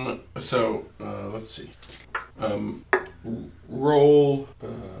 Down. So let's see. Roll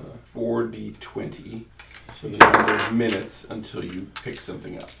 4d20 for the number of minutes until you pick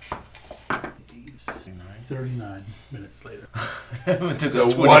something up. 39 minutes later. So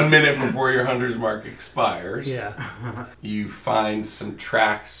 1 minute before your hunter's mark expires, Yeah. you find some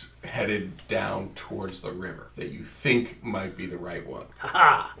tracks headed down towards the river that you think might be the right one.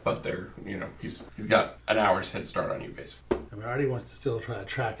 But they're, he's got an hour's head start on you, basically. I mean, Artie wants to still try to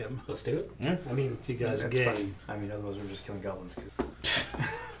track him. Let's do it. Yeah. I mean, If you guys are That's game. fine. I mean, otherwise we're just killing goblins.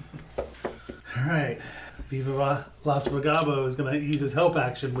 All right. Viva Las Vagabo is going to use his help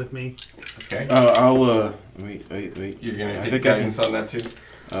action with me. Okay. I'll wait. You're going to I hit think I guidance on that too?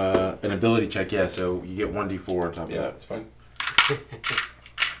 An ability check, yeah. So you get 1d4 on top of Yeah, that. that's fine.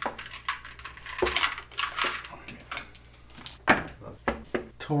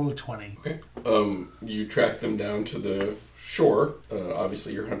 Total of 20. Okay. You track them down to the shore.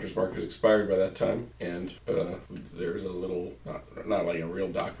 Obviously, your hunter's mark is expired by that time, and there's a little, not like a real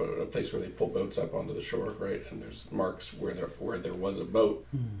dock, but a place where they pull boats up onto the shore, right? And there's marks where there was a boat,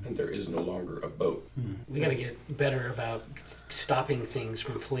 and there is no longer a boat. we got to get better about stopping things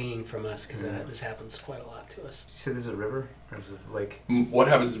from fleeing from us because this happens quite a lot to us. Did you say this is a river? Or is it like... What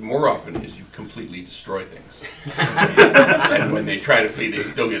happens more often is you completely destroy things, and when they try to flee, they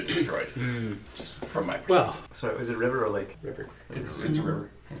still get destroyed. Just from my perspective. Well, Sorry, is it river or like... River. It's a river.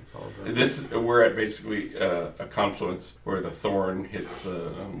 All of We're at basically a confluence where the thorn hits the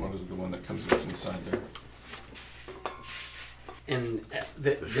what is the one that comes up inside there? And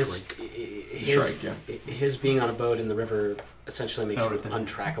his Shrike, yeah. his being on a boat in the river essentially makes Oh, it right.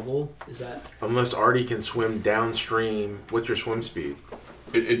 untrackable. Is that? Unless Artie can swim downstream. What's your swim speed?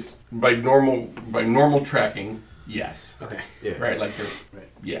 It's by normal tracking. Yes. Okay. Yeah. Right. Like you're. Right.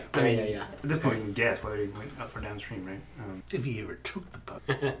 Yeah. I mean, yeah. At this point, you can guess whether he went up or downstream, right? if he ever took the boat,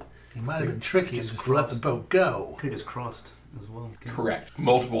 he might have been tricky and Just just let the boat go. Could have just crossed as well. Correct.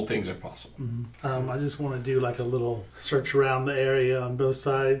 Multiple things are possible. I just want to do like a little search around the area on both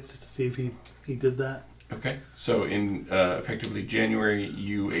sides to see if he did that. Okay. So in effectively January,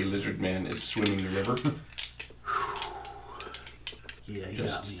 you, a lizard man, is swimming the river. Yeah, he got me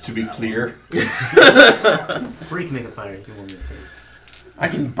Just on to be that clear. Or you can make a fire. You want me to I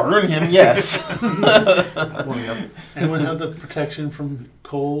can burn him, yes. warming up. Anyone have the protection from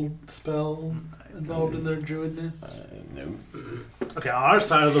cold spell involved in their druidness? No. Okay, on our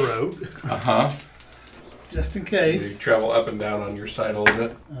side of the road, just in You case, travel up and down on your side a little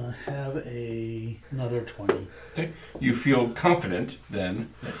bit. have another 20. Okay. You feel confident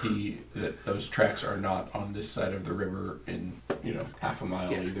then that those tracks are not on this side of the river in half a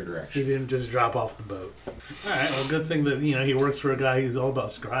mile Yeah. either He direction. didn't just drop off the boat. All right, well, good thing that he works for a guy who's all about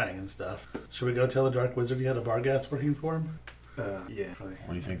scrying and stuff. Should we go tell the Dark Wizard he had a Barghast working for him? Yeah, probably. What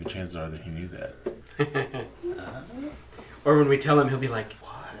do you think the chances are that he knew that? Or when we tell him, he'll be like,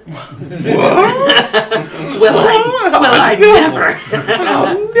 "What? Well, I never."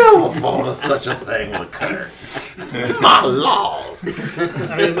 I'll never thought of such a thing would occur. My laws.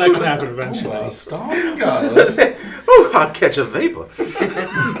 I mean, that can happen eventually. Stop, guys. Oh, I'll catch a vapor.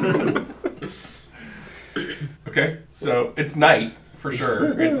 Okay, so it's night for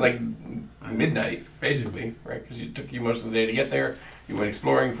sure. It's like midnight, basically, right? Because it took you most of the day to get there. You went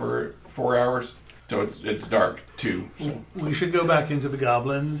exploring for 4 hours, so it's dark too. So We should go back into the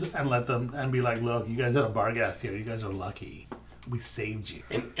goblins and let them and be like, look, you guys had a Barghast here. You guys are lucky. We saved you.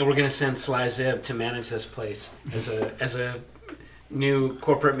 And we're gonna send Sly Zib to manage this place as a new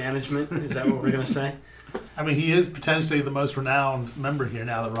corporate management. Is that what we're gonna say? I mean, he is potentially the most renowned member here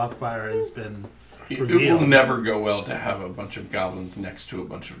now that Rockfire has been it revealed. will never go well to have a bunch of goblins next to a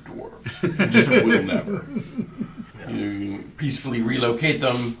bunch of dwarves. It just will never. You can peacefully relocate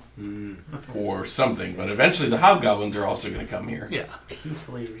them or something. But eventually the hobgoblins are also going to come here. Yeah.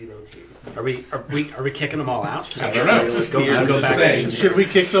 Peacefully relocate. Are we kicking them all out? I don't know. I'm Go just back saying. Should we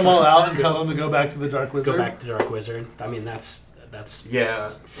kick them all out and tell them to go back to the Dark Wizard? Go back to Dark Wizard. I mean, that's Yeah,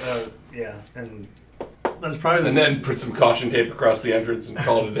 and That's probably And then put some caution tape across the entrance and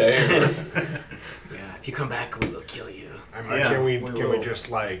call it a day. Or, yeah. If you come back, we will kill you. I mean, Yeah, can we will. just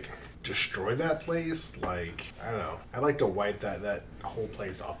like destroy that place? Like, I don't know. I'd like to wipe that whole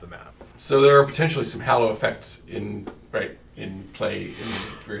place off the map. so there are potentially some halo effects in play in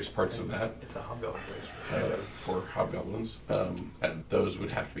various parts of that it's a hobgoblin place. for hobgoblins, and those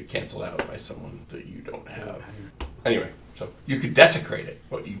would have to be canceled out by someone that you don't have. Anyway, so you could desecrate it,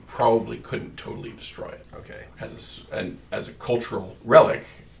 but you probably couldn't totally destroy it. Okay. As a cultural relic,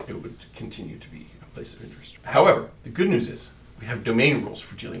 it would continue to be a place of interest. However, the good news is we have domain rules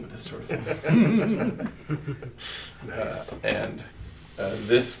for dealing with this sort of thing. Nice. And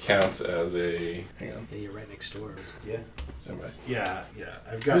this counts as a... Hang on, Yeah, you're right next door. Yeah. stand by. Yeah.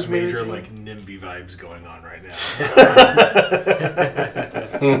 I've got Who's major managing? like NIMBY vibes going on right now.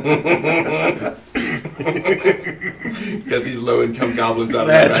 Get these low-income goblins out of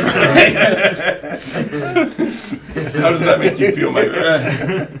my back. How does that make you feel, Mike?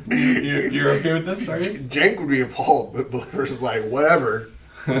 You're okay with this, are you? Jank would be appalled, but Believer's like, whatever.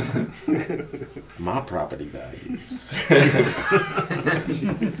 My property values.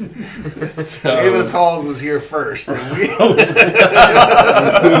 Amos Halls was here first. And we,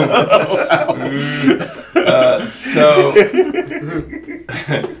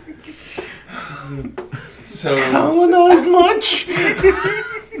 So Colonize much?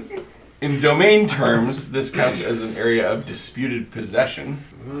 in domain terms, this counts as an area of disputed possession.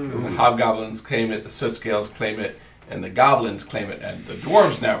 The hobgoblins claim it, the Sootscales claim it, and the goblins claim it, and the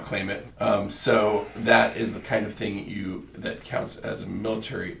dwarves now claim it. So that is the kind of thing that counts as a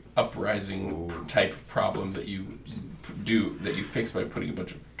military uprising type problem that you fix by putting a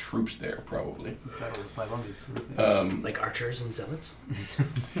bunch of troops there, probably. Battle of 500. Like archers and zealots.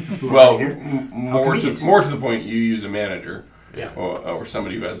 Well, more convenient. to the point, you use a manager. Yeah. Or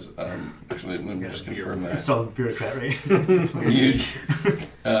somebody who has actually let me just confirm that. Install a bureaucrat, right? You,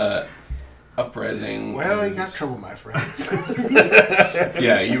 uprising. well, you is- got trouble, my friends.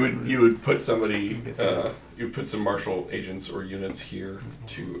 Yeah, you would put somebody, you would put some martial agents or units here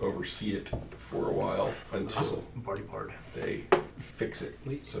to oversee it for a while until Party part. they fix it,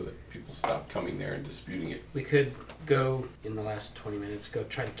 so that people stop coming there and disputing it. We could go in the last 20 minutes. Go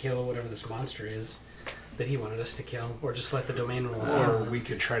try to kill whatever this monster is that he wanted us to kill, or just let the domain rules Or out. we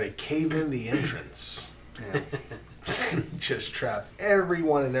could try to cave in the entrance. Yeah. Just trap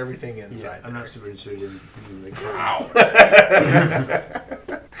everyone and everything inside. I'm there. not super interested in like, Wow.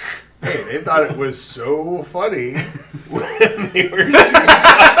 Hey, they thought it was so funny when they were.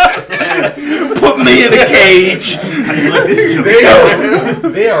 Put me in a cage.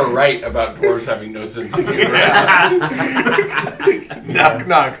 They are right about dwarves having no sense of humor. Knock,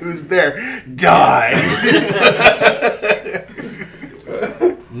 knock. Who's there? Die.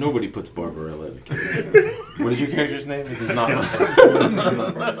 Nobody puts Barbarella in a cage. What is your character's name? It is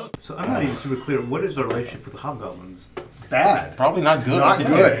not. So I'm not even super clear. What is our relationship with the hobgoblins? Bad. Probably not good. Not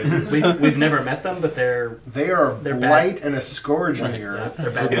good. We've never met them, but they're They are They're blight bad. and a scourge on the earth.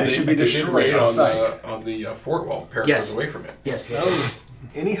 they're bad. They should be They did destroyed raid on on sight. the fort wall. Parrot Yes. was away from it. Yes.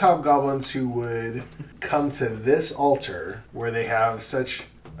 Any hobgoblins who would come to this altar where they have such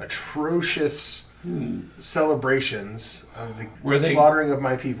atrocious celebrations of the Where they- slaughtering of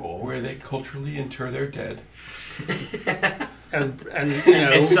my people. Where they culturally inter their dead. and you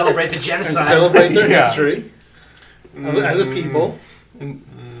know, And celebrate the and genocide. celebrate their Yeah. history as a people And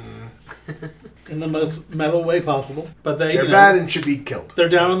in the most metal way possible. But they, They're you know, bad and should be killed. they're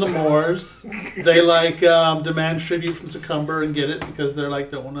down in the moors. They like demand tribute from Succumber and get it because they're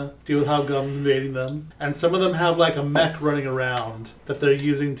like don't want to deal with hobgoblins invading them. And some of them have like a mech running around that they're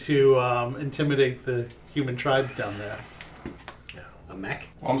using to intimidate the human tribes down there. A mech.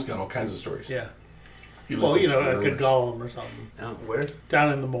 Mom's got all kinds of stories. Yeah. He Well, listens you know, for like a rumors. golem or something Oh, Where?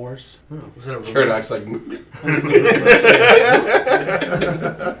 down in the moors. was it a rumor? Paradox, like,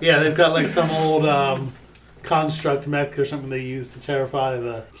 Yeah, they've got like some old construct mech or something they use to terrify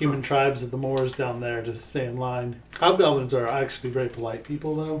the human tribes of the Moors down there to stay in line. Hobgoblins are actually very polite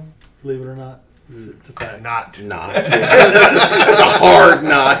people, though. Believe it or not, it's a fact. Not. Not. It's a hard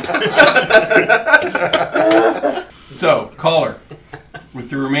not. so, caller, with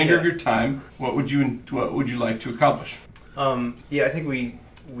the remainder of your time, what would you like to accomplish? Yeah, I think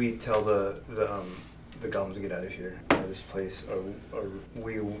we tell the goblins to get out of here, this place, or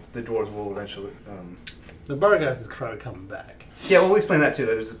the dwarves will eventually The Barghast is probably coming back. Yeah, well, we'll explain that too.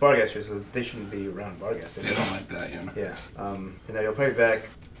 There's the Barghast here, so they shouldn't be around Barghast. They don't like that, you know. Yeah, and then he'll probably be back.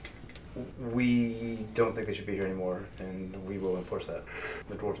 We don't think they should be here anymore, and we will enforce that.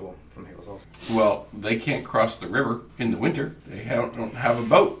 The dwarves will from Halo's Halls. Well, they can't cross the river in the winter. They don't have a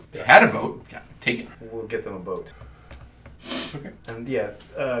boat. They had a boat. Got taken. We'll get them a boat. Okay. And yeah,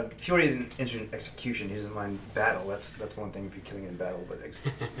 Fiore isn't interested in execution. He doesn't mind battle. That's one thing if you're killing in battle, but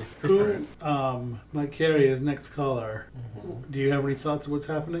Who might carry as next caller? Do you have any thoughts of what's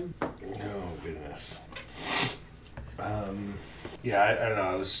happening? Oh, goodness. Yeah, I don't know.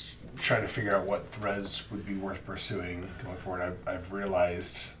 I was trying to figure out what threads would be worth pursuing going forward. I've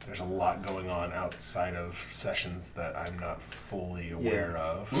realized there's a lot going on outside of sessions that I'm not fully aware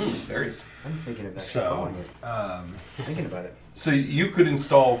of. There is. I'm thinking of that. So, Thinking about it. So you could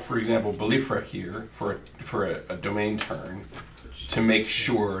install, for example, Belifra here for a domain turn to make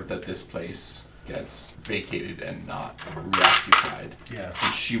sure that this place gets vacated and not reoccupied. yeah.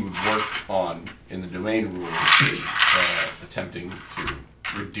 And she would work on, in the domain rules, attempting to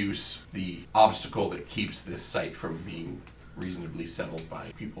reduce the obstacle that keeps this site from being reasonably settled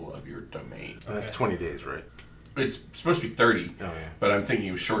by people of your domain. And that's 20 days, right? It's supposed to be 30, Oh, yeah. but I'm thinking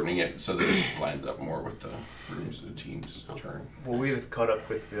of shortening it so that it lines up more with the rooms of the team's turn. Well, we've caught up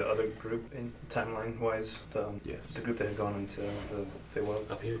with the other group in timeline-wise. Yes. The group that had gone into the Feywild.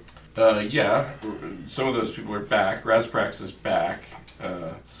 Up here. Yeah, some of those people are back. Razprax is back.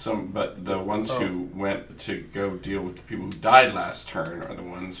 But the ones who went to go deal with the people who died last turn are the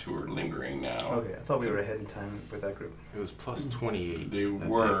ones who are lingering now. Okay, I thought we were ahead in time with that group. It was plus 28. They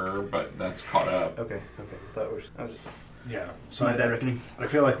were, but that's caught up. Okay. I was just Yeah. So my bad reckoning. I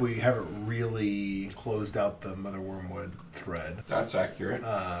feel like we haven't really closed out the Mother Wormwood thread. That's accurate.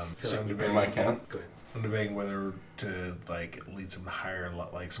 So I'm By debating, my count. Go ahead. I'm debating whether to lead some higher,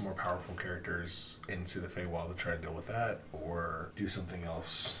 some more powerful characters into the Feywild to try to deal with that, or do something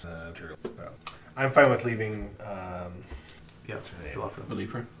else. So I'm fine with leaving. Yeah,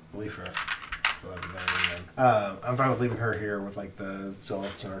 Believer. Believer. I'm fine with leaving her here with the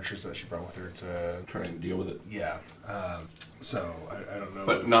zealots and archers that she brought with her to. Try and deal with it. Yeah. So I don't know.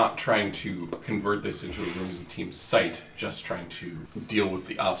 But not trying to convert this into a rooms and teams site, just trying to deal with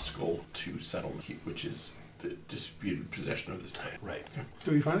the obstacle to settlement, which is the disputed possession of this place. Right.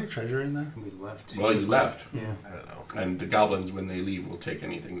 Do we find any treasure in there? We left. Well, you left. Yeah. I don't know. And the goblins, when they leave, will take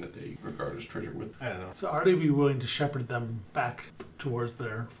anything that they regard as treasure with. I don't know. So Artie be willing to shepherd them back towards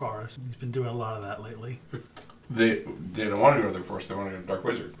their forest. He's been doing a lot of that lately. They don't want to go to their forest, they want to go to Dark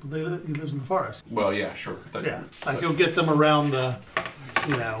Wizard. He lives in the forest. Well, yeah, sure. Yeah, he'll get them around the,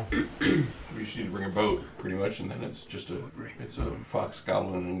 You just need to bring a boat, pretty much, and then it's just a fox,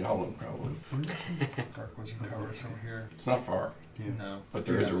 goblin, and goblin, probably. Dark Wizard Towers over here. It's not far, No. but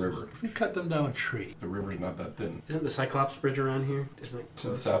there is a river. We cut them down a tree. The river's not that thin. Isn't the Cyclops Bridge around here? Isn't it? It's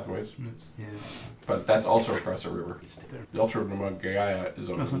in the southways, Yeah. but that's also across a river. The Ultra Gaia is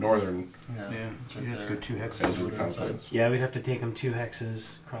on the northern Yeah. It's You'd right have to there. go 2 hexes. edge of the confines. Yeah, we'd have to take them 2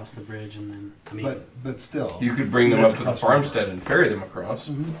 hexes across the bridge, and then But still. You could bring them have up to the cross farmstead and ferry them across,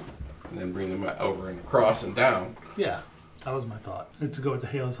 Mm-hmm. and then bring them over and across and down. Yeah, that was my thought. To go into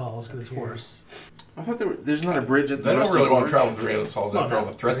Hale's Halls, get his horse. I thought there's not a bridge at the They don't western really want to margin. travel through Rayless Halls Well, after all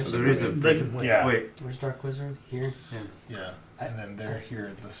no. the threats that There they're is a doing. They can wait. Yeah. Wait. where's Dark Wizard? Here. Yeah. And then they're here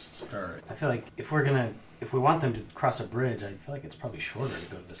at the start. I feel like if we want them to cross a bridge, I feel like it's probably shorter to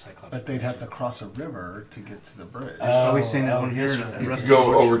go to the Cyclops. But they'd have to cross a river to get to the bridge. Are we saying there's one here this and way. the You rest could of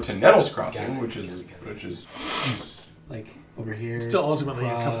go the over to Nettles Got Crossing, it. which is like over here. Still, ultimately, you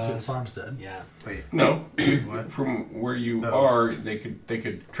come to the across. farmstead. Yeah. Wait. no. What? From where you Oh. are, they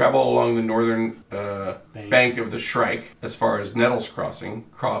could travel along the northern bank of the Shrike as far as Nettles Crossing,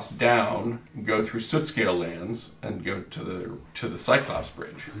 cross down, go through Sootscale lands, and go to the Cyclops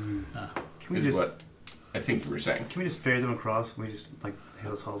Bridge. Can we Is just what I think you were saying. can we just ferry them across? We just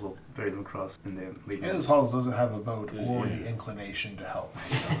Hale's Halls will ferry them across and they leave. His Halls doesn't have a boat or the inclination to help.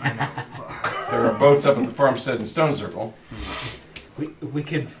 There are boats up at the farmstead in Stone Circle. We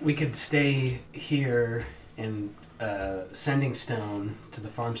could stay here in Sending Stone to the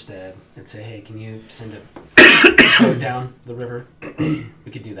farmstead and say, hey, can you send a boat down the river?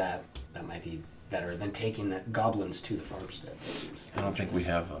 We could do that. That might be better than taking the goblins to the farmstead. That seems I don't think we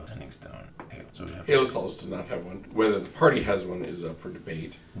have a sending stone. So we have Hale's Halls does not have one. Whether the party has one is up for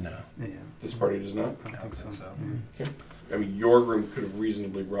debate. No. Yeah. This party does not. I don't think so. so. Yeah. I mean, Yorgrim could have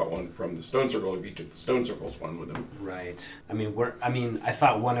reasonably brought one from the Stone Circle if he took the Stone Circle's one with him. Right. I mean, I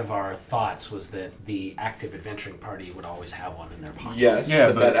thought one of our thoughts was that the active adventuring party would always have one in their pocket. Yes, Yeah,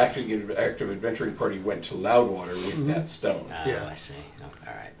 but but- that active adventuring party went to Loudwater with that stone. Oh, Yeah. I see. Oh,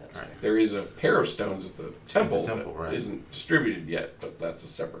 all right, that's fair. There is a pair of stones at the temple, temple, that right. isn't distributed yet, but that's a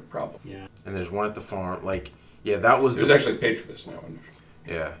separate problem. Yeah. And there's one at the farm. Like, yeah, that was There's the actually a page for this now.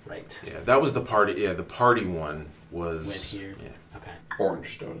 yeah, Right. yeah, that was the party. Yeah, the party one was Went here. Yeah. Okay.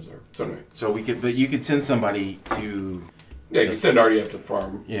 Orange stone is there. So anyway, So we could, but you could send somebody to yeah, you can send Artie up to the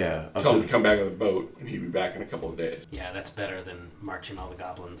farm, yeah, up tell him to, to come back with a boat, and he'd be back in a couple of days. Yeah, that's better than marching all the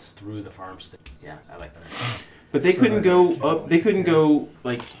goblins through the farmstead. Yeah, I like that. but they So couldn't then go they can, up. They couldn't go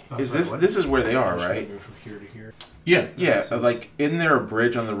like. Is sorry, this what? this is where they are, right? Move from here to here. Yeah, Yeah, like isn't there a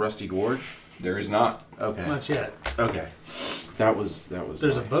bridge on the Rusty Gorge? there is not. Okay, Not yet. okay, that was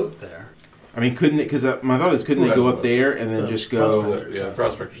There's a my- boat there. I mean, couldn't it? Because my thought is, couldn't Who they has go a up boat? there and then The just go prospector. Yeah,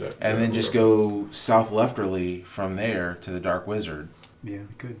 prospectors have. and then just go south lefterly from there to the Dark Wizard? Yeah,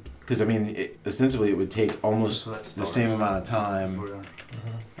 we could. Because I mean, ostensibly, it would take almost So that's the same dollars. amount of time, We're on.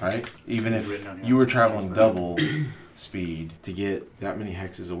 right? Even if Written on here. you were traveling double speed to get that many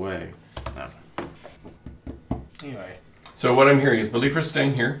hexes away. No. Anyway. So what I'm hearing is Beliefra's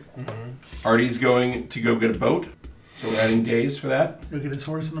staying here. Artie's going to go get a boat. So we're adding days for that. We'll get his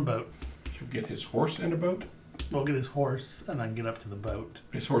horse in a boat. He'll get his horse in a boat. We'll get his horse and then get up to the boat.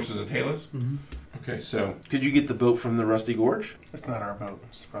 His horse is at Halos. Mm-hmm. Okay, so Could you get the boat from the Rusty Gorge? That's not our boat.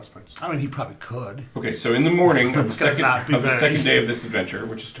 It's the prospects. I mean, he probably could. in the morning of the It's gonna second not be of the very- second day of this adventure,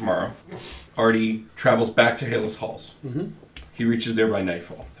 which is tomorrow, Artie travels back to Halos Halls. Mm-hmm. He reaches there by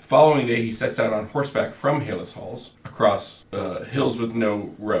nightfall. The following day, he sets out on horseback from Halos Halls across hills with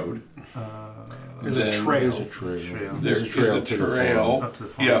no road. There's Then- a trail. There's a trail. Trail. There There's is a trail a to the trail. Up to the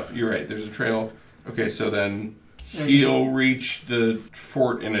farm. Yeah, you're right. There's a trail. Okay, so then he'll reach the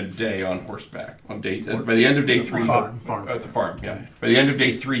fort in a day on horseback. On day by the end of day three, Farm. at the farm. Yeah, by the end of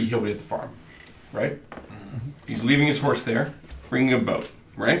day 3, he'll be at the farm. Right? He's leaving his horse there, bringing a boat.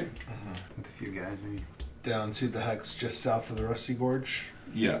 Right? With a few guys, maybe. Down to the hex just south of the Rusty Gorge.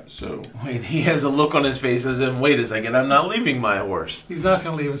 Yeah. So Wait, he has a look on his face as in, wait a second, I'm not leaving my horse. He's not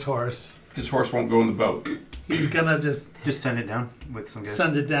going to leave his horse. his horse won't go in the boat. He's going to just Just send it down with some guys.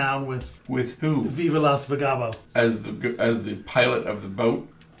 send it down with With who? Viva Las Vagabo. As the pilot of the boat.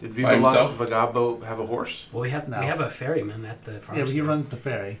 Did By Viva Las himself? Vagabo have a horse? Well, we have a ferryman at the farm. Yeah, but he runs the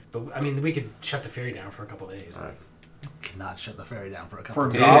ferry. But I mean, we could shut the ferry down for a couple days. Right. Cannot shut the ferry down for a couple For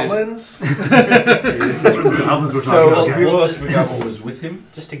of days. goblins? Goblins were So, talking about Viva guys. Vilas Vigabo was with him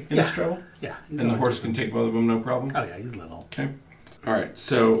Just to in this trouble, Yeah. he's and the always horse with can him. take both of them, no problem. Oh, yeah, he's little. Okay. All right.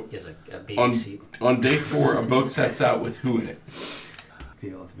 So he has a baby on seat. on day 4, a boat sets out with who in it?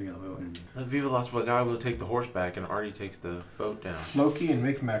 Let Viva Las Vagabo take the horse back and Artie takes the boat down. Loki and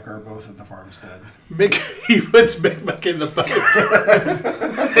Micmac are both at the farmstead. Mick, he puts Mick back in the boat.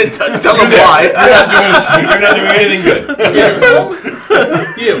 Tell him why. You're not doing anything good.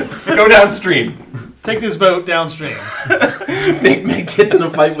 You, Go downstream. take this boat downstream. Mick gets in a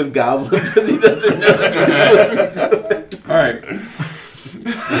fight with goblins because he doesn't know. All right.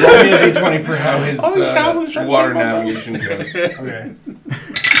 Roll me a d20 for how his Oh, these goblins trying to water take my boat. navigation goes. Okay.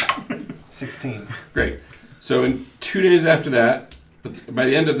 16. Great. So in 2 days after that, by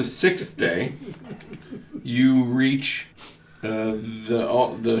the end of the 6th day, you reach the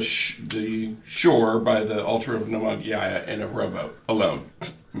shore by the altar of Namagiaya in a rowboat alone,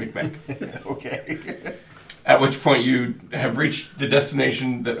 Micmac. Okay. At which point you have reached the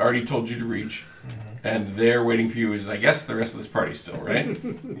destination that Artie told you to reach, and there waiting for you is, I guess, the rest of this party still, right?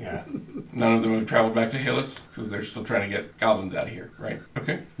 Yeah. None of them have traveled back to Halos because they're still trying to get goblins out of here, right?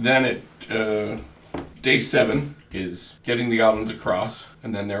 Okay. Then at day 7 is getting the goblins across,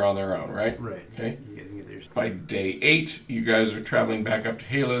 and then they're on their own, right? Right. Okay. You guys can get theirs. By day 8, you guys are traveling back up to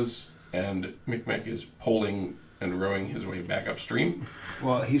Halos, and Micmac is poling and rowing his way back upstream.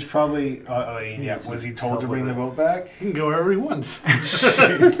 Well, he's probably. Was he told to bring the boat back? He can go wherever he wants.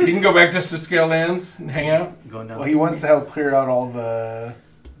 He can go back to Sitscale Lands and hang out Going down. Well, he wants to help clear out all the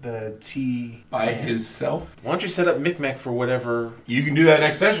tea. by plants. himself. Why don't you set up Micmac for whatever You can do that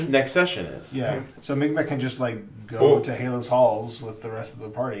next session. next session is? Yeah. So Micmac can just go Oh. to Halos Halls with the rest of the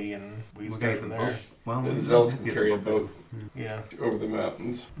party, and we We'll start get from the there. boat. Well, The we Zealots can can get carry the a boat Yeah. over the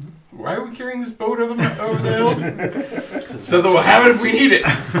mountains. Why are we carrying this boat over the hills? So that we'll have it if we need it.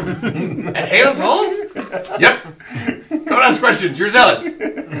 At Hales Halls? Yep. Don't ask questions. You're zealots.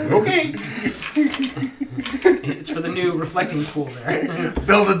 Okay. It's for the new reflecting pool there.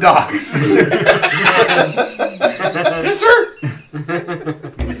 Build a docks. Yes, sir.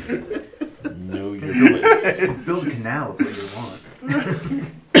 No, you're doing it. Build a canal is what you want.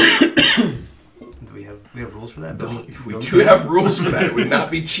 Do we have rules for that? We do have rules for that. It would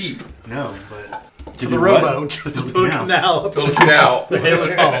not be cheap. No, but For the rowboat, just to build a canal. Build a canal,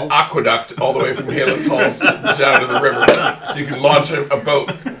 Halos an Halls. aqueduct all the way from Halos Halls down to the river, so you can launch a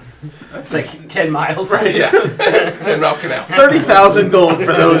boat. It's like 10 miles. Right. Yeah, 10-mile canal. 30,000 gold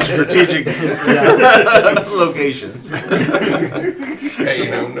for those strategic locations. Hey,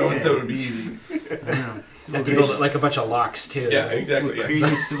 no one said it would be easy. Have to build it like a bunch of locks too. Yeah, exactly. Yeah. creating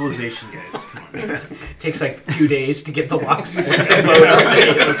civilization, guys. Come on. Takes like 2 days to get the locks. With the boat out to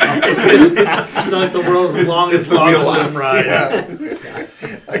Halos Halls. It's like the world's longest log flume ride. Yeah.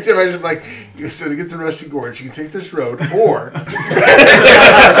 I can imagine, like, so to get to Rusty Gorge, you can take this road, or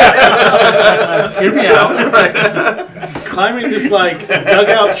Hear me out. Climbing this like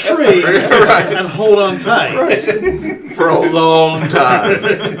dugout tree and hold on tight. For a long time.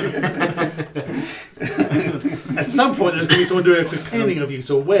 At some point, there's going to be someone doing a quick painting of you,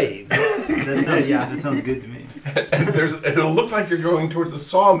 so wave. That sounds good to me. And it'll look like you're going towards the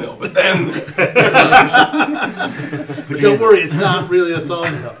sawmill, but then But don't worry, it's not really a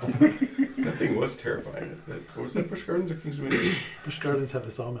sawmill. that thing was terrifying. What was that, Busch Gardens or Kings Dominion? Busch Gardens have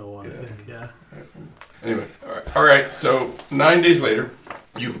the sawmill one, I Yeah. think. Yeah. Anyway, all right. So 9 days later,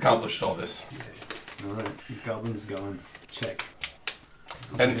 you've accomplished all this, All right, Goblin's gone. Check.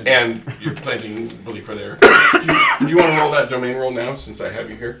 and you're planting Believer there. Do you want to roll that domain roll now, since I have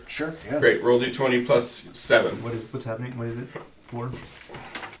you here? sure, yeah. Great. Roll d20 plus 7. What's happening? What is it? 4?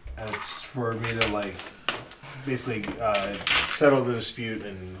 It's for me to like basically settle the dispute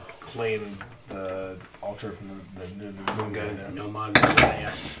and claim the altar from the new moon guy. No mod.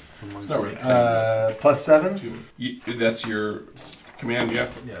 Yeah. It's not really. Plus 7. That's your command, yeah.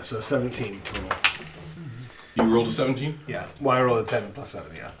 Yeah, so 17 total. You rolled a 17, Yeah. Well, I rolled a 10 plus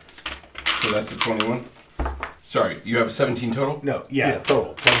 7. Yeah. so that's a 21. Sorry, you have 17 total. No. Yeah.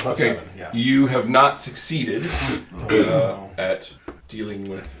 Total 10 plus Okay, 7. Yeah. you have not succeeded at dealing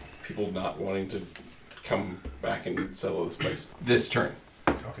with people not wanting to come back and settle this place this turn.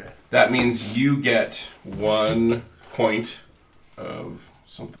 Okay. That means you get 1 point of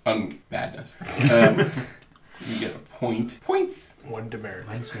something badness. You get a point. Points. 1 demerit.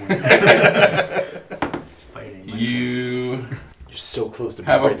 Minus 1. Fighting. You You're so close to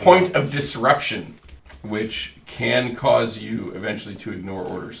have a breaking point it. of disruption, which can cause you eventually to ignore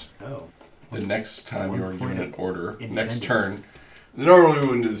orders. Oh. The next time you are given an order, next Independence. turn. Normally we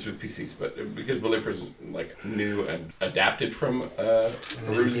wouldn't do this with PCs, but because Believer is like new and adapted from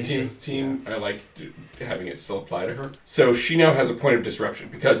Arusa team, I like having it still apply to her. So she now has a point of disruption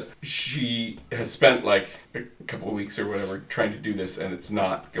because she has spent like a couple of weeks or whatever trying to do this, and it's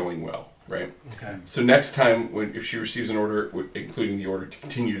not going well. Right. Okay. So next time, if she receives an order, including the order to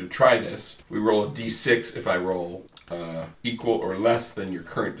continue to try this, we roll a d6. If I roll equal or less than your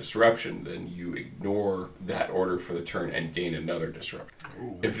current disruption, then you ignore that order for the turn and gain another disruption.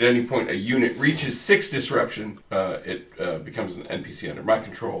 Ooh. If at any point a unit reaches 6 disruption, it becomes an NPC under my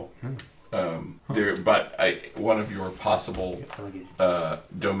control. But one of your possible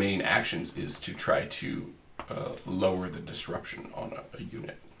domain actions is to try to lower the disruption on a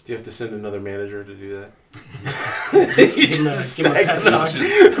unit. Do you have to send another manager to do that? Give him a pep talk.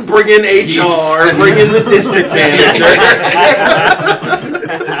 Bring in HR, bring in the district manager.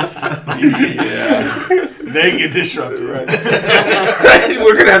 Yeah. They get disrupted. Right,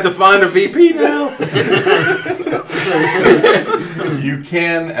 we're going to have to find a VP now. You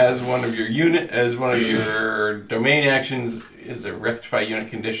can, as one of your domain actions, is a rectify unit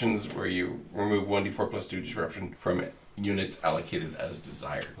conditions where you remove 1d4 plus 2 disruption from units allocated as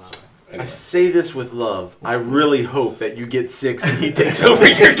desired. So, I anyway. say this with love. I really hope that you get 6 and he takes over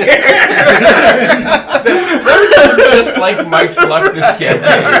your character. Just like Mike's luck this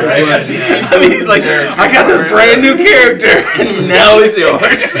campaign, right? I mean, he's like, I got this brand new character, and now it's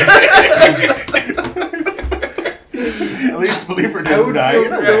yours. At least Believer I didn't would die.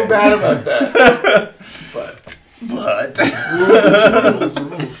 feel so bad about that.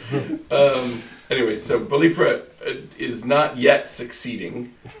 Anyway, so Belifra is not yet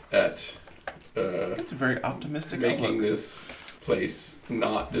succeeding at That's a very optimistic making outlook. this place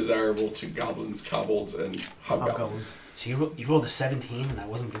not desirable to goblins, kobolds, and hobgoblins. So you rolled a 17, and that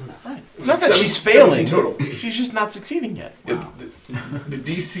wasn't good enough. Right. It's not that she's 17 failing. total. She's just not succeeding yet. The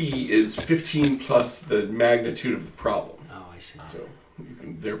DC is 15 plus the magnitude of the problem. Oh, I see. So you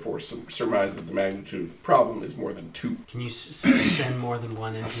can therefore surmise that the magnitude of the problem is more than 2. Can you send more than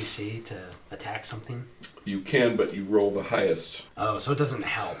one NPC to attack something? You can, but you roll the highest. Oh, so it doesn't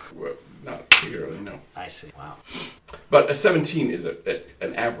help. not particularly, no. I see. Wow. But a 17 is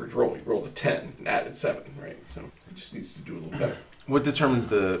an average roll. You rolled a 10 and added 7, right? So it just needs to do a little better. What determines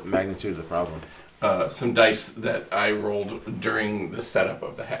the magnitude of the problem? Some dice that I rolled during the setup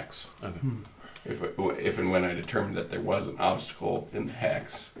of the hex. Okay. If and when I determined that there was an obstacle in the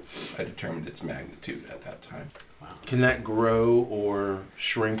hex, I determined its magnitude at that time. Can that grow or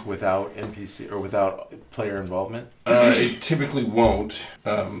shrink without NPC or without player involvement? It typically won't.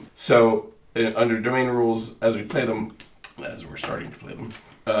 Under domain rules, as we play them, as we're starting to play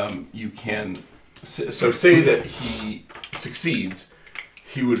them, you can. So say that he succeeds,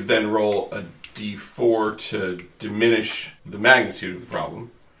 he would then roll a d4 to diminish the magnitude of the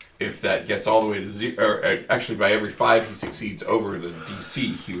problem. If that gets all the way to 0, or actually by every 5 he succeeds over the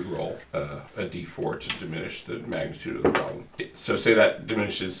DC, he would roll a d4 to diminish the magnitude of the problem. So say that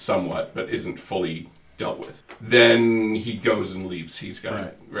diminishes somewhat, but isn't fully dealt with. Then he goes and leaves. He's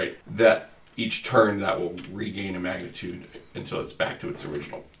got right. That each turn that will regain a magnitude until it's back to its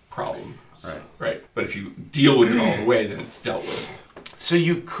original problem. Right. But if you deal with it all the way, then it's dealt with. So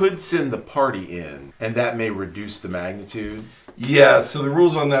you could send the party in, and that may reduce the magnitude. Yeah, so the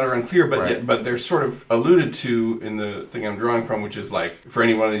rules on that are unclear, but Right. but they're sort of alluded to in the thing I'm drawing from, which is like, for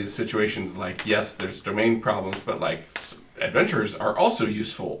any one of these situations, like, yes, there's domain problems, but like, adventurers are also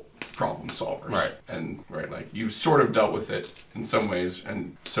useful problem solvers. Right. And, like, you've sort of dealt with it in some ways,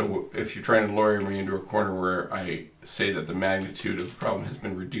 and so if you're trying to lawyer me into a corner where I say that the magnitude of the problem has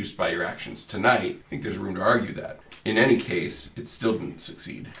been reduced by your actions tonight, I think there's room to argue that. In any case, it still didn't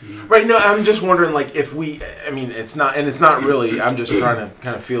succeed. Right, no, I'm just wondering, like, if we, I mean, it's not really, I'm just trying to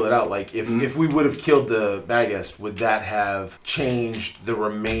kind of feel it out, like, if we would have killed the Bagest, would that have changed the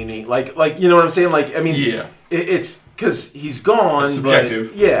remaining, like, you know what I'm saying? Like, I mean, Yeah. It's, because he's gone, It's subjective.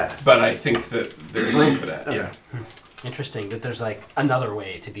 but, yeah. But I think that there's room for that, yeah. Interesting that there's like another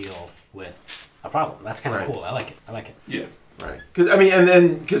way to deal with a problem. That's kind of Right. cool. I like it. Yeah. Right.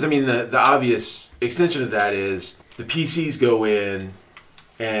 Because, I mean, the obvious extension of that is the PCs go in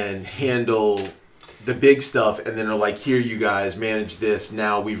and handle the big stuff, and then are like, here, you guys, manage this.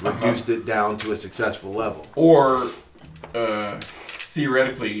 Now we've reduced it down to a successful level. Or,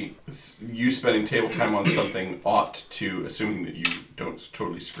 theoretically, you spending table time on something ought to, assuming that you don't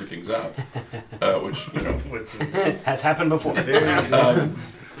totally screw things up, which, you know, Has happened before.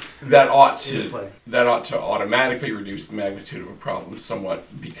 that ought to automatically reduce the magnitude of a problem somewhat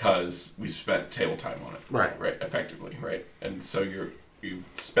because we spent table time on it. Right. Right. Effectively. Right. And so you've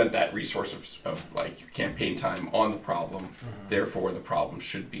spent that resource of like your campaign time on the problem. Therefore, the problem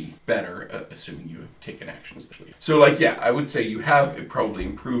should be better, assuming you have taken actions. So, like, yeah, I would say you have probably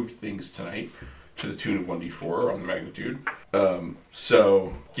improved things tonight to the tune of 1d4 on the magnitude.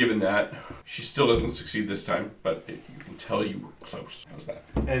 So, given that, she still doesn't succeed this time, but you can tell you were close. How's that?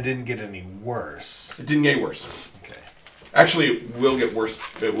 And it didn't get any worse. It didn't get worse. Okay. Actually, it will get worse.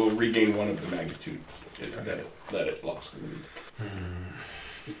 It will regain 1 of the magnitude that it lost in the lead.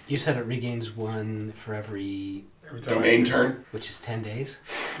 You said it regains 1 for every, Domain turn, which is 10 days.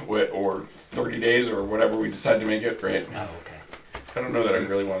 or 30 days, or whatever we decide to make it. Right. Oh, okay. I don't know that I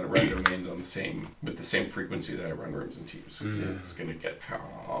really want to run domains on with the same frequency that I run rooms and teams. It's going to get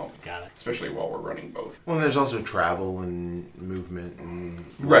Got it. especially while we're running both. Well, there's also travel and movement and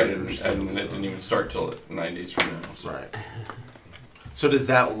Right, and it didn't even start till 9 days from now. So. right. So does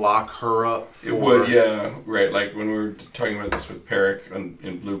that lock her up? It would, yeah, right. Like when we were talking about this with Peric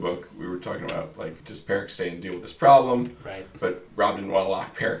in Blue Book, we were talking about, like, does Peric stay and deal with this problem? Right. But Rob didn't want to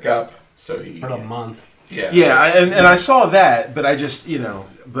lock Peric up, so he For a month. Yeah, and I saw that, but I just, you know,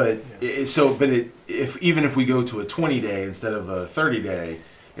 even if we go to a 20-day instead of a 30-day,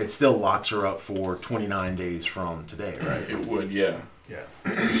 it still locks her up for 29 days from today, right? It would, yeah. Yeah.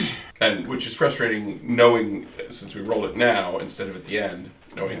 And which is frustrating, knowing, since we roll it now instead of at the end,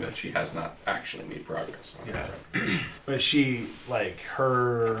 knowing that she has not actually made progress. Yeah. But she, like,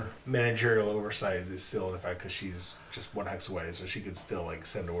 her managerial oversight is still in effect because she's just 1 hex away, so she could still, like,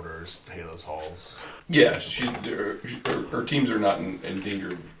 send orders to Halos Halls. Yeah, her teams are not in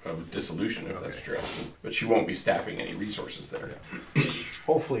danger of dissolution, if that's true. But she won't be staffing any resources there.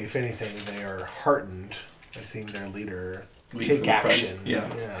 Hopefully, if anything, they are heartened by seeing their leader Lead take from the front. action.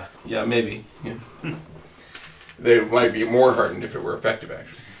 Yeah. Yeah, maybe. Yeah. They might be more heartened if it were effective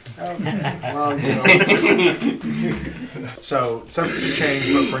action. Well, so something's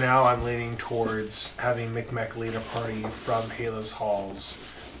changed, but for now I'm leaning towards having Micmac lead a party from Halos Halls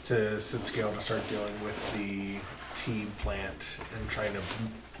to sit scale to start dealing with the tea plant and trying to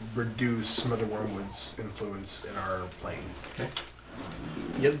reduce Mother Wormwood's influence in our playing. Okay.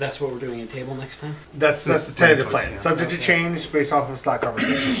 Yep, that's what we're doing at table next time. That's the tentative Plan, plan. yeah. Subject to Okay. change based off of Slack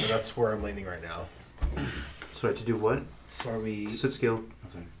conversation, but that's where I'm leaning right now. Sorry, to do what? So are we? To sit skill.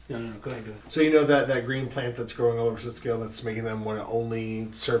 No, go ahead. So you know that green plant that's growing all over scale that's making them want to only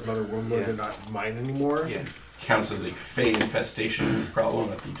serve Mother Wormwood Yeah. and not mine anymore? Yeah, counts as a Fey infestation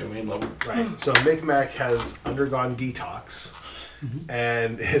problem at the domain level. Right. So Micmac has undergone detox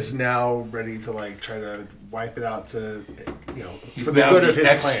and is now ready to like try to wipe it out to, you know, He's for the now good of the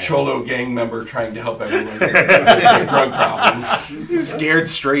his plan. ex-Cholo gang member trying to help everyone with their drug problems. Scared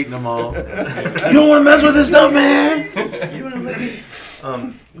straighten them all. You don't want to mess with this stuff, man. You want to let me? You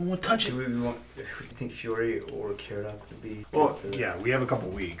don't want to touch Do it. we want? Do you think Fury or Kiradok would be? Well, good for the- yeah, we have a couple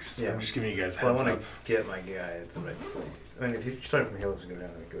weeks. Yeah. I'm just giving you guys a Well, I heads want up. to get my guy at the right place. I mean, if you're starting from Halos and go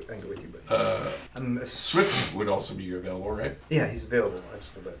down, I can go with you. But I'm Swift would also be available, right? Yeah, he's available. I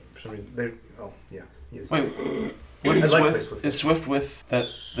just know that for some reason. Oh, yeah. He is. Wait, what is I like Swift? this Swift. Is Swift with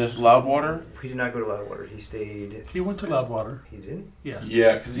this Loudwater? He did not go to Loudwater. He stayed. He went to Loudwater. He did. Yeah.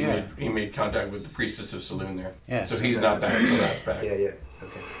 Yeah, because Yeah. he made contact with the Priestess of Saloon there. Yeah. So he's not back until that's back. Yeah, yeah.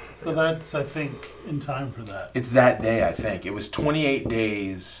 Okay. So that's, I think, in time for that. It's that day, I think. It was 28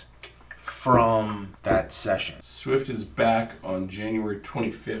 days from that session. Swift is back on January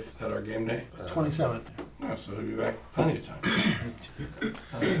 25th at our game day. 27th. Oh, so he'll be back plenty of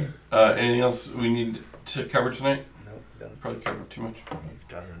time. Anything else we need to cover tonight? No, done. Probably covered too much. You've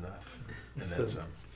done enough. And So- then some.